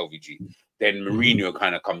LVG. Then Mourinho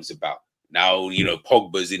kind of comes about. Now,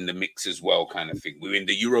 Pogba's in the mix as well, kind of thing. We're in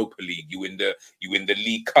the Europa League. You win the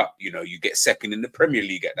League Cup. You get second in the Premier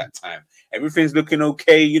League at that time. Everything's looking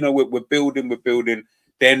okay. We're building.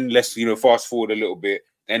 Then let's fast forward a little bit.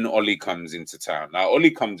 Then Ollie comes into town. Now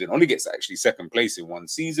Ollie comes in. Ollie gets actually second place in one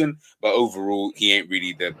season, but overall he ain't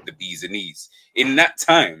really the bees and knees. In that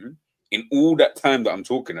time, in all that time that I'm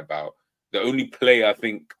talking about, the only player I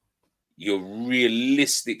think you're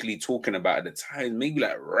realistically talking about at the time, maybe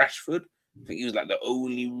like Rashford. I think he was like the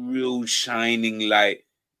only real shining light.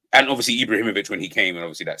 And obviously Ibrahimovic when he came, and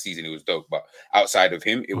obviously that season he was dope. But outside of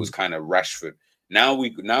him, it was kind of Rashford. Now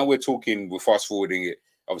we're talking, we're fast forwarding it.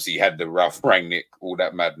 Obviously, you had the Ralph Rangnick, all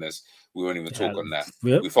that madness. We won't even talk on that.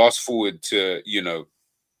 Yep. We fast forward to,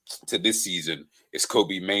 to this season. It's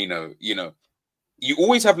Kobbie Mainoo. You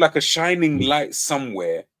always have like a shining light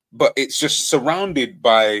somewhere, but it's just surrounded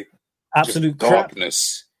by absolute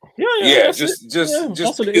darkness. Yeah, just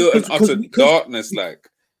pure and utter darkness, like.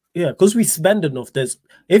 Yeah, because we spend enough.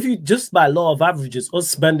 If you just by law of averages, us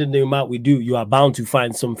spending the amount we do, you are bound to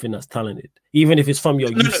find something that's talented, even if it's from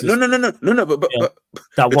your youth system. No. But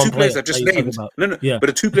that the one two players I just named. But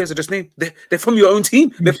the two players I just named, they're from your own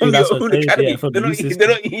team. They're from your own academy. They're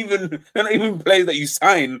not even players that you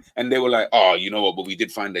sign, and they were like, oh, you know what? But we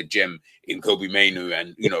did find a gem in Kobbie Mainoo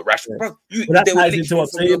and Rashford. Bro, that ties into what I'm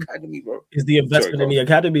saying. Academy, bro. Is the investment in the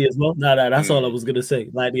academy as well? No, that's all I was gonna say.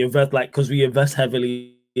 Like the invest, like because we invest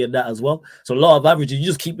heavily in that as well. So a lot of averages, you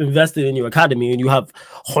just keep investing in your academy and you have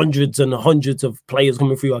hundreds and hundreds of players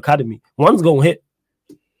coming through your academy. One's gonna hit.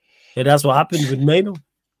 And that's what happened with Mainoo.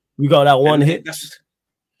 We got that one hit.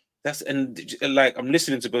 That's like I'm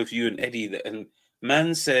listening to both you and Eddie, and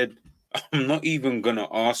man said, I'm not even gonna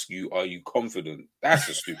ask you, are you confident? That's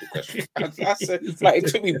a stupid question. I said, like, it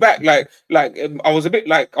took me back. Like I was a bit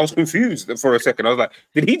like, I was confused for a second. I was like,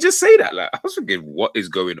 did he just say that? Like, I was thinking, what is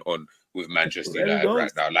going on with Manchester United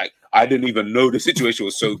right now? Like, I didn't even know the situation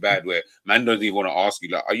was so bad where man doesn't even want to ask you,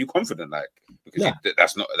 like, are you confident? Like, because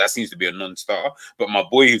that seems to be a non-starter. But my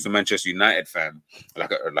boy, who's a Manchester United fan,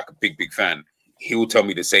 like a big fan, he will tell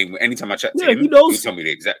me the same. Anytime I chat to him, he'll tell me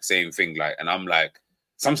the exact same thing. Like, and I'm like,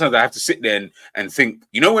 sometimes I have to sit there and think,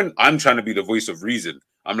 when I'm trying to be the voice of reason,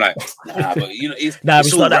 I'm like, nah, but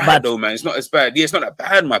it's all that bad though, man. It's not as bad. Yeah, it's not that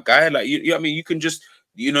bad, my guy. Like, you know what I mean? You can just,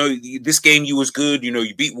 this game you was good.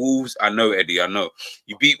 You beat Wolves. I know, Eddie. I know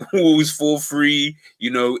you beat Wolves 4-3.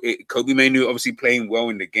 Kobbie Mainoo obviously playing well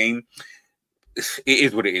in the game. It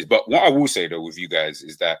is what it is. But what I will say though with you guys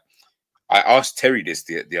is that I asked Terry this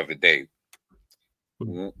the other day.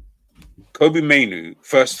 Kobbie Mainoo,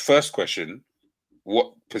 first question.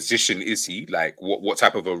 What position is he? Like, what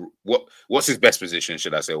type of what's his best position,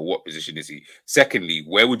 should I say? Or what position is he? Secondly,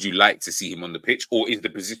 where would you like to see him on the pitch? Or is the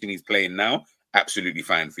position he's playing now absolutely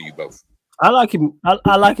fine for you both? I like him.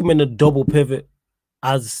 I like him in a double pivot,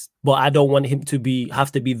 but I don't want him to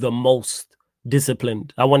have to be the most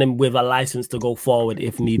disciplined. I want him with a license to go forward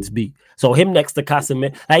if needs be. So him next to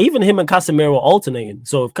Casemiro, even him and Casemiro alternating.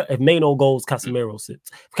 So if Mainoo goes, Casemiro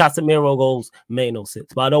sits. If Casemiro goes, Mainoo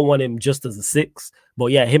sits. But I don't want him just as a 6.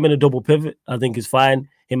 But yeah, him in a double pivot, I think is fine.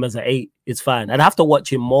 Him as an 8, it's fine. I'd have to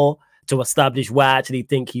watch him more to establish where I actually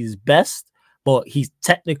think he's best. But he's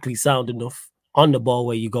technically sound enough on the ball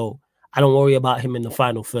where you go. I don't worry about him in the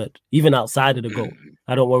final third, even outside of the goal.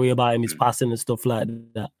 I don't worry about him, his passing and stuff like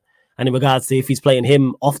that. And in regards to if he's playing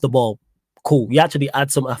him off the ball, cool. You actually add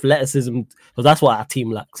some athleticism because that's what our team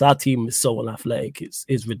lacks. Our team is so unathletic.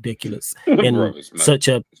 It's ridiculous in such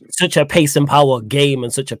a pace and power game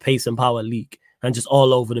and such a pace and power league and just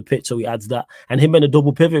all over the pitch. So he adds that. And him in a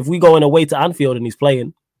double pivot, if we going away to Anfield and he's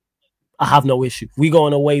playing, I have no issue. If we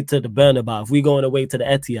going away to the Bernabeu, if we going away to the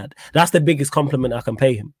Etihad, that's the biggest compliment I can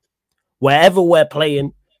pay him. Wherever we're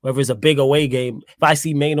playing, whether it's a big away game, if I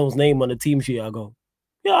see Mainoo's name on the team sheet, I go,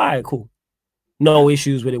 yeah, all right, cool. No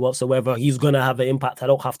issues with it whatsoever. He's going to have an impact. I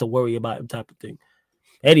don't have to worry about him type of thing.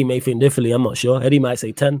 Eddie may think differently. I'm not sure. Eddie might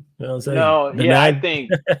say 10. You know what I'm saying? No, yeah, 9. I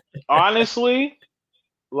think, honestly,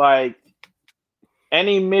 like,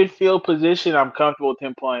 any midfield position, I'm comfortable with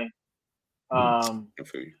him playing.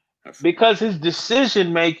 Because his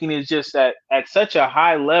decision-making is just at such a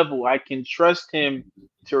high level, I can trust him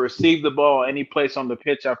to receive the ball any place on the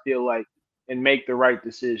pitch, I feel like, and make the right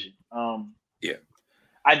decision. Yeah.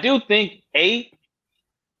 I do think 8,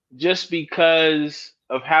 just because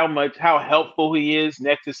of how helpful he is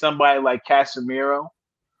next to somebody like Casemiro.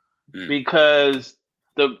 Because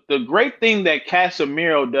the great thing that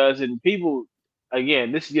Casemiro does, and people,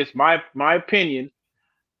 again, this is just my opinion,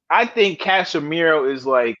 I think Casemiro is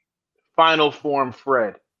like final form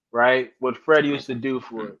Fred, right? What Fred used to do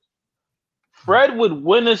for us. Fred would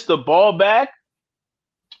win us the ball back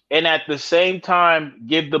and at the same time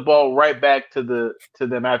give the ball right back to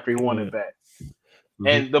them after he won it back.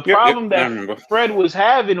 And the problem that Fred was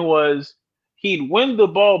having was he'd win the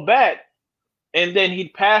ball back and then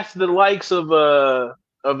he'd pass the likes of a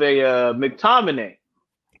McTominay,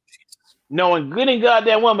 knowing good and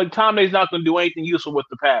goddamn well McTominay's not going to do anything useful with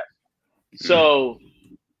the pass. So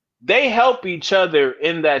they help each other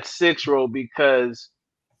in that 6 role because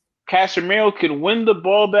Casemiro can win the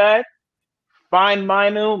ball back, find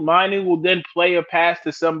Mainoo. Mainoo will then play a pass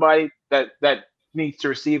to somebody that needs to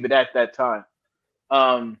receive it at that time.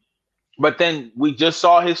 But then we just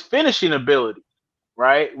saw his finishing ability,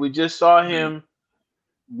 right? We just saw him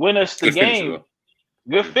win us the game.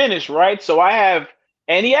 Good finish, right? So I have,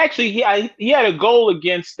 and he had a goal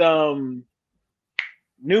against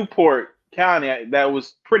Newport County that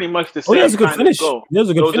was pretty much the same. That was a good finish. Goal. That was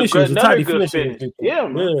a good finish. It was a tidy finish. Yeah,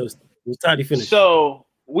 man. It was a tidy finish. So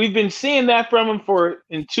we've been seeing that from him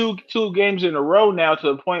in two games in a row now, to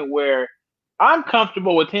the point where I'm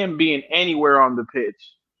comfortable with him being anywhere on the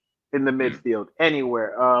pitch in the midfield,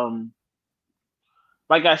 anywhere.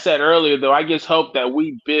 Like I said earlier, though, I just hope that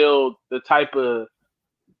we build the type of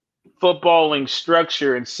footballing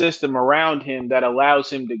structure and system around him that allows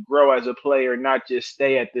him to grow as a player, not just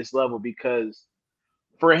stay at this level. Because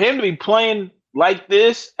for him to be playing like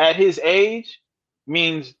this at his age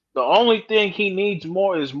means the only thing he needs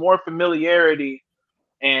is more familiarity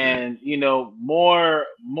and, more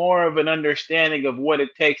of an understanding of what it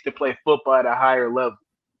takes to play football at a higher level.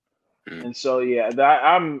 And so,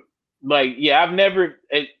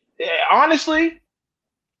 honestly,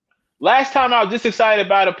 last time I was this excited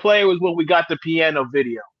about a player was when we got the piano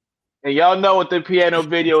video. And y'all know what the piano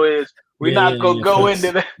video is. We're not going to go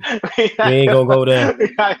into that. We ain't going to go there.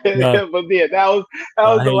 No. But yeah, that was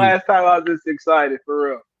the last time I was this excited, for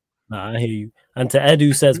real. Nah, I hear you. And to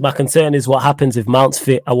Edu says, my concern is what happens if Mount's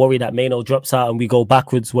fit. I worry that Mainoo drops out and we go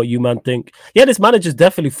backwards. What you man think? Yeah, this manager's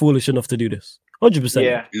definitely foolish enough to do this. 100%.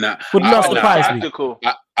 Yeah. Would not surprise me.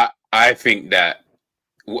 I think that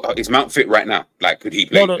is Mount fit right now? Like, could he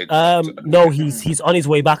play? No, he's on his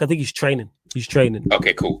way back. I think he's training.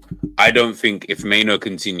 Okay, cool. I don't think if Mainoo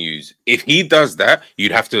continues, if he does that,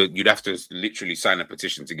 you'd have to literally sign a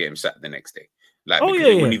petition to get him sacked the next day. Like,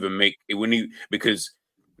 it wouldn't because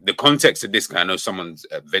the context of this guy, I know someone's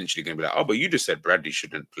eventually going to be like, oh, but you just said Bradley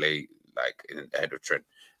shouldn't play like ahead of Trent.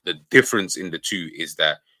 The difference in the two is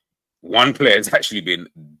that one player has actually been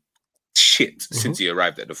shit since he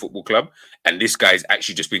arrived at the football club, and this guy's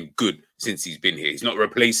actually just been good since he's been here. He's not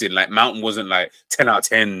replacing, like, Mountain wasn't like 10 out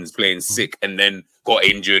of 10s playing sick and then got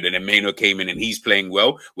injured, and then Mainoo came in and he's playing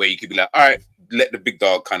well, where you could be like, all right, let the big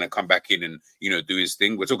dog kind of come back in and, do his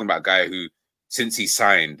thing. We're talking about a guy who, since he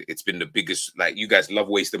signed, it's been the biggest, like, you guys love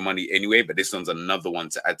wasting money anyway, but this one's another one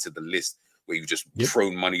to add to the list where you've just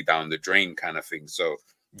thrown money down the drain kind of thing. So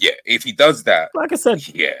yeah, if he does that, like I said,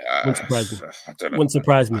 wouldn't surprise me. I don't know. Wouldn't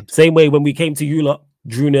surprise me. Same way when we came to you lot,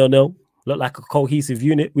 drew 0-0, looked like a cohesive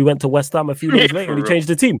unit. We went to West Ham a few days later and he changed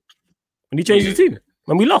the team.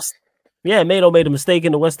 And we lost. Yeah, Mainoo made a mistake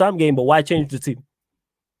in the West Ham game, but why change the team?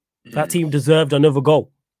 That team deserved another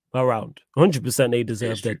goal around. 100% they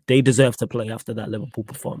deserved it. They deserve to play after that Liverpool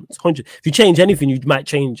performance. 100. If you change anything, you might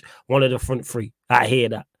change one of the front three. I hear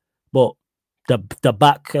that. But the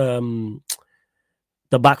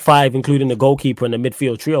back five, including the goalkeeper and the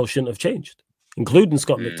midfield trio, shouldn't have changed, including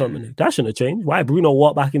Scott McTominay. That shouldn't have changed. Why Bruno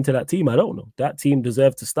walked back into that team, I don't know. That team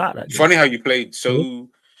deserved to start that game. Funny how you played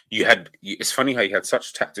it's funny how you had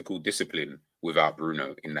such tactical discipline without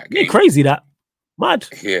Bruno in that game. Yeah, crazy that. Mad.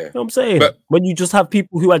 Yeah. You know what I'm saying? But when you just have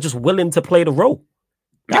people who are just willing to play the role.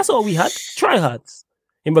 That's all we had. Tryhards.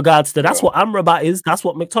 In regards to, that's what Amrabat is. That's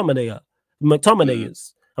what McTominay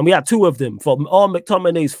is. And we had two of them. For all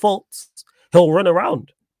McTominay's faults, he'll run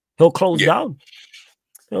around. He'll close down.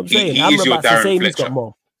 You know what I'm saying? He is your Darren Fletcher. He's got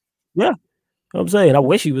more. Yeah. You know what I'm saying? I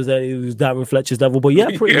wish he was Darren Fletcher's level, but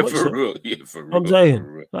pretty much. For real. I'm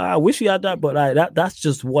saying. I wish he had that, but that's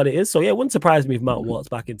just what it is. So yeah, it wouldn't surprise me if Mount walks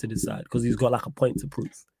back into this side because he's got like a point to prove.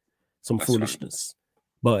 That's foolishness. Funny.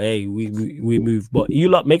 But hey, we move. But you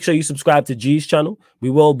lot, make sure you subscribe to G's channel.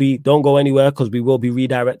 Don't go anywhere because we will be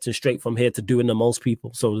redirecting straight from here to Doing the Most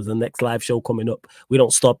People. So there's the next live show coming up. We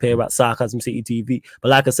don't stop here at Sarcasm City TV.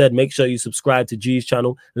 But like I said, make sure you subscribe to G's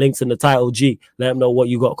channel. Links in the title, G. Let them know what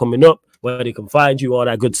you got coming up, where they can find you, all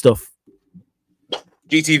that good stuff.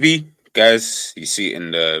 GTV, guys, you see it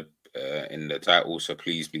in the title, so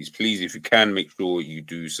please, if you can, make sure you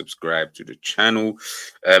do subscribe to the channel.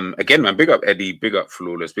 Again, man, big up Eddie, big up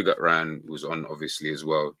Flawless, big up Ryan, who was on obviously as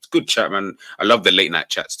well. It's good chat, man. I love the late night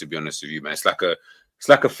chats, to be honest with you, man. It's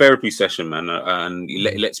like a therapy session, man, and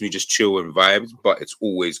it lets me just chill and vibe, but it's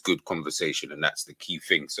always good conversation, and that's the key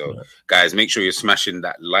thing. So guys, make sure you're smashing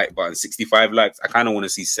that like button. 65 likes. I kind of want to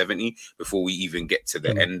see 70 before we even get to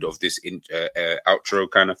the end of this outro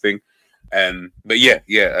kind of thing. But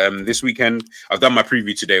this weekend I've done my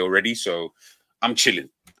preview today already, so I'm chilling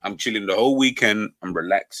the whole weekend. I'm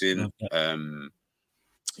relaxing. I'm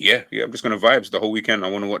just gonna vibes the whole weekend. I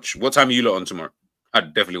want to watch. What time are you lot on tomorrow? I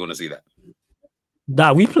definitely want to see that.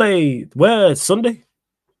 Nah, we play where Sunday.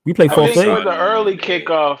 We play I think 4:30. for the early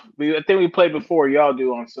kickoff, I think we play before y'all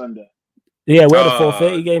do on Sunday. Yeah, we're the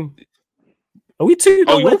 4:30 game. Are we 2?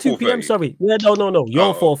 No, we're 2 p.m. 4:30. Sorry. No.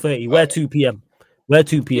 You're 4:30. We're 2 p.m. We're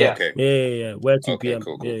 2 p.m. Okay. Yeah. We're 2 p.m.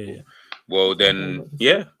 Cool. Yeah. Well, then,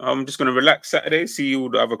 yeah, I'm just going to relax Saturday, see all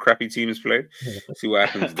the other crappy teams play, see what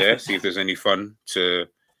happens there, see if there's anything fun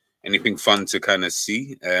to kind of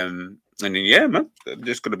see. And then, yeah, man,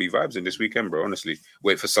 just going to be vibes in this weekend, bro, honestly.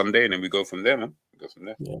 Wait for Sunday, and then we go from there, man.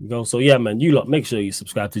 So, yeah, man, you lot, make sure you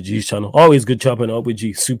subscribe to G's channel. Always good chopping up with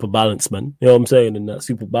G. Super balanced, man. You know what I'm saying? And that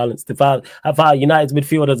super balanced. If our United's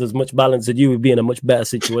midfielders as much balance as you, would be in a much better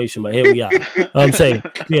situation. But here we are. You know what I'm saying?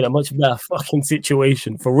 Be in a much better fucking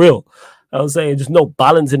situation. For real. I was saying, just no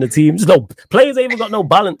balance in the team. Just no players ain't even got no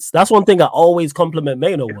balance. That's one thing I always compliment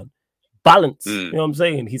Mainoo on. Balance. You know what I'm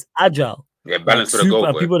saying? He's agile. Yeah, balance for the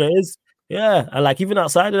goal. People that is. Yeah, and like even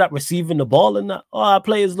outside of that, receiving the ball and that, our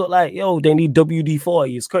players look like, they need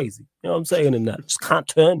WD-40. It's crazy. You know what I'm saying? And that just can't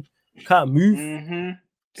turn, can't move.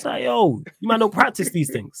 It's like, you might not practice these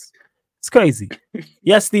things. It's crazy.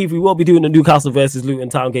 Yes, Steve, we will be doing the Newcastle versus Luton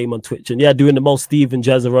Town game on Twitch. And yeah, doing the most Steve and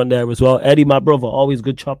Jez are on there as well. Eddie, my brother, always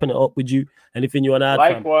good chopping it up with you. Anything you want to add?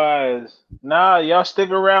 Likewise. Nah, y'all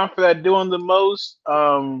stick around for that doing the most.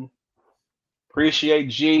 Appreciate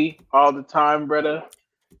G all the time, brother.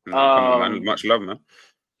 Come on, man. Much love, man.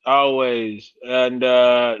 Always. And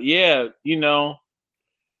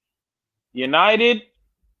United,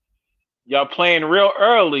 y'all playing real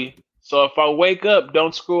early. So if I wake up,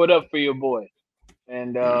 don't screw it up for your boy.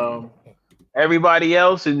 And everybody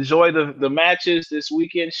else, enjoy the matches this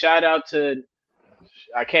weekend. Shout out to,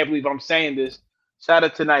 I can't believe I'm saying this, shout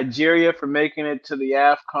out to Nigeria for making it to the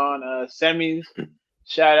AFCON semis.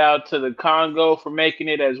 Shout out to the Congo for making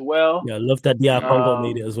it as well. Yeah, I love that DR Congo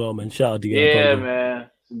made it as well, man. Shout out to DR Congo. Yeah, man.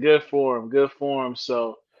 It's good for him.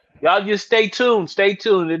 So y'all just stay tuned.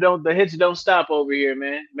 The hits don't stop over here,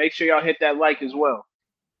 man. Make sure y'all hit that like as well.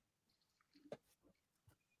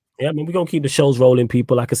 Yeah, man, we're going to keep the shows rolling,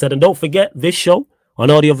 people, like I said. And don't forget, this show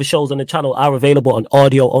and all the other shows on the channel are available on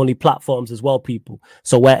audio-only platforms as well, people.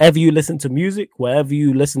 So wherever you listen to music, wherever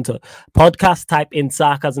you listen to podcasts, type in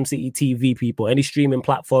Sarcasm City TV, people. Any streaming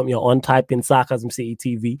platform you're on, type in Sarcasm City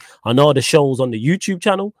TV. And all the shows on the YouTube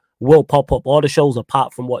channel will pop up. All the shows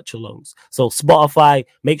apart from watch-alongs. So Spotify,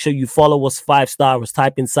 make sure you follow us 5-stars.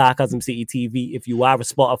 Type in Sarcasm City TV if you are a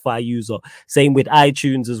Spotify user. Same with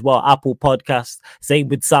iTunes as well, Apple Podcasts. Same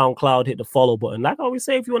with SoundCloud. Hit the follow button. Like I always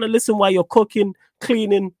say, if you want to listen while you're cooking,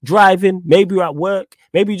 cleaning, driving, maybe you're at work,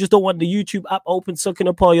 maybe you just don't want the YouTube app open, sucking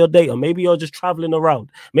up all your data, maybe you're just traveling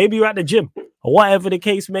around, maybe you're at the gym, or whatever the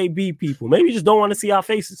case may be, people. Maybe you just don't want to see our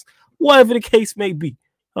faces, whatever the case may be.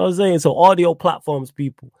 I was saying, so audio platforms,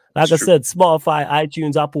 people. Like I said, Spotify,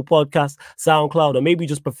 iTunes, Apple Podcasts, SoundCloud, or maybe you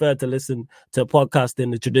just prefer to listen to a podcast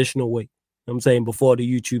in the traditional way. I'm saying before the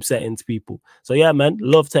YouTube settings, people. So yeah, man,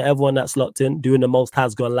 love to everyone that's locked in. Doing the most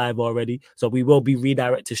has gone live already. So we will be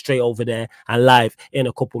redirected straight over there and live in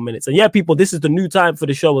a couple minutes. And yeah, people, this is the new time for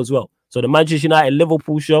the show as well. So the Manchester United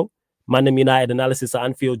Liverpool show, Man United analysis at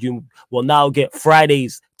Anfield, you will now get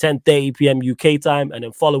Fridays 10:30 p.m. UK time, and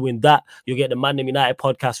then following that you'll get the Man United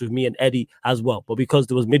podcast with me and Eddie as well. But because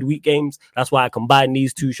there was midweek games, that's why I combined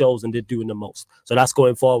these two shows and did doing the most. So that's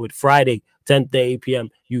going forward Friday 10:30 p.m.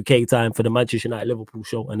 UK time for the Manchester United Liverpool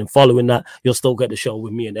show, and then following that you'll still get the show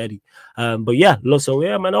with me and Eddie. But yeah, so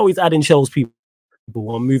yeah, man, always adding shows, people.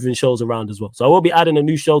 I'm moving shows around as well. So I will be adding a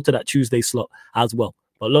new show to that Tuesday slot as well.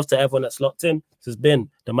 But love to everyone that's locked in. This has been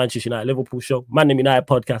the Manchester United Liverpool show, Man United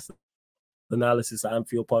podcast, analysis at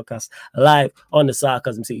Anfield podcast, live on the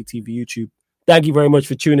Sarcasm City TV YouTube. Thank you very much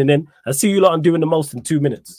for tuning in. I'll see you lot on Doing the Most in 2 minutes.